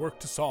while we work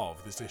to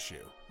solve this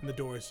issue. And the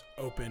doors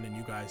open, and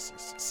you guys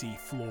see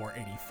floor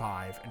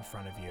 85 in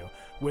front of you,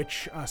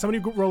 which somebody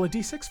roll a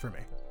d6 for me.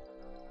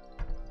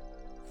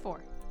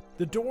 4.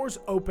 The doors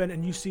open,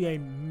 and you see a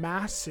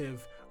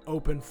massive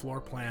open floor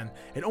plan.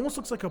 It almost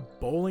looks like a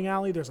bowling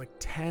alley. There's like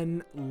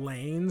 10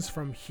 lanes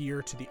from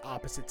here to the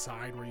opposite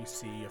side where you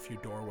see a few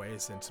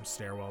doorways and some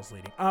stairwells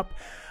leading up.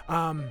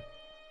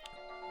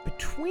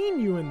 Between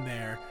you and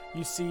there,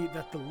 you see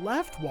that the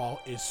left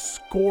wall is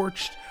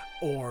scorched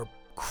or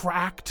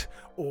cracked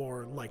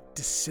or like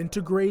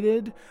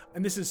disintegrated,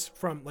 and this is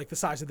from like the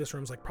size of this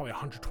room is like probably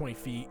 120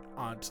 feet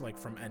to like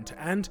from end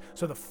to end.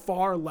 So the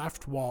far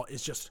left wall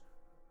is just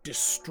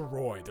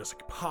destroyed. There's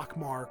like pock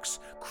marks,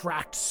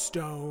 cracked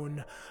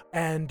stone,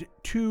 and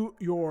to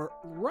your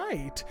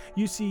right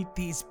you see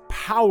these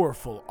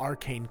powerful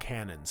arcane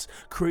cannons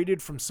created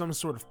from some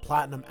sort of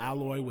platinum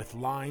alloy with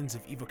lines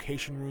of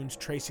evocation runes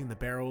tracing the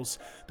barrels,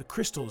 the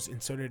crystals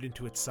inserted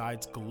into its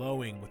sides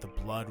glowing with a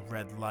blood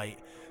red light.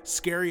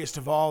 Scariest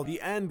of all, the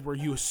end where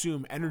you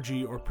assume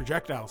energy or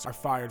projectiles are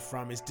fired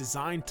from is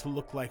designed to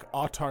look like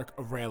Autarch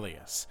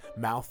Aurelius,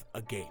 mouth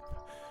agape.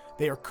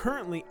 They are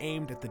currently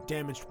aimed at the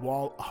damaged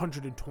wall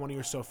 120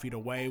 or so feet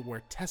away,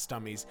 where test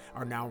dummies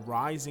are now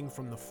rising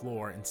from the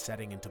floor and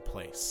setting into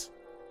place.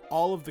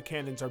 All of the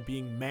cannons are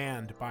being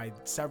manned by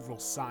several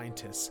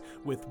scientists,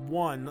 with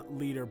one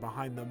leader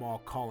behind them all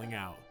calling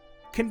out.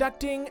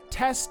 Conducting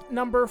test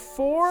number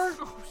 4.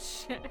 Oh,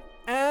 shit.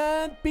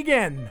 And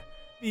begin.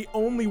 The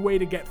only way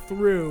to get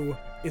through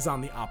is on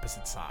the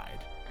opposite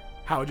side.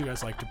 How would you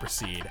guys like to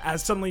proceed?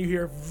 As suddenly you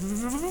hear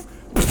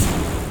the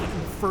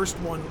first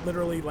one,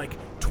 literally like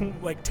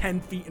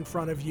 10 feet in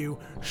front of you,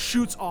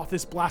 shoots off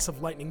this blast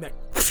of lightning that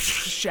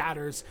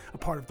shatters a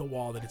part of the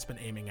wall that it's been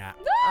aiming at.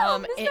 No,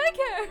 Miss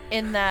Medicare.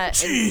 In that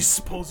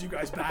Jeez, pulls you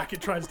guys back.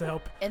 It tries to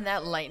help. in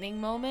that lightning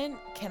moment,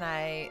 can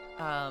I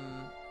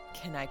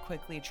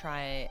quickly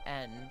try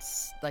and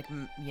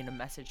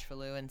message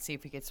Falou and see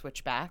if we could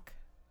switch back?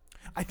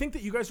 I think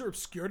that you guys are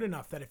obscured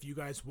enough that if you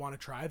guys want to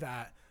try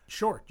that,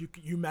 sure,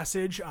 you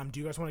message. Do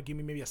you guys want to give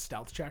me maybe a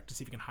stealth check to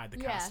see if you can hide the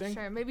casting? Yeah,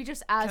 sure. Maybe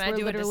just as Can I we're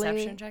do a literally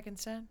deception check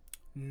instead?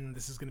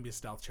 This is going to be a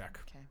stealth check.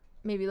 Okay.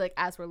 maybe like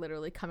as we're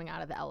literally coming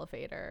out of the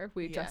elevator,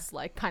 we just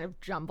like kind of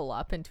jumble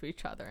up into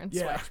each other and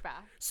switch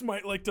back.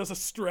 Smite like does a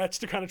stretch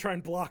to kind of try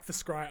and block the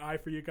scry eye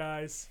for you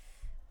guys.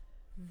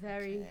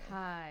 Very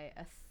high,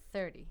 a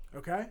 30.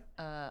 Okay.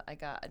 I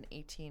got an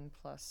 18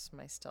 plus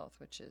my stealth,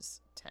 which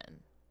is 10.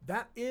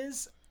 That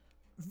is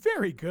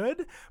very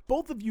good.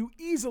 Both of you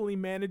easily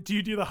managed. Do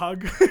you do the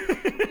hug?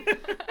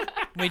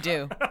 We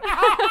do.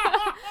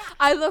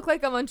 I look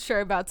like I'm unsure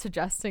about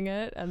suggesting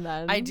it, and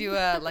then I do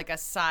a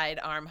side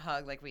arm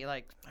hug, all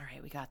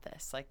right, we got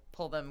this. Like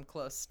pull them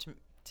close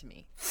to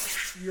me.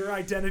 Your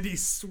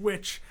identities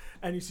switch,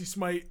 and you see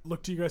Smite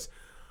look to you guys.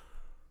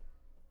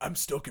 I'm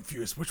still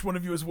confused. Which one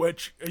of you is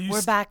which?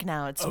 We're back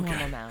now. It's Okay.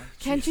 normal now.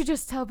 Can't you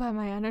just tell by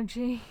my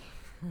energy?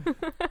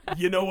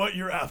 You know what?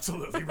 You're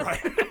absolutely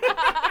right.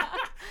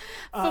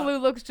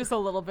 Falou looks just a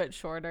little bit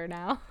shorter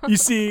now. You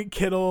see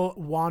Kittle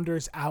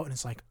wanders out and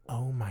is like,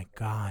 oh my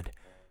god.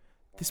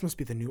 This must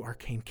be the new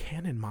arcane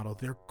cannon model.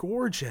 They're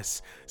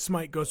gorgeous.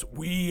 Smite goes,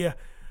 we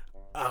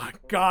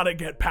gotta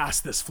get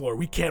past this floor.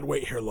 We can't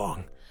wait here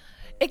long.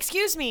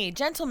 Excuse me,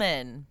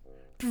 gentlemen.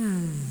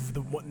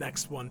 The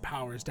next one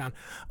powers down.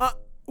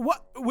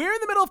 What? We're in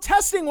the middle of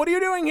testing. What are you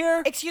doing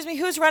here? Excuse me,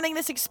 who's running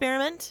this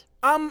experiment?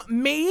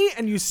 Me,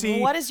 and you see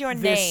What is your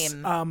this,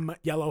 name?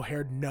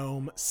 Yellow-haired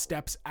gnome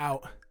steps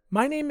out.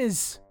 My name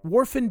is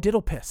Worfen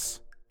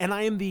Diddlepiss, and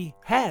I am the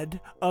head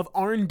of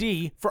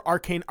R&D for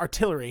Arcane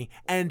Artillery,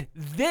 and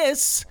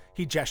this,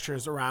 he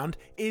gestures around,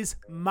 is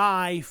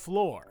my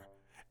floor.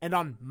 And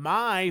on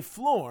my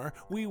floor,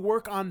 we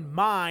work on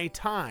my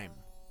time.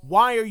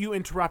 Why are you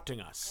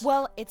interrupting us?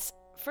 Well, it's,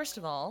 first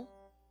of all,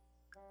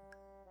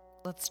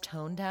 let's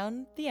tone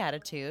down the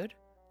attitude.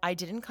 I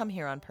didn't come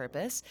here on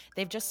purpose.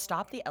 They've just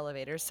stopped the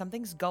elevators.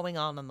 Something's going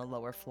on the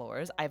lower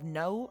floors. I have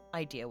no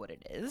idea what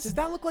it is. Does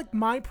that look like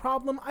my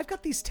problem? I've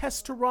got these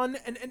tests to run,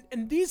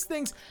 and these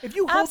things, if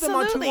you hold them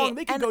on too long,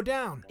 they can go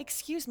down.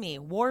 Excuse me,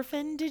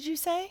 Worfen, did you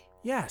say?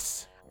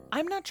 Yes.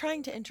 I'm not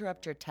trying to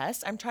interrupt your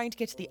test. I'm trying to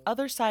get to the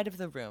other side of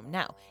the room.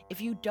 Now, if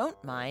you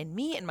don't mind,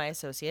 me and my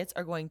associates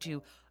are going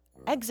to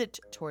exit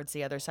towards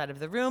the other side of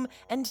the room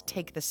and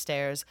take the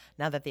stairs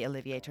now that the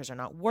alleviators are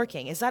not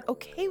working. Is that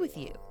okay with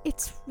you?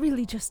 It's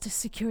really just a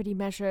security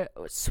measure.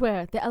 I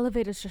swear, the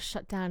elevator's just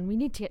shut down. We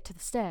need to get to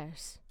the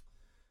stairs.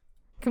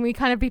 Can we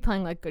kind of be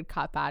playing like good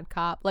cop, bad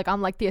cop? Like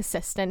I'm like the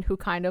assistant who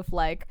kind of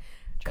like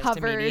Tries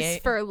to covers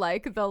mediate. for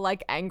like the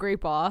like angry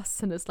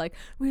boss and is like,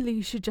 really,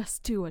 you should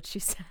just do what she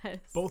says.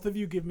 Both of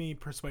you give me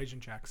persuasion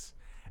checks.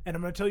 And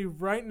I'm going to tell you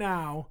right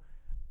now,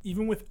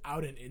 even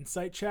without an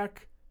insight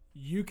check,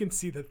 you can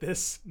see that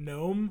this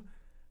gnome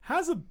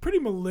has a pretty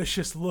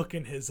malicious look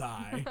in his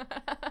eye.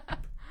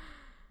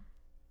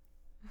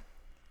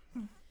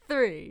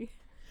 3.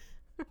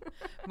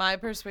 My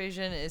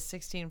persuasion is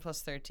 16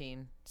 plus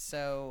 13.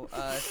 So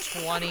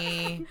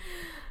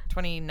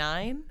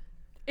 29.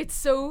 It's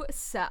so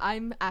sad.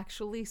 I'm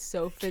actually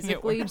so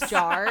physically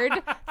jarred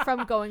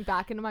from going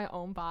back into my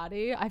own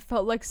body. I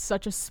felt like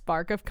such a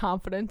spark of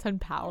confidence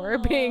and power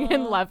being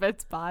in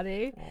Levitt's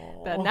body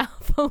that now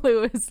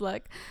Falou is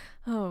like,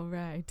 oh,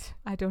 right.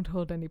 I don't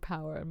hold any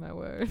power in my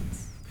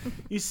words.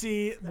 You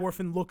see,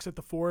 Worfen looks at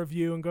the four of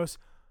you and goes,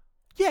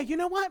 yeah, you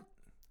know what?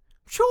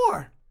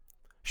 Sure.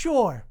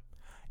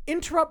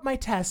 Interrupt my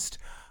test.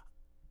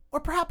 Or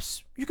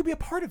perhaps you could be a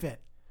part of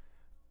it.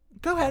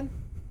 Go ahead.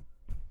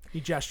 He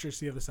gestures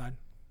to the other side.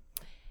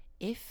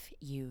 If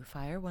you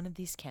fire one of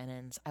these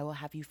cannons, I will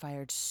have you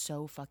fired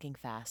so fucking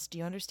fast. Do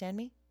you understand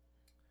me?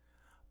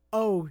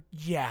 Oh,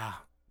 yeah.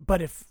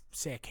 But if,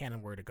 say, a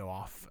cannon were to go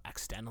off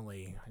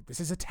accidentally,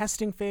 this is a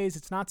testing phase.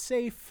 It's not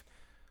safe.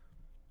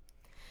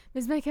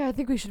 Ms. Maycare, I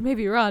think we should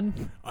maybe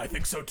run. I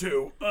think so,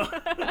 too.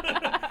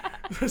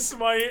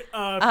 Smite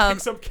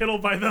picks up Kittle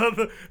by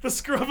the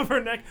scruff of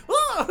her neck.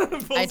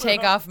 I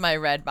take off my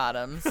red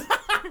bottoms.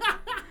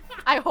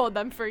 I hold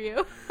them for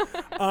you.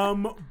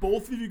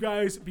 Both of you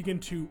guys begin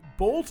to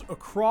bolt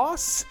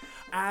across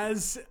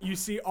as you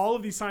see all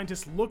of these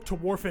scientists look to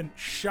Worfen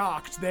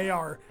shocked.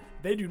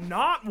 They do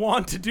not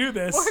want to do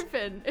this.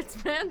 Orphan,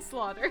 it's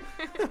manslaughter.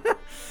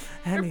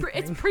 Anything.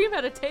 It's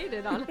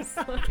premeditated,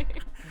 honestly.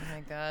 Oh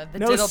my god, the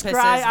No diddle piss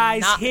scry is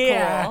eyes not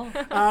here.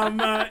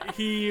 cool.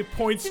 He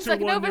points Seems to like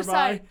an one nearby.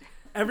 oversight.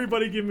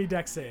 Everybody give me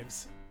dex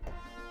saves.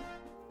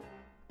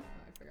 I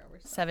forgot we're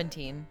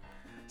 17.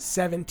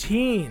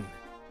 17.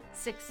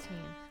 16.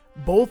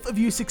 Both of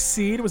you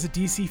succeed. It was a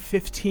DC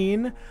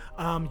 15.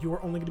 You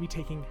are only going to be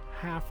taking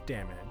half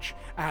damage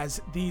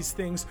as these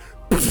things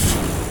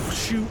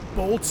shoot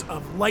bolts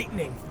of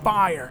lightning,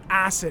 fire,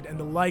 acid, and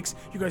the likes.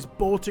 You guys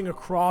bolting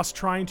across,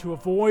 trying to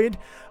avoid.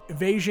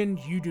 Evasion,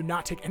 you do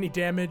not take any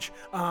damage.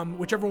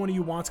 Whichever one of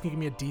you wants can give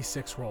me a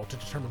D6 roll to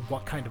determine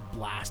what kind of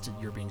blast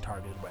you're being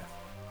targeted with.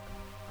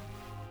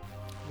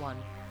 1.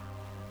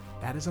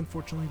 That is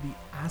unfortunately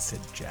the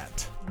acid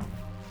jet.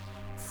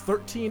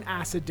 13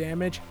 acid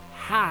damage,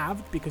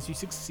 halved because you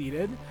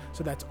succeeded,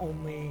 so that's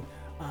only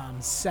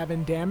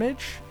 7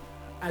 damage.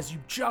 As you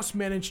just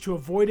managed to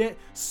avoid it,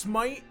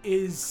 Smite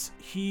is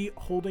he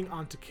holding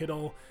onto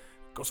Kittle,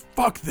 goes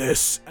fuck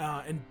this,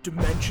 and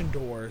dimension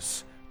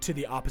doors to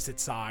the opposite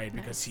side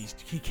because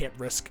he can't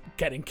risk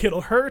getting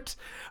Kittle hurt,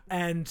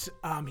 and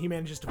he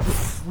manages to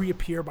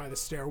reappear by the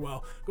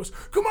stairwell. Goes,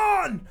 come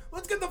on,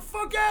 let's get the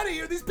fuck out of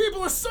here. These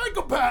people are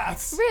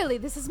psychopaths. Really,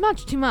 this is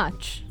much too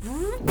much.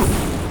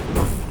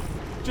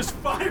 Just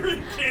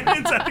firing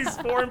cannons at these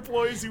 4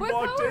 employees who We're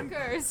walked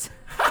coworkers.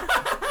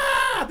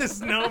 in. This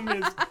gnome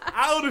is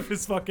out of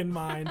his fucking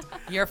mind.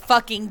 You're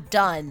fucking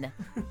done.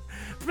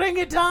 Bring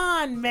it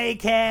on,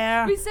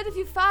 Maycare. We said if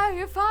you fire,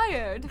 you're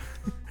fired.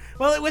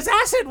 Well, it was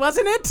acid,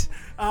 wasn't it?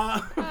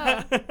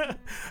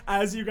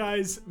 As you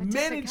guys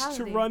manage to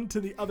technicality. run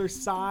to the other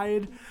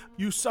side,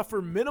 you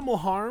suffer minimal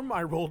harm.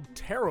 I rolled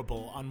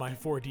terrible on my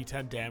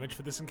 4d10 damage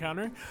for this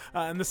encounter.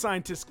 And the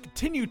scientists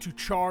continue to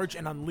charge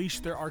and unleash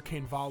their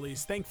arcane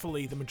volleys.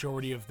 Thankfully, the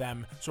majority of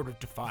them sort of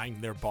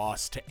defying their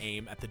boss to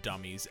aim at the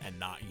dummies and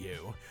not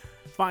you.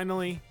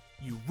 Finally,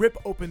 you rip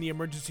open the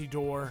emergency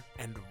door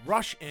and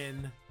rush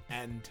in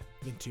and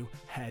begin to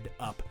head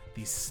up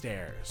these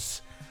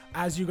stairs.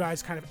 As you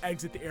guys kind of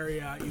exit the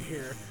area, you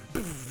hear,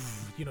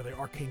 the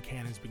arcane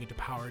cannons begin to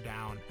power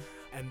down,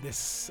 and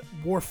this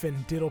Worfen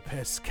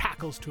Diddlepiss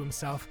cackles to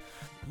himself.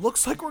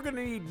 Looks like we're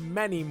gonna need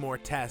many more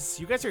tests.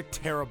 You guys are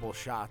terrible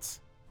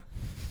shots.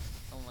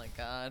 Oh my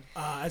God.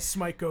 As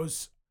Smite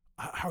goes,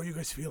 how are you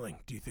guys feeling?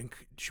 Do you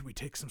think, should we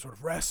take some sort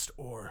of rest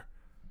or?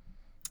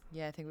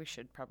 Yeah, I think we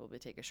should probably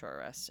take a short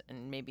rest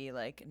and maybe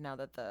like now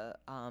that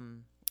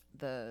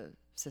the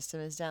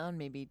system is down,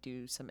 maybe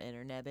do some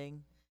inner nebbing.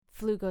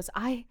 Flu goes,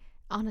 I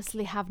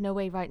honestly have no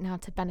way right now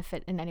to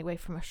benefit in any way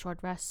from a short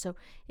rest. So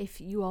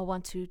if you all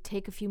want to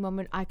take a few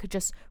moments, I could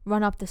just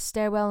run up the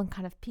stairwell and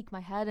kind of peek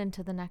my head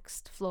into the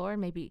next floor,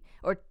 maybe,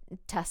 or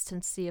test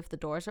and see if the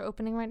doors are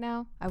opening right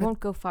now. I won't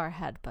go far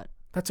ahead, but.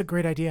 That's a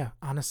great idea,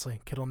 honestly.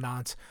 Kittle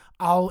nods.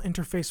 I'll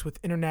interface with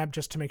InterNab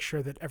just to make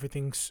sure that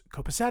everything's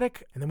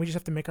copacetic, and then we just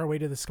have to make our way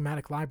to the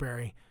schematic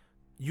library.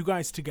 You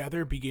guys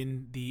together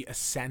begin the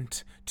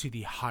ascent to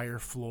the higher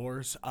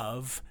floors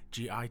of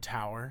GI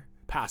Tower,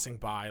 passing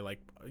by, like,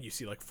 you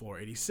see, like, floor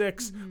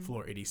 86,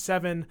 floor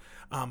 87,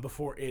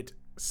 before it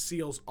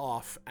seals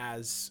off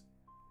as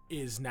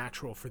is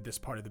natural for this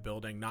part of the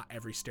building. Not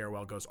every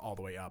stairwell goes all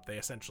the way up. They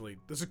essentially,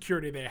 the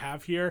security they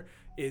have here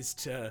is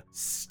to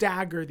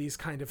stagger these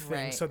kind of things,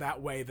 Right. so that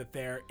way that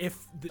they're, if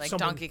Like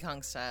someone, Donkey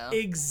Kong style.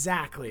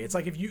 exactly. It's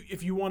like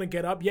if you want to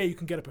get up, yeah, you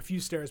can get up a few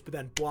stairs, but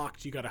then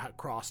blocked, you got to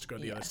cross to go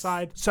to the other Yes.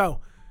 side.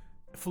 So,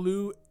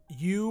 Flu,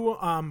 you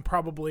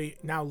probably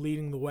now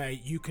leading the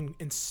way, you can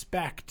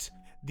inspect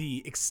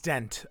the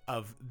extent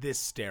of this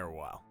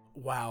stairwell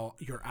while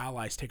your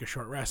allies take a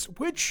short rest,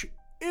 which,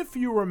 if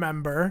you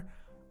remember,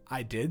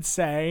 I did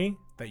say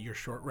that your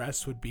short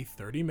rest would be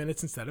 30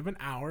 minutes instead of an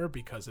hour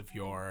because of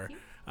your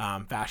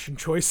fashion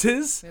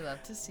choices. We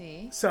love to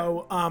see.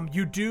 So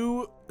you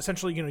do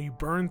essentially, you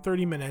burn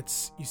 30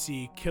 minutes. You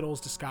see Kittle's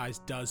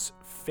disguise does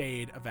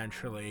fade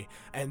eventually.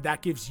 And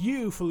that gives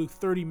you, Falu,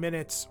 30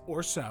 minutes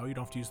or so, you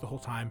don't have to use the whole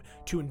time,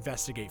 to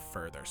investigate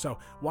further. So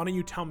why don't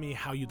you tell me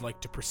how you'd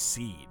like to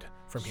proceed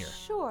from here?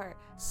 Sure.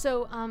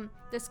 So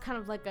there's kind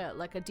of like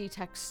a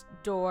detect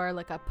door,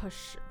 like a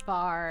push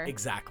bar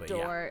Exactly,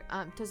 door.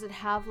 Does it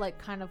have like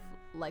kind of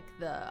like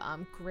the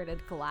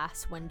gridded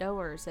glass window,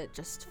 or is it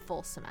just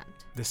full cement?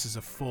 This is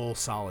a full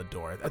solid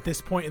door. At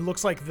this point, it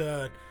looks like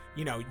the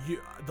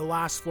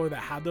last floor that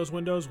had those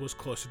windows was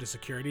closer to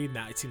security.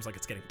 Now it seems like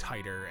it's getting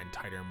tighter and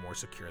tighter and more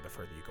secure the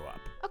further you go up.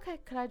 Okay,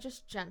 could I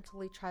just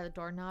gently try the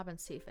doorknob and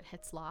see if it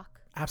hits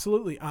lock?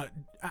 Absolutely.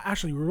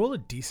 Ashley, roll a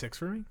d6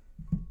 for me.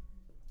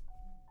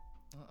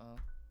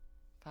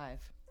 5.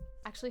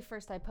 Actually,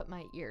 first I put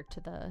my ear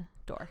to the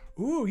door.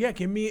 Ooh, yeah,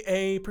 give me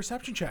a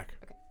perception check.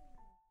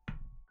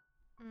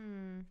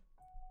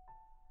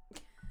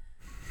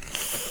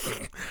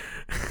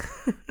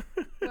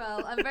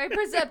 Well, I'm very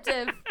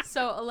perceptive,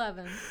 so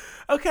 11.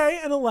 Okay,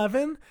 an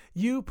 11.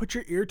 You put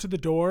your ear to the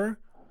door.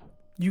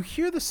 You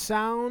hear the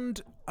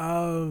sound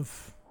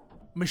of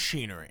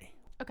machinery.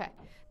 Okay,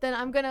 then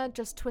I'm gonna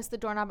just twist the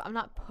doorknob. I'm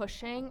not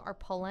pushing or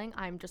pulling.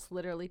 I'm just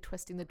literally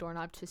twisting the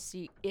doorknob to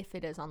see if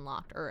it is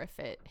unlocked or if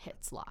it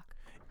hits lock.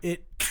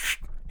 It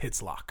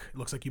hits lock. It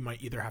looks like you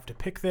might either have to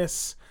pick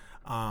this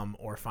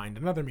or find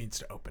another means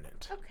to open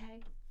it.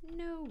 Okay,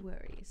 no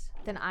worries.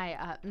 Then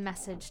I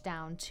message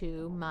down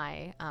to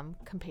my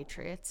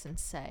compatriots and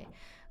say,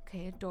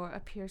 okay, a door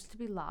appears to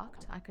be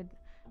locked. I could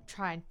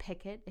try and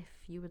pick it if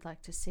you would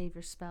like to save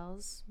your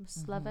spells,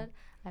 Miss Levitt.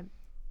 I'm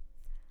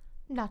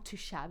not too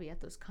shabby at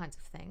those kinds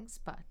of things,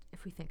 but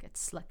if we think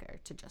it's slicker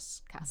to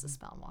just cast a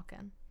spell and walk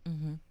in.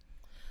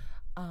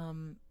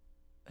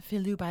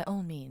 Philu, by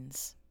all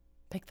means,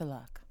 pick the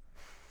lock.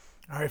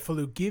 All right,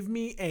 Falu, give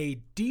me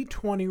a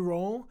d20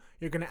 roll.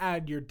 You're going to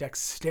add your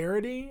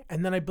dexterity,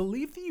 and then I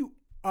believe that you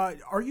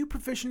are you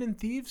proficient in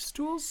thieves'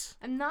 tools?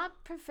 I'm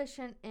not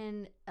proficient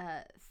in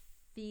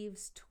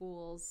thieves'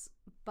 tools,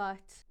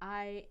 but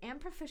I am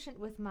proficient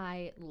with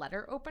my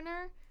letter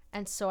opener,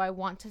 and so I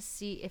want to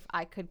see if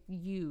I could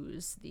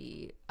use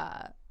the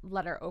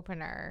letter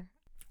opener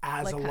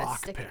As like a kinda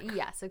lockpick.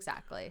 Yes,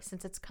 exactly,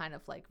 since it's kind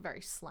of like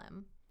very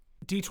slim.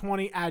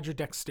 D20, add your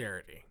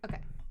dexterity.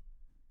 Okay.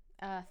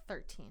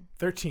 13.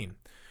 13.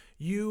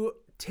 You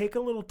take a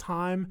little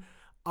time.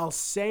 I'll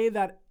say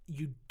that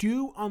you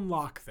do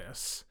unlock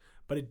this,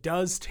 but it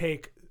does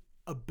take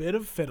a bit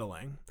of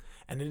fiddling,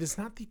 and it is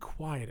not the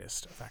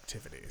quietest of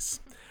activities.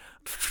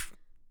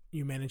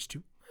 You manage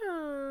to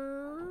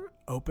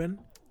open.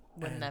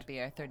 Wouldn't and that be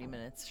our 30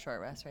 minutes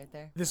short rest right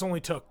there? This only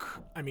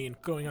took,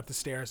 going up the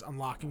stairs,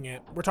 unlocking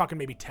it. We're talking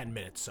maybe 10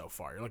 minutes so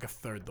far. You're like a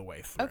third the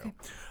way through. Okay.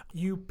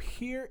 You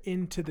peer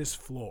into this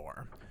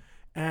floor,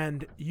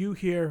 and you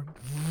hear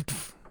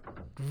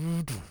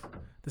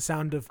the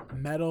sound of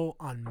metal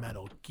on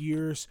metal,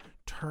 gears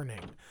turning.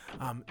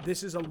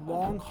 This is a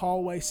long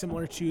hallway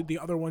similar to the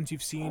other ones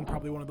you've seen,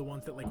 probably one of the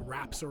ones that like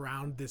wraps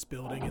around this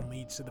building and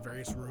leads to the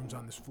various rooms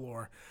on this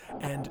floor.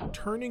 And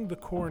turning the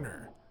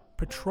corner,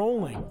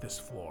 patrolling this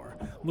floor,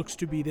 looks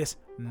to be this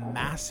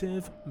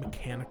massive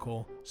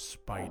mechanical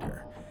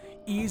spider.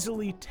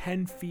 easily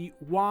 10 feet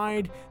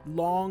wide,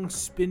 long,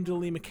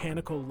 spindly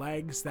mechanical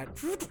legs that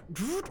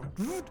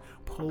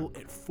pull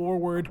it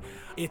forward.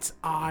 Its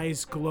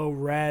eyes glow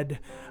red,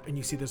 and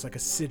you see there's like a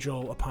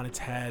sigil upon its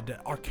head,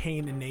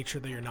 arcane in nature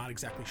that you're not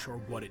exactly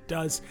sure what it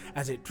does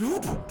as it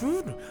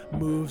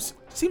moves.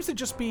 Seems to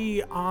just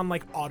be on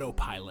like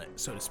autopilot,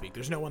 so to speak.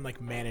 There's no one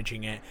like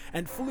managing it.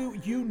 And Flu,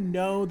 you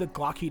know that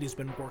Glockheed has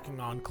been working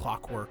on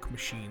clockwork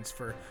machines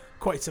for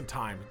quite some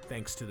time,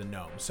 thanks to the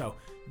gnome. So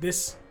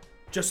this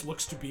just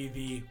looks to be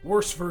the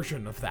worst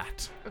version of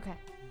that. Okay.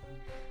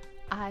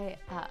 I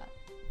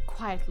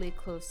quietly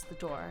close the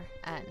door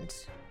and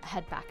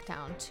head back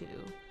down to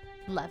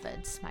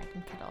Levid, Smite,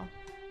 and Kittle,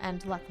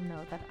 and let them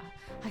know that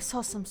I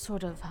saw some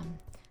sort of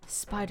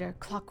spider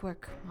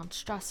clockwork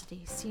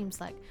monstrosity.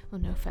 Seems like, well,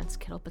 no offense,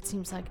 Kittle, but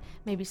seems like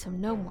maybe some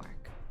gnome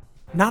work.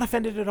 Not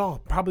offended at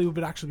all. Probably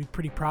would actually be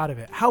pretty proud of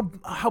it. How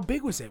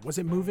big was it? Was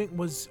it moving?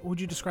 What would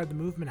you describe the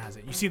movement as?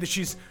 It? You see that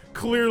she's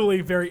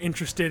clearly very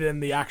interested in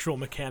the actual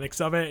mechanics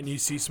of it, and you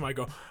see somebody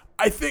go,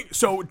 I think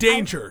so.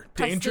 Danger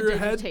ahead.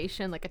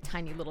 Prestidigitation, like a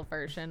tiny little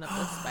version of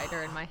the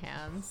spider in my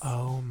hands.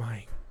 Oh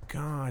my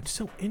god,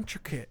 so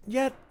intricate.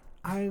 Yet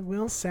I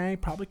will say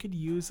probably could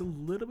use a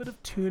little bit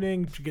of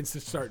tuning. She begins to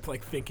start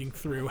like thinking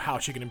through how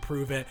she can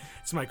improve it.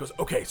 Somebody goes,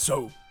 okay,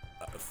 so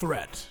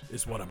threat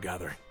is what I'm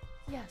gathering.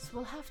 Yes,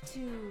 we'll have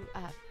to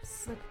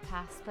slip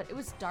past, but it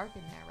was dark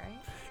in there, right?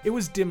 It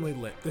was dimly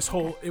lit.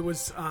 It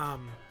was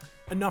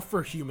enough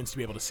for humans to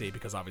be able to see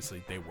because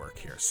obviously they work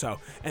here. So,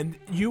 and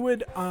you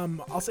would,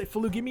 I'll say,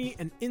 Falu, give me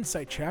an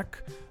insight check,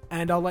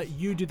 and I'll let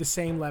you do the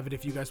same, Levitt,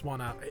 if you guys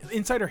want to.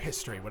 Insight or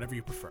history, whatever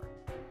you prefer.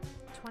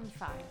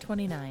 25.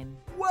 29.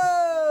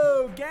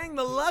 Whoa, gang,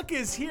 the luck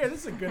is here.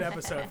 This is a good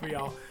episode for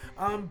y'all.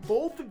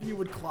 Both of you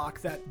would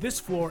clock that this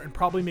floor and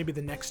probably maybe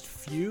the next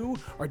few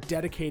are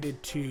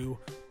dedicated to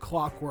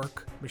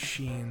clockwork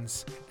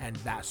machines and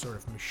that sort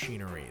of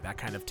machinery, that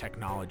kind of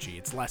technology.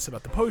 It's less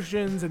about the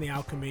potions and the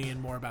alchemy and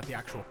more about the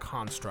actual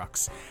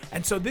constructs.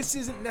 And so this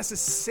isn't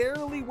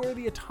necessarily where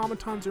the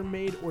automatons are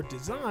made or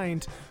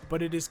designed,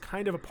 but it is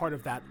kind of a part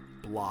of that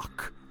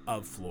block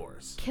of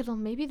floors. Kittle,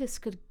 maybe this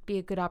could be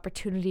a good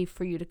opportunity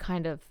for you to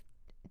kind of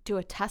do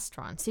a test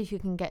run, see if you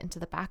can get into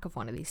the back of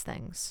one of these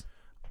things.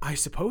 I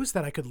suppose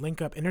that I could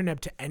link up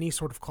Internet to any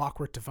sort of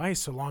clockwork device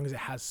so long as it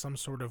has some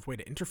sort of way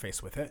to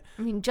interface with it.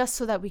 I mean, just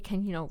so that we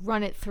can,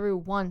 run it through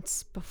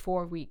once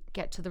before we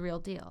get to the real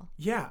deal.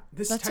 Yeah,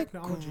 that's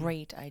technology. A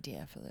great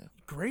idea, Falu.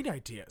 Great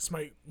idea.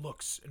 Smite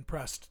looks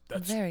impressed.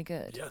 That's very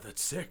good. Yeah,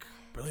 that's sick.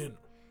 Brilliant.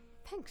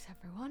 Thanks,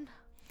 everyone.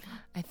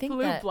 I think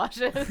Blue that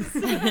blushes.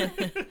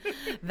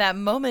 that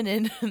moment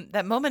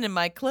in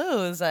my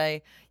clothes,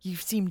 you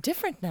seem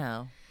different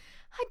now.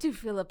 I do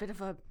feel a bit of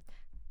a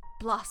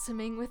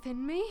blossoming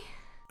within me.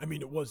 I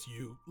mean, it was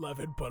you,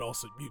 Levin, but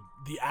also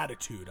the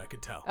attitude, I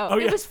could tell. Oh,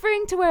 it was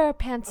freeing to wear a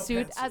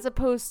pantsuit as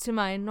opposed to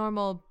my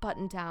normal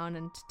button-down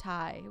and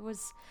tie.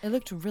 It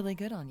looked really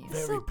good on you.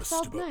 Very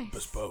felt nice.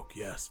 bespoke,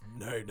 yes.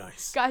 Very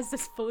nice. Guys,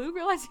 does Falu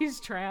realize he's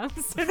trans?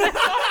 Is this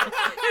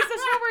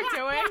what we're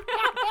doing?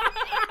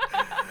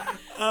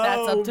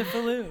 That's up to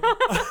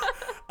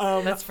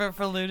Falu. That's for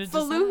Falu to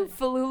decide.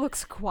 Falu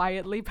looks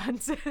quietly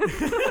pensive.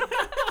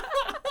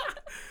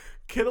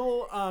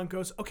 Kittle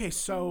goes, okay,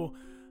 so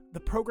the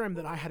program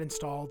that I had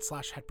installed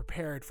 / had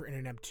prepared for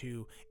Internet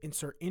to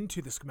insert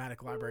into the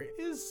schematic library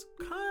is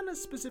kind of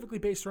specifically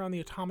based around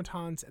the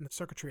automatons and the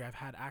circuitry I've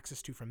had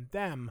access to from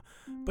them.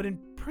 But in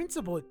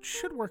principle, it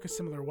should work a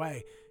similar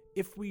way.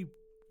 If we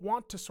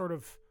want to sort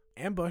of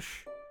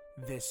ambush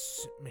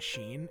this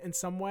machine in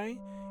some way,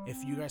 if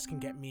you guys can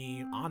get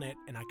me on it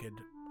and I could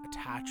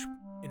attach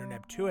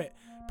Internet to it,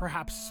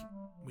 perhaps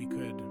we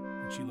could,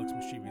 and she looks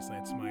mischievously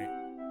at Smite,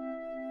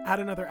 add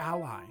another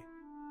ally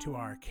to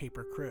our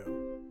caper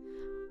crew.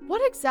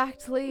 What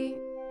exactly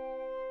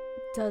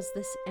does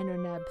this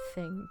Interneb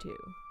thing do?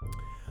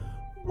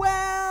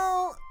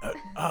 Well,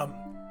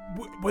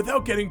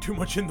 without getting too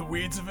much in the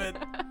weeds of it,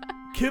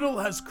 Kittle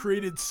has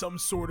created some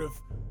sort of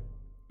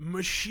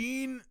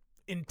machine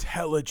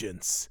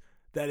intelligence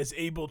that is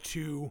able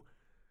to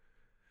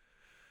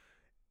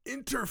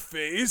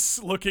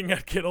interface, looking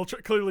at Kittle,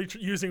 clearly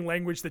using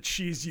language that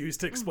she's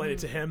used to explain it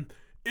to him,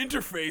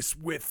 interface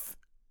with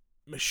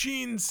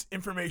machines,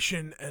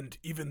 information, and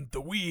even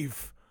the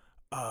weave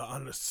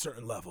on a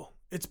certain level.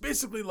 It's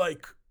basically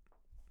like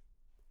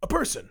a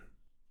person.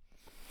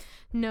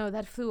 No,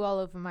 that flew all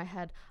over my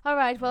head. All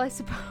right, well, I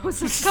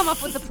suppose let's come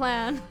up with a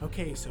plan.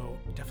 Okay, so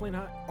definitely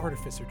not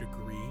artificer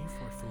degree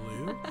for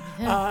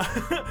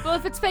Falu. Well,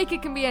 if it's fake,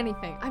 it can be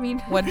anything. I mean,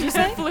 what did you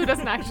say? Falu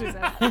doesn't actually say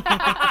that.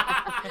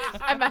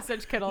 I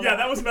messaged Kittle. Yeah,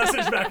 that was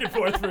messaged back and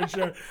forth for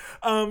sure.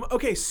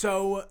 Okay,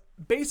 so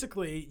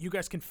basically, you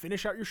guys can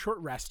finish out your short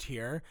rest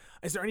here.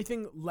 Is there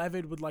anything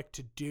Levid would like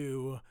to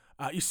do?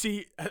 You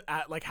see,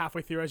 at like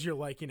halfway through, as you're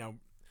like,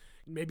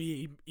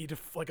 maybe eat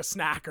a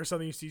snack or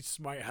something, you see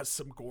Smite has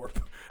some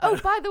gorp. Oh,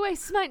 by the way,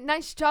 Smite,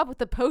 nice job with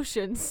the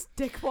potions,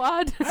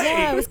 dickwad.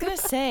 Hey. Yeah, I was gonna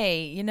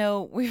say,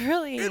 we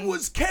really... It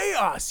was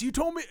chaos. You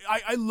told me,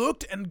 I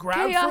looked and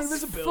grabbed for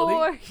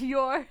invisibility. For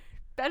your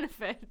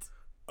benefit.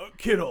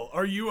 Kittle,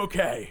 are you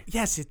okay?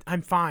 Yes,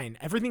 I'm fine.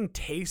 Everything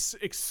tastes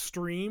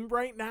extreme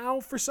right now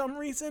for some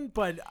reason,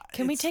 but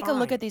Can we it's take a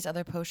look fine. at these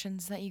other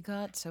potions that you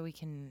got so we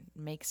can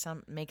make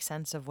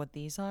sense of what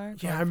these are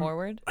Yeah, going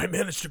forward? I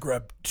managed to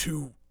grab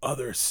 2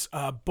 others.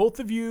 Both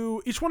of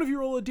you, each one of you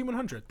roll a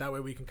D100. That way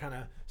we can kind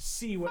of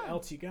see what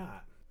else you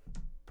got.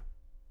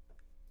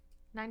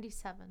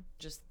 97.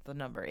 Just the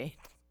number 8,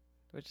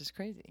 which is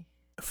crazy.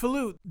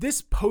 Falu,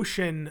 this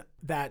potion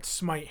that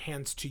Smite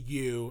hands to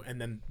you and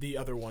then the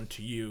other one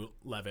to you,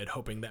 Levid,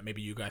 hoping that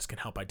maybe you guys can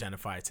help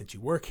identify it since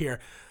you work here.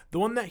 The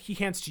one that he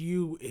hands to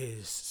you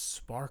is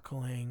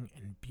sparkling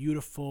and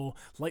beautiful,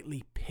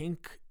 lightly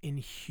pink in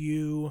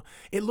hue.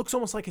 It looks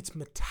almost like it's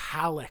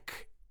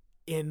metallic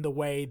in the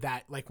way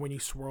that, like, when you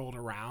swirl it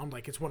around,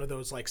 like it's one of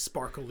those like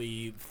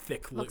sparkly,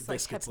 thick Looks like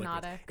viscous liquids.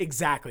 hypnotic.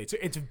 Exactly.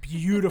 It's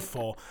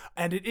beautiful,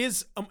 and it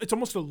is. It's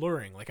almost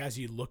alluring. Like as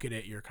you look at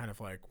it, you're kind of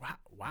like,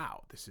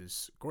 wow, this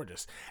is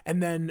gorgeous.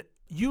 And then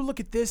you look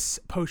at this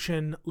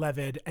potion,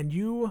 Levid, and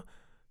you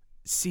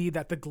see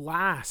that the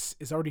glass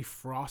is already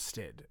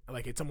frosted.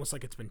 Like it's almost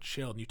like it's been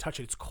chilled. And you touch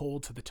it, it's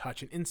cold to the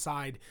touch, and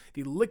inside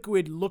the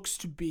liquid looks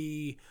to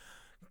be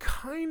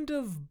kind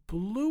of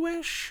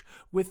bluish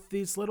with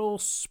these little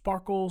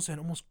sparkles and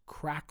almost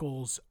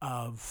crackles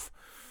of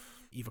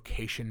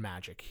evocation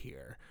magic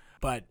here.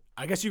 But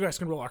I guess you guys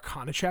can roll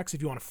Arcana checks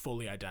if you want to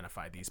fully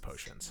identify these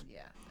potions.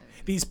 Yeah.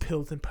 These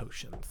pills and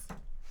potions.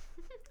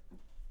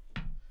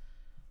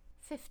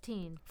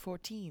 15.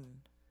 14.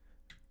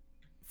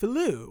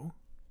 Falu,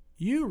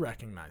 you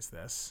recognize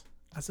this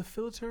as a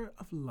filter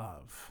of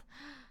love.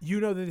 You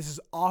know that this is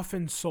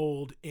often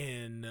sold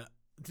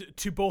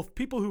to both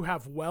people who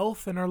have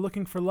wealth and are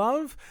looking for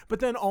love, but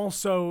then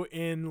also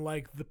in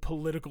like the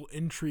political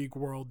intrigue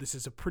world, this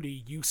is a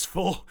pretty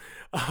useful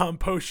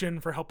potion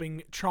for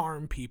helping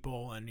charm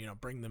people and,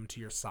 bring them to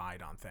your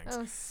side on things.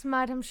 Oh,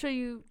 Smart, I'm sure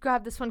you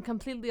grabbed this one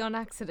completely on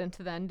accident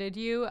then, did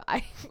you?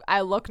 I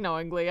look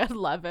knowingly at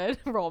Levid,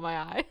 roll my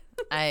eye.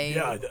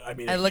 I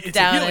look it's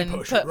down a healing and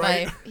potion, put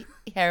right? my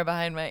hair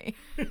behind my...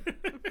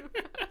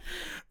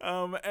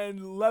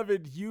 And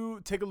Levid, you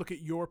take a look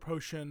at your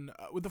potion.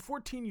 With the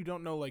 14, you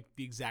don't know like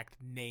the exact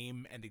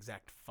name and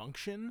exact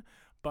function,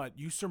 but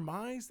you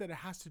surmise that it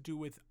has to do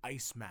with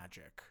ice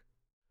magic.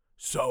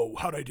 So,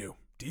 how'd I do?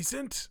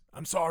 Decent?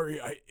 I'm sorry.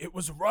 It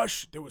was a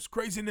rush. There was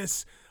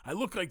craziness. I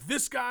look like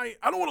this guy.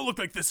 I don't want to look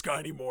like this guy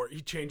anymore.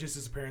 He changes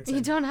his appearance. You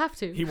and don't have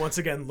to. He once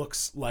again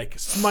looks like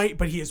Smite,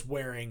 but he is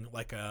wearing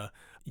like a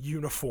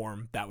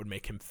uniform that would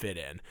make him fit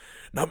in.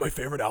 Not my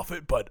favorite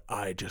outfit, but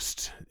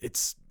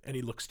and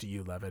he looks to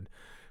you, Levid.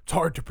 It's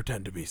hard to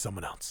pretend to be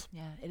someone else.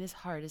 Yeah, it is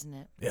hard, isn't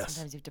it? Yes.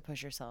 Sometimes you have to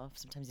push yourself.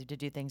 Sometimes you have to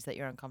do things that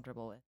you're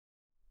uncomfortable with.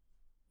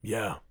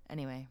 Yeah.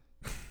 Anyway.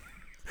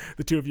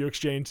 The two of you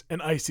exchange an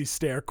icy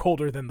stare,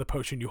 colder than the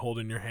potion you hold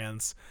in your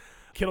hands.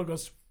 Kittle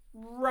goes,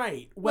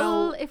 right.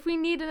 Well, if we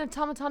need an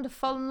automaton to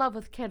fall in love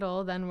with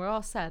Kittle, then we're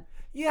all set.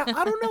 Yeah,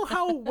 I don't know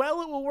how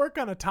well it will work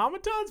on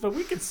automatons, but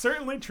we can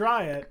certainly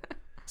try it.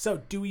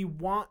 So, do we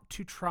want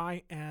to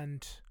try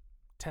and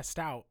test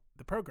out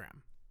the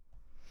program?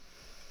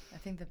 I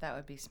think that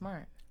would be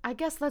smart. I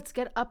guess let's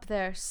get up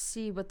there,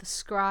 see what the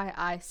scry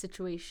eye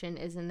situation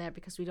is in there,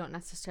 because we don't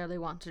necessarily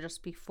want to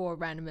just be 4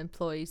 random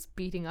employees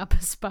beating up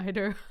a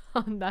spider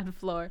on that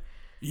floor.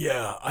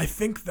 Yeah, I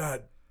think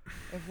that...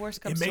 If worse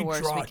comes to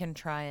worse, we can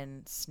try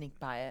and sneak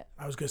by it.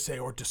 I was going to say,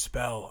 or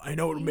dispel. I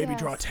know it would maybe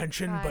draw Yes,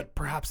 attention, right. but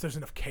perhaps there's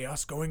enough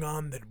chaos going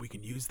on that we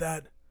can use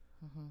that.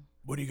 Mm-hmm.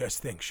 What do you guys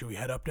think? Should we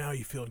head up now?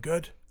 You feeling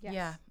good? Yes.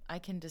 Yeah, I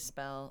can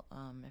dispel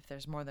if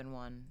there's more than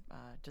one.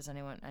 Is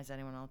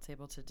anyone else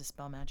able to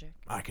dispel magic?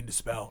 I can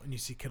dispel. And you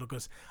see Kittle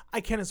goes,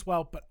 I can as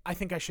well, but I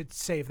think I should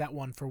save that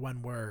one for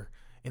when we're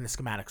in the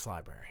schematics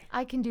library.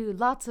 I can do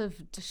lots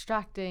of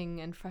distracting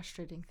and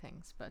frustrating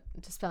things, but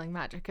dispelling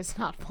magic is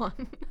not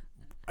one.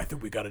 I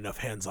think we got enough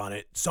hands on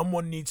it.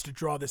 Someone needs to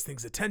draw this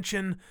thing's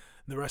attention.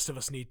 The rest of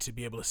us need to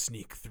be able to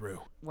sneak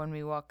through. When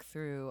we walk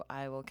through,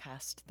 I will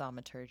cast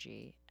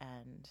Thaumaturgy,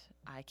 and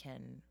I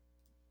can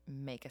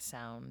make a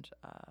sound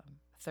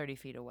 30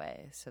 feet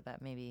away so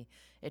that maybe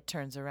it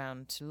turns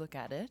around to look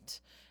at it,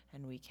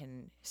 and we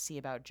can see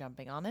about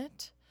jumping on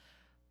it.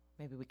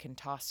 Maybe we can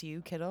toss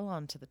you, Kittle,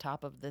 onto the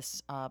top of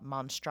this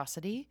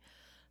monstrosity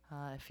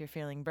if you're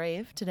feeling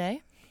brave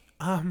today.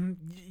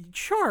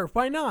 Sure,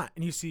 why not?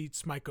 And you see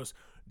Smite goes,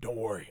 don't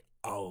worry.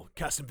 I'll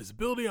cast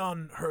invisibility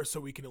on her so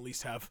we can at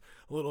least have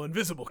a little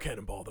invisible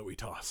cannonball that we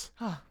toss.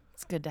 Oh,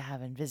 it's good to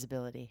have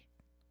invisibility.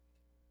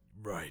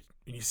 Right.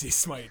 And you see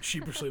Smite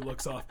sheepishly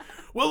looks off.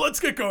 Well, let's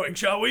get going,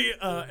 shall we?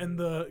 And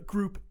the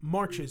group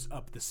marches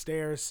up the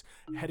stairs,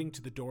 heading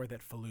to the door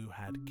that Falu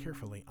had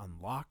carefully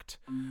unlocked.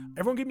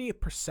 Everyone give me a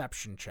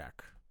perception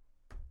check.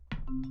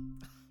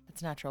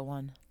 It's natural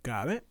 1.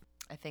 Got it.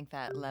 I think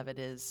that Levid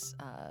is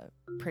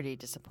pretty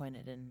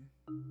disappointed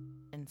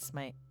in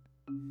Smite.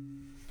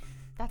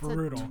 That's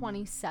Brutal. a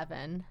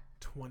 27.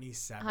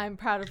 27. I'm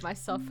proud of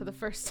myself for the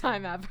first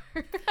time ever.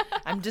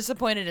 I'm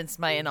disappointed in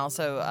Smite and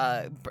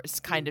also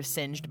kind of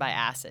singed by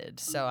acid.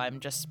 So I'm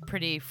just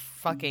pretty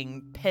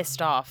fucking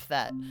pissed off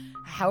that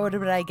how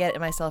did I get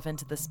myself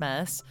into this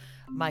mess?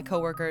 My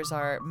coworkers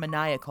are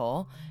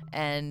maniacal,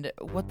 and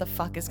what the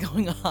fuck is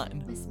going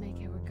on? Miss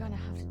Mayke, we're gonna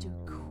have to do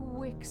a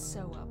quick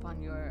sew up on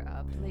your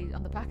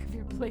on the back of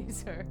your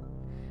blazer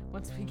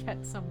once we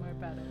get somewhere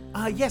better.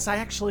 Yes, I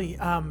actually,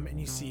 and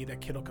you see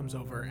that Kittle comes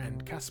over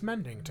and casts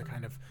Mending to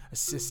kind of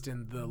assist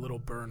in the little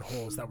burn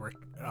holes that were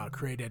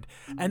created.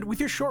 And with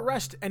your short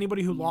rest,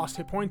 anybody who lost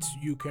hit points,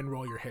 you can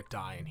roll your hit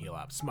die and heal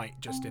up. Smite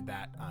just did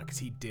that because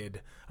he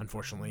did,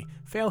 unfortunately,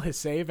 fail his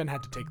save and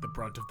had to take the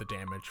brunt of the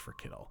damage for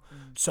Kittle.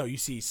 So you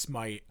see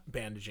Smite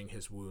bandaging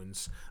his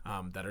wounds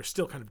that are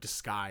still kind of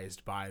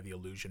disguised by the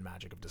illusion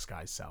magic of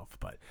disguised self.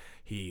 But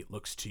he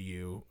looks to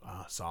you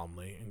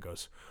solemnly and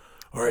goes,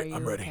 "All right,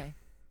 I'm ready." Okay?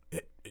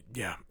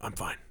 Yeah, I'm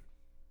fine.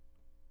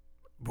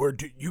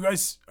 You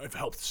guys have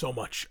helped so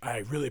much. I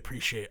really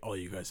appreciate all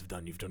you guys have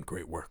done. You've done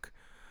great work.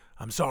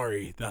 I'm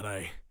sorry that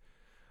I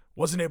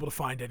wasn't able to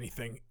find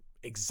anything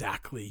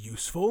exactly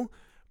useful,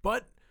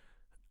 but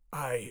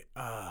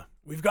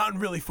we've gotten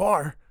really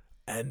far,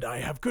 and I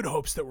have good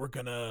hopes that we're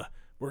gonna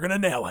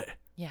nail it.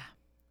 Yeah.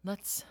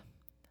 Let's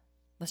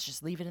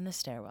just leave it in the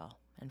stairwell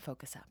and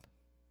focus up.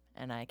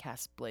 And I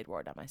cast Blade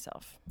Ward on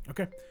myself.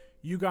 Okay.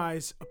 You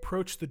guys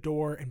approach the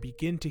door and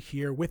begin to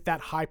hear, with that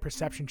high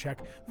perception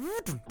check,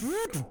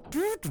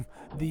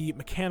 the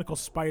mechanical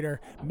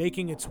spider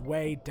making its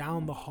way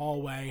down the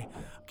hallway.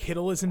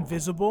 Kittle is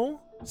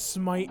invisible.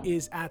 Smite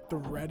is at the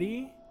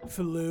ready.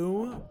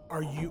 Falou,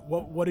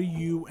 what are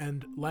you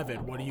and Levid,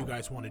 what do you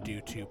guys want to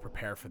do to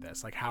prepare for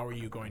this? Like, how are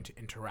you going to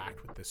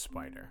interact with this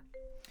spider?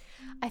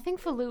 I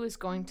think Falou is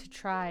going to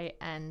try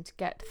and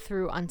get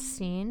through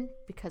unseen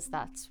because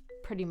that's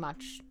pretty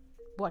much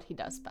what he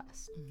does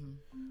best.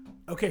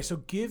 Okay, so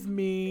give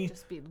me...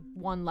 Just be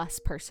one less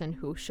person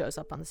who shows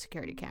up on the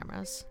security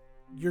cameras.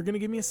 You're going to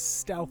give me a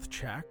stealth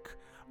check.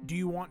 Do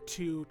you want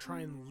to try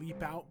and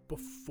leap out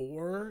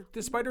before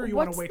the spider, or you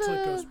want to wait till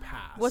it goes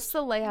past? What's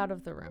the layout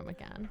of the room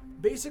again?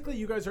 Basically,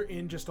 you guys are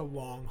in just a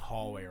long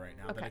hallway right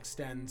now that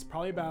extends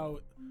probably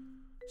about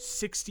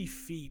 60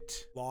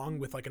 feet long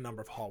with like a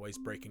number of hallways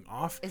breaking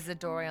off. Is the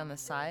doorway on the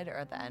side or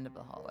at the end of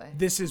the hallway?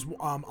 This is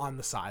on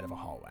the side of a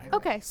hallway.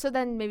 Okay, so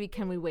then maybe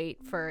can we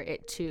wait for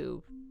it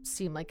to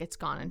seem like it's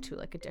gone into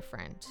like a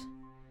different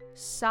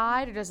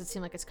side, or does it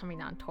seem like it's coming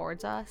down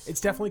towards us?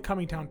 It's definitely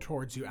coming down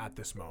towards you at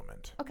this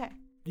moment. Okay.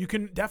 You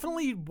can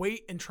definitely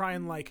wait and try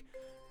and like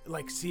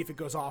see if it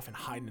goes off and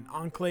hide in an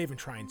enclave and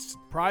try and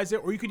surprise it,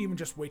 or you could even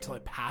just wait till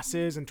it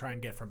passes and try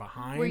and get from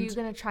behind. Were you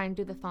going to try and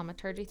do the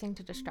thaumaturgy thing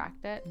to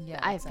distract it? Yeah,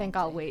 I think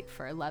I'll wait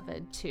for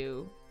Levid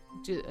to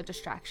do a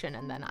distraction,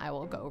 and then I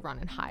will go run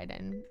and hide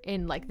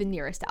in like the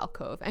nearest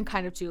alcove and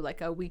kind of do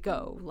like we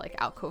go like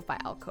alcove by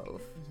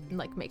alcove and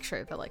like make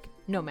sure that like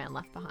no man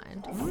left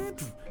behind.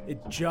 It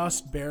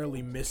just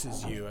barely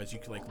misses you as you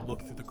like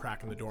look through the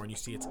crack in the door and you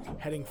see it's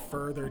heading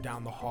further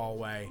down the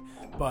hallway.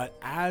 But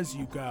as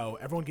you go,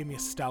 everyone give me a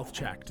stealth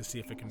check to see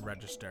if it can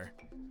register.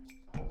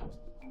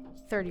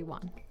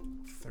 31.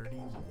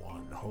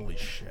 31. Holy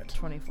shit.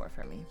 24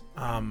 for me.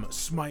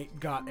 Smite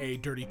got a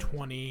dirty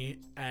 20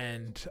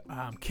 and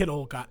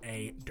Kittle got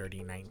a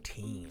dirty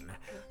 19.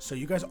 So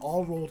you guys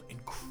all rolled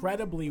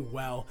incredibly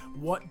well.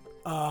 What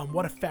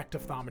effect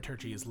of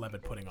thaumaturgy is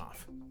Levid putting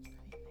off?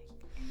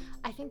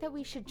 I think that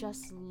we should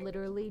just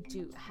literally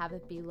have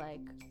it be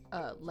like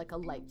a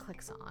light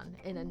clicks on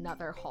in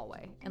another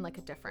hallway, in like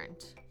a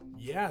different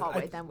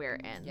hallway than we're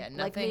in. Yeah,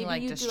 nothing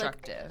like Do,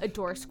 destructive. like, a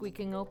door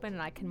squeaking open,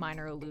 and I can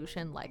minor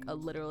illusion like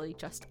literally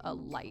just a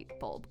light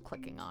bulb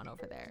clicking on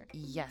over there.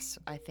 Yes,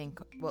 I think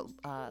what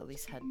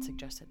Elise had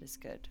suggested is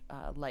good.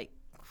 Light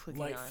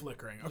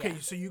Flickering. Okay,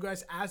 so you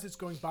guys, as it's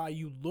going by,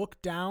 you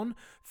look down.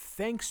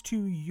 Thanks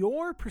to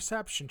your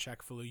perception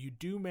check, Falou, you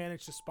do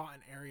manage to spot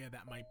an area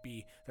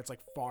that's like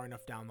far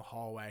enough down the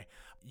hallway.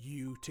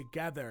 You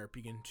together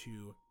begin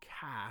to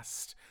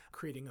cast,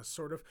 creating a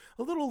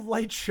little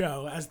light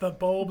show as the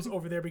bulbs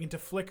over there begin to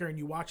flicker, and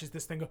you watch as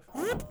this thing go.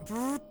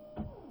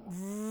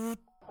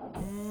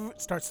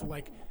 It starts to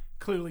like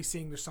clearly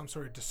seeing there's some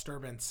sort of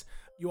disturbance.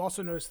 You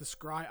also notice the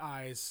scry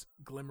eyes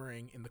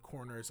glimmering in the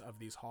corners of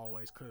these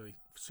hallways, clearly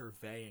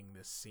surveying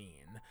this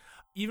scene.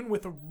 Even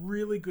with a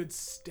really good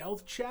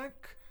stealth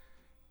check,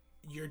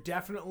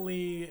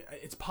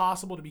 it's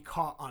possible to be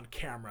caught on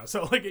camera.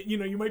 So like,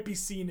 you might be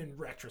seen in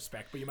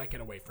retrospect, but you might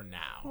get away for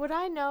now. Would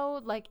I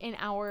know, like in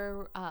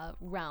our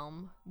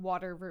realm,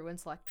 water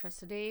ruins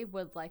electricity?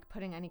 Would like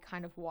putting any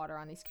kind of water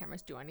on these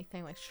cameras do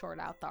anything, like short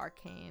out the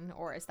arcane,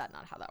 or is that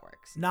not how that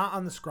works? Not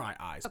on the scry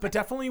eyes, but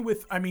definitely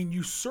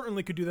you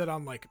certainly could do that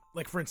on like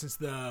for instance,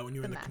 when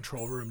you were in the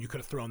control room, you could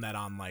have thrown that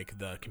on like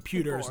the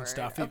computers and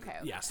stuff. Okay.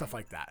 Yeah, stuff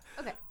like that.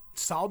 Okay.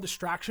 Solid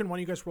distraction. Why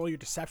don't you guys roll your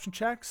deception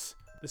checks?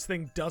 This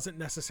thing doesn't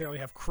necessarily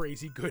have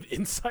crazy good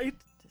insight.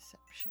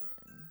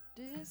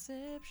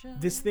 Deception.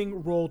 This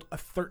thing rolled a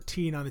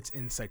 13 on its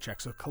insight check,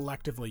 so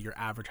collectively your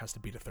average has to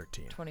beat a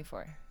 13.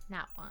 24.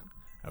 Not one.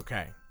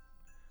 Okay.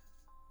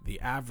 The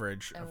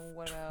average And of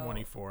what about-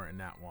 24 in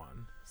that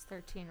one. It's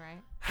 13,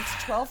 right? It's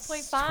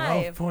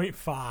 12.5.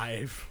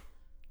 12.5.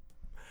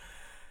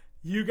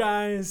 You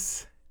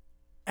guys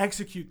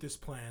execute this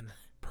plan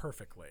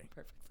perfectly.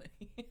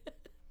 Perfectly.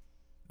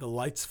 The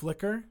lights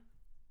flicker.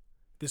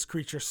 This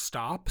creature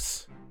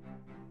stops.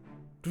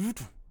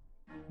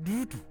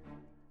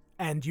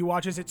 And you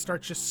watch as it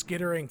starts just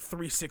skittering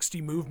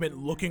 360 movement,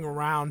 looking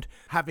around,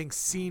 having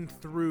seen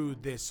through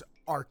this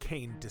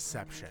arcane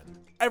deception.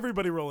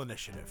 Everybody roll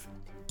initiative.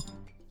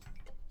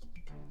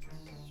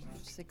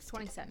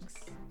 26.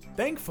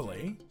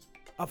 Thankfully,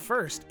 up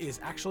first is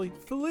actually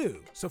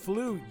Faloo. So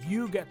Faloo,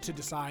 you get to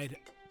decide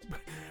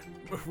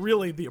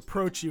really the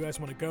approach you guys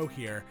want to go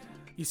here.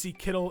 You see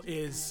Kittle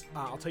is,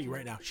 I'll tell you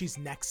right now, she's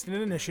next in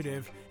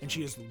initiative, and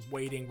she is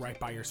waiting right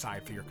by your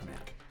side for your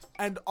command.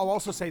 And I'll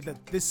also say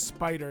that this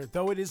spider,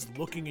 though it is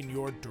looking in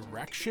your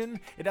direction,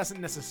 it hasn't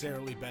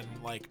necessarily been,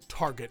 like,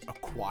 target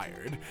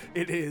acquired.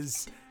 It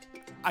is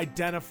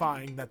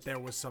identifying that there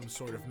was some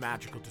sort of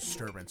magical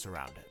disturbance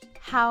around it.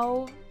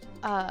 How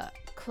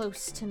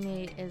close to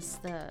me is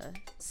the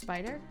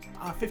spider?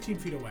 15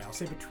 feet away. I'll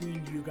say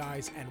between you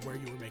guys and where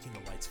you were making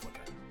the lights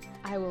flicker.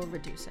 I will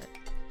reduce it.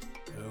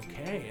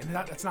 Okay, and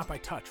that's not by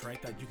touch,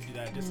 right? That you can do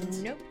that at distance?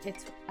 Nope,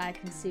 I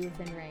can see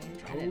within range,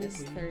 and it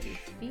is Holy 30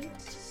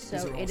 feet. So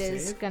it all it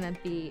is save? gonna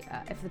be,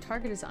 if the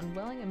target is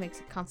unwilling, it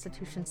makes a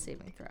Constitution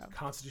saving throw.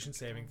 Constitution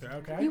saving throw,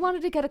 okay. You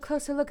wanted to get a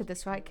closer look at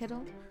this, right,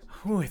 Kittle?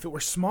 Ooh, if it were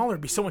smaller,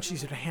 it'd be so much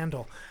easier to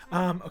handle.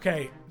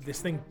 Okay,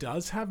 this thing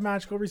does have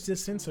magical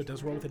resistance, so it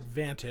does roll with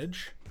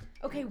advantage.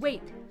 Okay,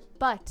 wait,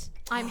 but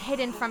I'm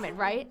hidden from it,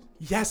 right?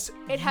 Yes,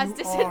 It has you are.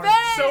 disadvantage!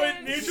 So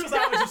it neutrals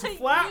out, it's just a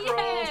flat roll.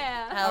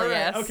 Yeah! Hell All right,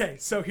 yes. okay,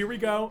 so here we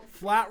go.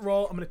 Flat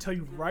roll. I'm going to tell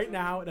you right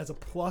now, it has a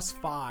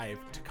 +5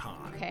 to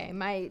con. Okay,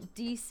 my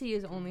DC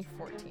is only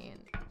 14.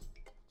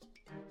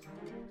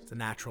 It's a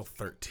natural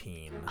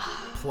 13.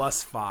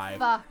 +5.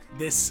 Fuck.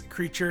 This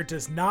creature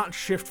does not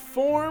shift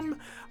form,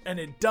 and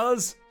it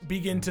does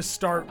begin to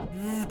start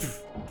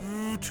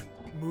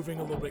moving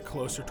a little bit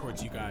closer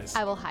towards you guys.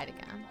 I will hide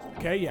again.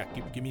 Okay, yeah,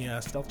 give me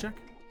a stealth check.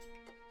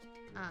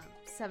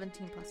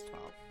 17 plus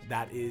 12.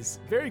 That is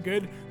very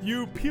good.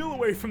 You peel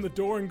away from the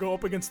door and go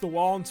up against the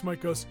wall, and Smite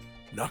goes,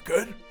 not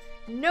good.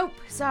 Nope,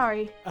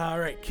 sorry. All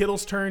right,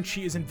 Kittle's turn.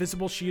 She is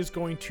invisible. She is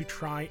going to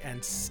try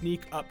and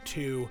sneak up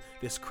to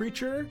this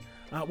creature.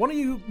 Why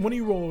don't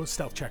you roll a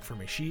stealth check for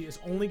me? She is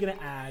only going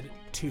to add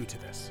 2 to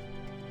this.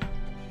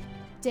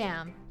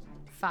 Damn.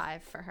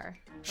 5 for her.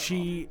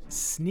 She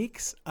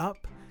sneaks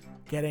up,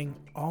 getting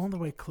all the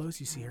way close.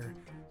 You see her.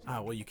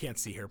 Well, you can't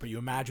see her, but you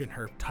imagine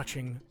her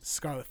touching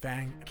Scarlet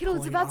Fang. and Kittle,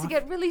 it's pulling about it to off.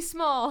 get really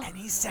small.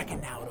 Any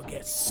second now, it'll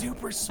get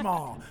super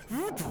small.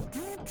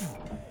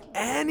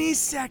 Any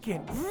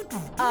second.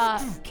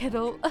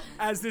 Kittle.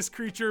 As this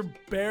creature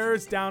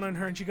bears down on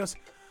her, and she goes,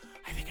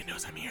 I think it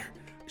knows I'm here.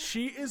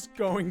 She is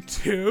going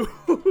to,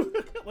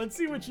 let's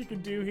see what she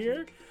can do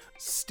here.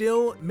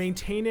 Still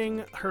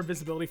maintaining her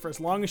visibility for as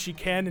long as she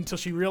can until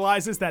she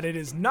realizes that it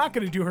is not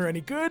going to do her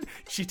any good.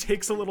 She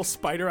takes a little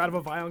spider out of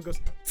a vial and goes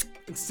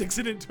and sticks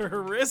it into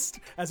her wrist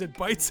as it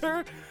bites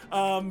her,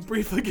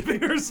 briefly giving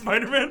her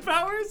Spider-Man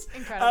powers.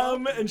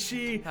 Incredible. And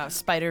she...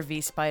 Spider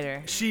v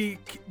Spider. She,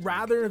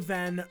 rather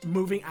than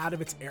moving out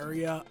of its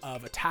area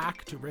of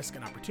attack to risk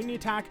an opportunity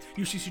attack,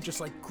 usually she just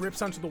like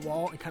grips onto the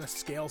wall and kind of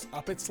scales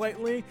up it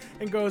slightly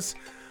and goes,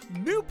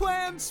 new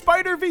plan,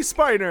 Spider v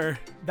Spider.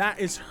 That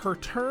is her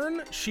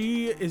turn.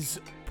 She is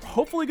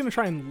hopefully going to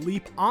try and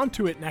leap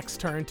onto it next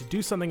turn to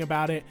do something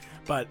about it,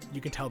 but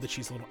you can tell that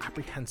she's a little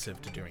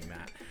apprehensive to doing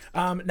that.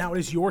 Now it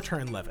is your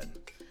turn, Levin.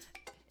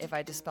 If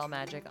I dispel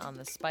magic on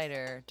the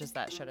spider, does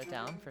that shut it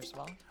down, first of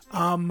all?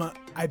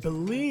 I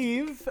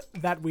believe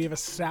that we have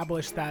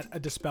established that a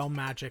dispel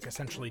magic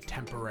essentially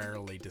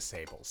temporarily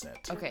disables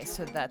it. Okay,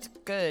 so that's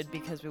good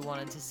because we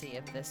wanted to see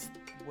if this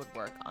would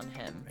work on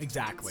him.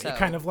 Exactly. So- It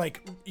kind of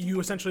like, you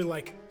essentially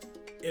like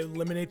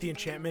eliminate the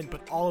enchantment,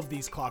 but all of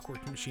these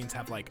clockwork machines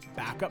have like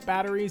backup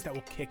batteries that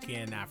will kick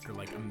in after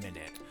like a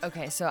minute.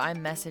 Okay, so I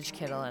message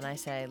Kittle and I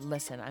say,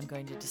 listen, I'm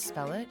going to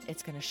dispel it.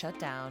 It's going to shut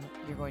down.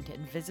 You're going to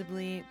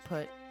invisibly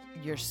put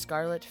your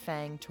Scarlet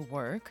Fang to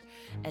work.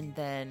 And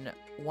then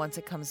once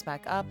it comes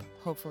back up,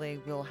 hopefully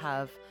we'll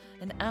have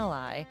an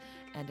ally.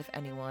 And if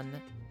anyone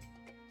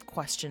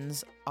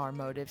questions our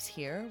motives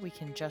here, we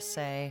can just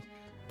say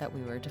that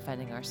we were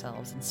defending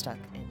ourselves and stuck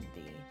in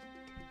the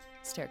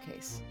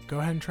staircase. Go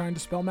ahead and try and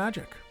dispel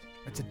magic.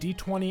 It's a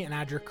d20 and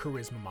add your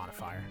charisma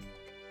modifier.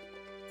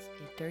 It's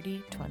a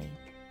dirty 20.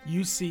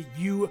 You see,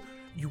 you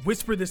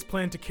whisper this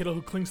plan to Kittle,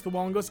 who clings to the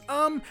wall and goes,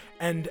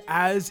 and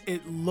as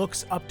it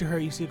looks up to her,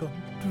 you see it go,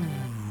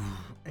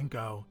 and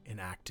go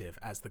inactive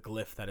as the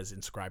glyph that is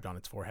inscribed on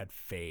its forehead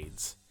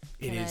fades.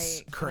 It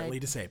is currently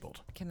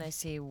disabled. Can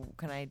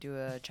I do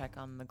a check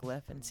on the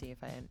glyph and see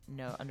if I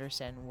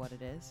understand what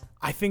it is?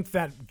 I think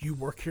that you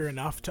work here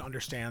enough to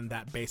understand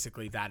that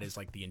basically that is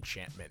like the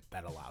enchantment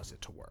that allows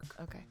it to work.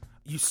 Okay.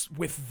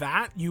 With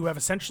that, you have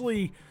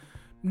essentially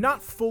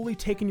not fully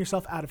taking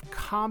yourself out of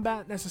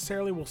combat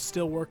necessarily. Will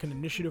still work in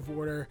initiative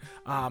order.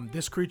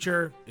 This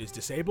creature is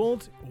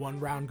disabled. 1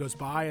 round goes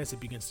by as it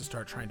begins to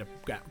start trying to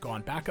go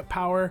on backup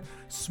power.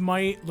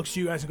 Smite looks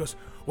to you guys and goes,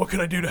 what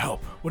can I do to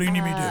help? What do you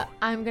need me to do?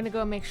 I'm going to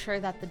go make sure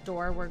that the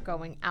door we're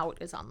going out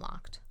is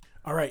unlocked.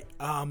 All right.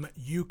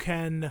 You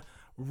can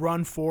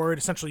run forward.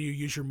 Essentially, you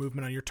use your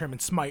movement on your turn,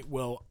 and Smite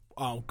will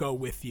go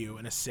with you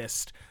and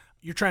assist.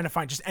 You're trying to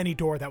find just any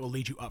door that will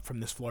lead you up from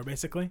this floor,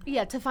 basically?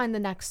 Yeah, to find the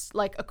next,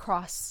 like,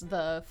 across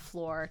the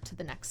floor to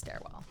the next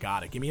stairwell.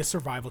 Got it. Give me a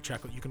survival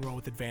check that you can roll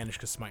with advantage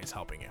because Smite is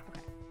helping you.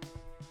 Okay.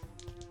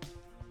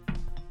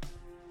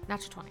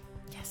 Natural 20.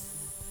 Incredible.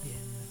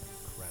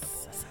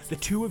 The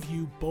two of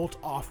you bolt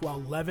off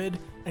while Levid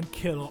and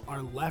Kittle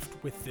are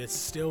left with this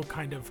still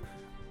kind of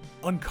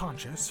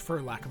unconscious,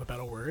 for lack of a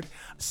better word,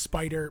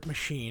 spider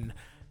machine.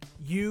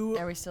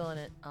 Are we still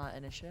in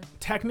initiative?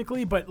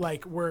 Technically, but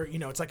like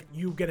it's like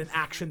you get an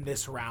action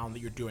this round that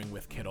you're doing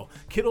with Kittle.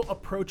 Kittle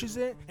approaches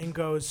it and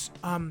goes,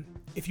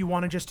 if you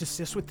want to just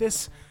assist with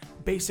this,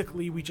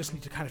 basically we just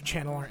need to kind of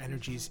channel our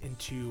energies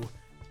into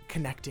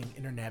connecting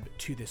Interneb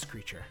to this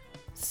creature.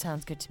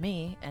 Sounds good to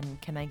me. And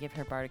can I give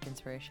her bardic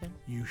inspiration?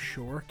 You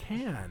sure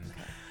can.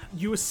 Okay.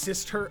 You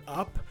assist her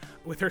up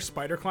with her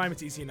spider climb.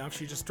 It's easy enough.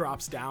 She just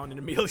drops down and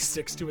immediately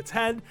sticks to its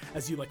head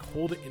as you like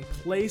hold it in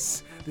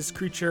place. This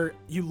creature,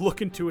 you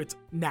look into its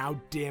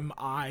now dim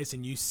eyes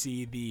and you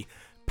see the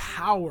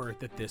power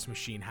that this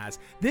machine has.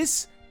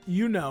 This,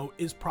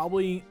 is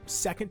probably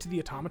second to the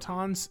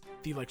automatons,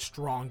 the like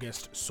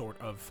strongest sort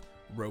of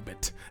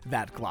robot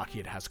that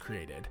Glockhead has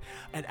created.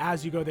 And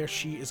as you go there,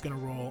 she is going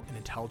to roll an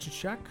intelligence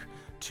check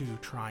to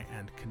try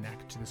and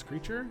connect to this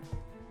creature.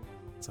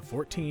 It's a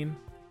 14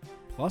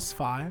 plus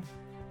 5.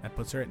 That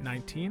puts her at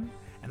 19.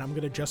 And I'm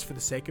going to, just for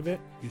the sake of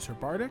it, use her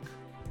bardic.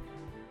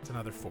 It's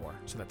another 4.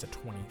 So that's a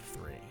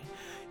 23.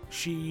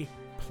 She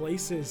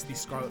places the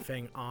Scarlet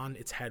Fang on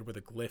its head where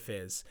the glyph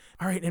is.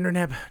 All right,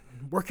 Interneb,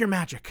 work your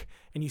magic.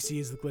 And you see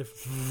as the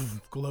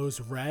glyph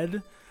glows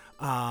red.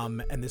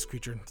 And this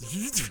creature...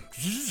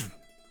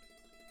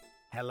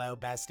 Hello,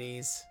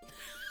 besties.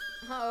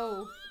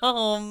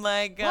 Oh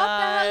my god. What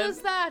the hell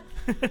is that?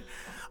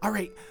 All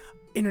right,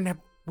 Internet,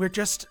 we're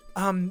just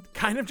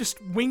kind of just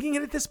winging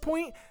it at this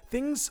point.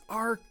 Things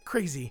are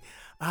crazy.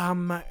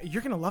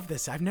 You're gonna love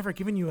this. I've never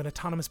given you an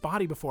autonomous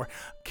body before.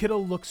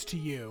 Kittle looks to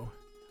you.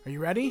 Are you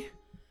ready?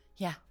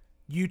 Yeah.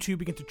 You two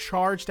begin to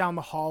charge down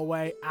the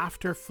hallway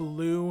after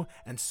Faloo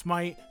and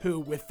Smite, who,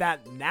 with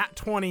that nat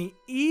 20,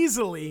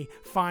 easily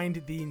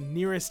find the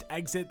nearest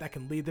exit that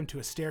can lead them to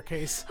a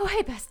staircase. Oh,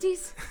 hey,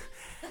 besties.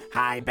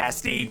 Hi,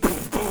 bestie.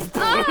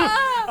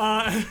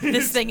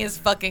 This thing is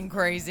fucking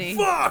crazy.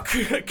 Fuck!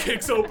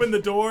 Kicks open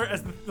the door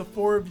as the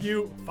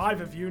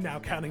 5 of you, now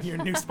counting your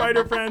new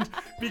spider friend,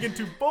 begin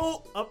to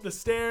bolt up the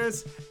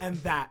stairs, and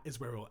that is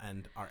where we'll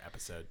end our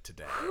episode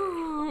today.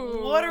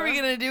 What are we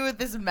gonna do with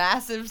this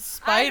massive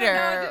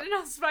spider? I didn't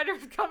know spider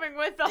was coming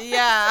with us.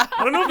 Yeah.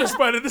 I don't know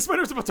if this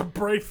spider's about to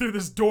break through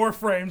this door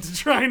frame to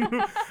try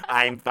and...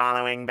 I'm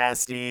following,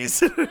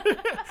 besties.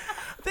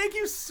 Thank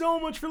you so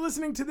much for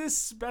listening to this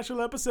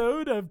special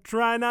episode of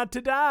Try Not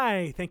to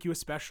Die. Thank you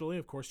especially,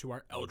 of course, to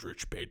our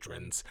Eldritch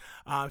patrons.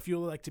 If you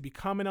would like to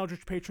become an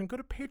Eldritch patron, go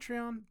to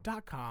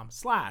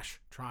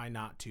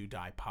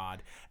patreon.com/TryNotToDiePod.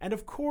 And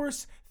of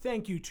course,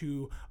 thank you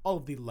to all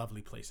of the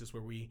lovely places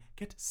where we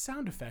get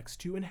sound effects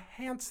to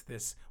enhance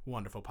this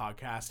wonderful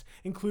podcast,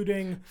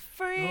 including...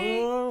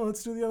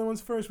 let's do the other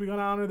ones first. We got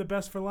to honor the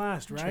best for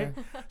last, right?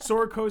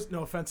 Sword Coast,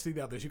 no offense to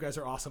the others. You guys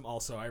are awesome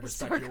also. I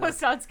respect your work.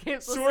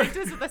 Soundscape listening to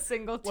this with a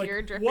single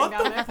tear dripping what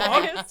down the their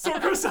fuck? face.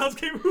 Sorko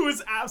Soundscape, who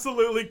has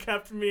absolutely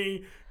kept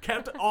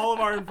all of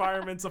our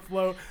environments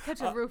afloat. Catch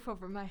a roof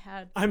over my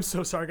head. I'm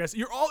so sorry, guys.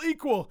 You're all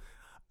equal.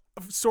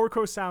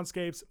 Sorko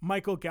Soundscapes,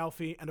 Michael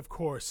Gelfi, and of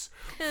course,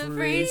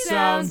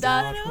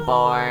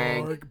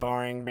 freesounds.org.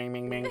 Boring, bing,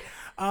 bing, bing.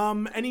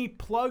 Any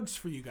plugs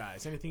for you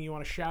guys? Anything you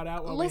want to shout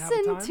out while we have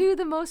Listen time? to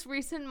the most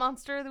recent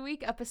Monster of the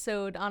Week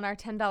episode on our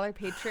 $10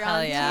 Patreon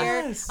Hell yeah.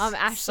 tier. Yes.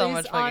 Ashley's So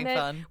much on fucking it.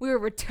 fun. We were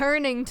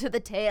returning to the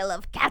tale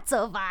of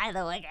Katsubai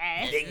the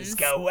Wicked. Things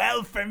go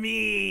well for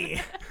me.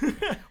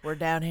 We're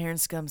down here in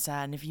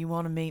Scumside, and if you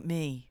want to meet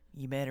me,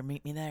 you better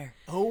meet me there.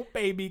 Oh,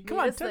 baby. Come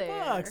Meet on, us $10.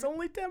 there.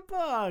 Only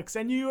 $10.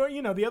 And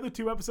the other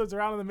 2 episodes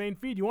are out on the main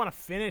feed. You want to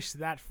finish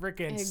that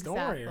freaking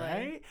story,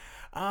 Exactly.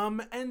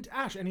 right? And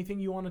Ash, anything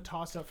you want to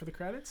toss up for the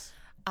credits?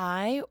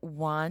 I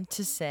want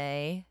to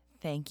say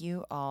thank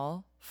you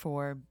all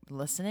for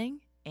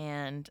listening,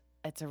 and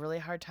it's a really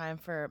hard time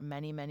for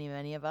many, many,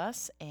 many of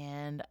us,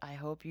 and I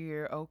hope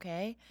you're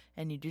okay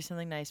and you do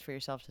something nice for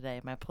yourself today.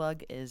 My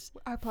plug is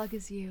Our plug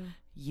is you.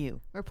 you.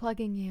 We're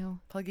plugging you.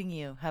 Plugging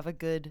you. Have a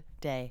good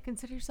day.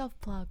 Consider yourself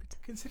plugged.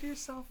 Consider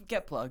yourself.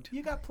 Get plugged.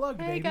 You got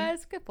plugged, Hey baby.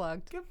 guys, get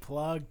plugged. Get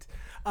plugged.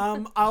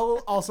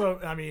 I'll also,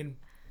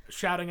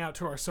 shouting out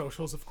to our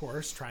socials, of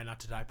course. Try Not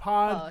to Die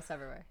Pod. Oh, it's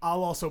everywhere.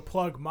 I'll also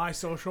plug my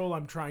social.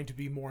 I'm trying to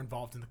be more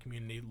involved in the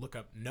community. Look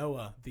up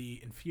Noah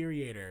the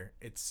Infuriator.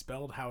 It's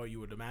spelled how you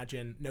would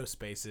imagine, no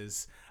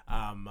spaces.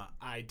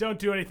 I don't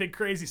do anything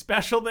crazy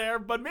special there,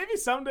 but maybe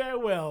someday I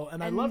will.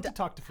 And I love to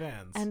talk to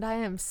fans. And I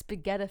am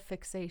Spaghetti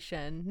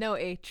Fixation. No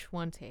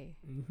H1T.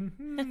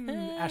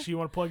 Ashley, you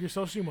want to plug your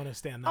social? You want to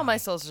stand? All my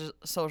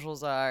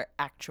socials are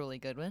actually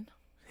Goodwin.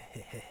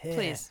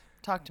 Please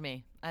talk to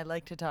me. I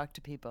like to talk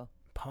to people.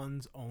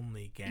 Puns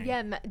only, gang.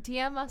 Yeah,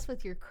 DM us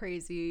with your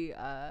crazy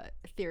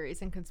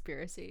theories and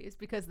conspiracies,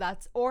 because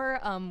that's, or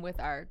with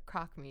our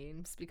croc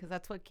memes, because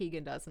that's what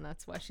Keegan does, and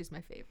that's why she's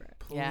my favorite.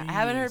 Please. Yeah, I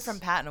haven't heard from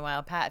Pat in a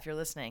while. Pat, if you're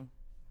listening,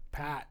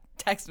 Pat.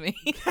 text me.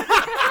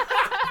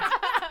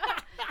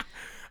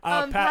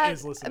 Pat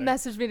is listening.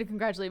 Messaged me to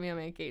congratulate me on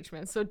my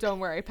engagement, so don't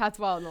worry, Pat's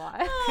well in the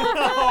lie.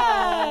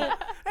 Oh.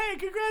 Hey,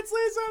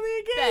 congratulations on the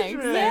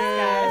engagement.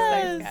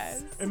 Thanks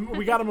guys. And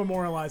we got to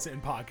memorialize it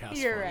in podcast.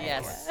 You're form, right.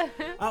 Yes.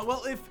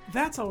 Well, if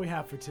that's all we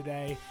have for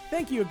today,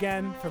 thank you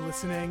again for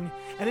listening.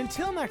 And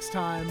until next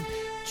time,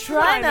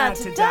 Try not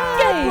to die.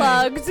 Get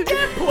plugged.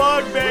 Get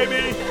plugged,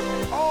 baby.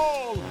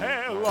 All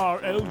hail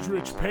our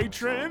Eldritch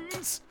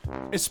patrons.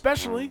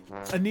 Especially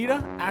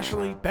Anita,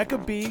 Ashley, Becca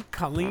B,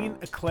 Colleen,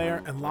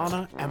 Eclaire, and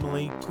Lana,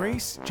 Emily,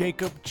 Grace,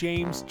 Jacob,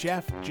 James,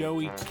 Jeff,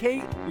 Joey,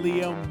 Kate,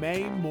 Leo,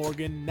 May,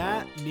 Morgan,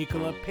 Nat,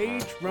 Nicola,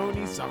 Paige,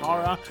 Roni,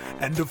 Sahara,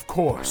 and of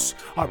course,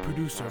 our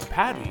producer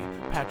Patty,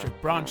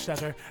 Patrick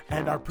Bronstetter,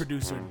 and our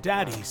producer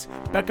Daddies,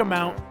 Becca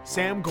Mount,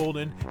 Sam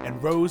Golden,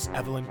 and Rose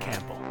Evelyn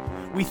Campbell.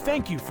 We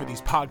thank you for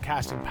these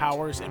podcasting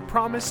powers and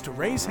promise to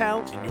raise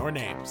hell in your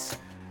names.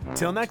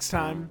 Till next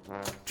time,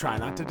 try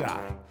not to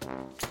die.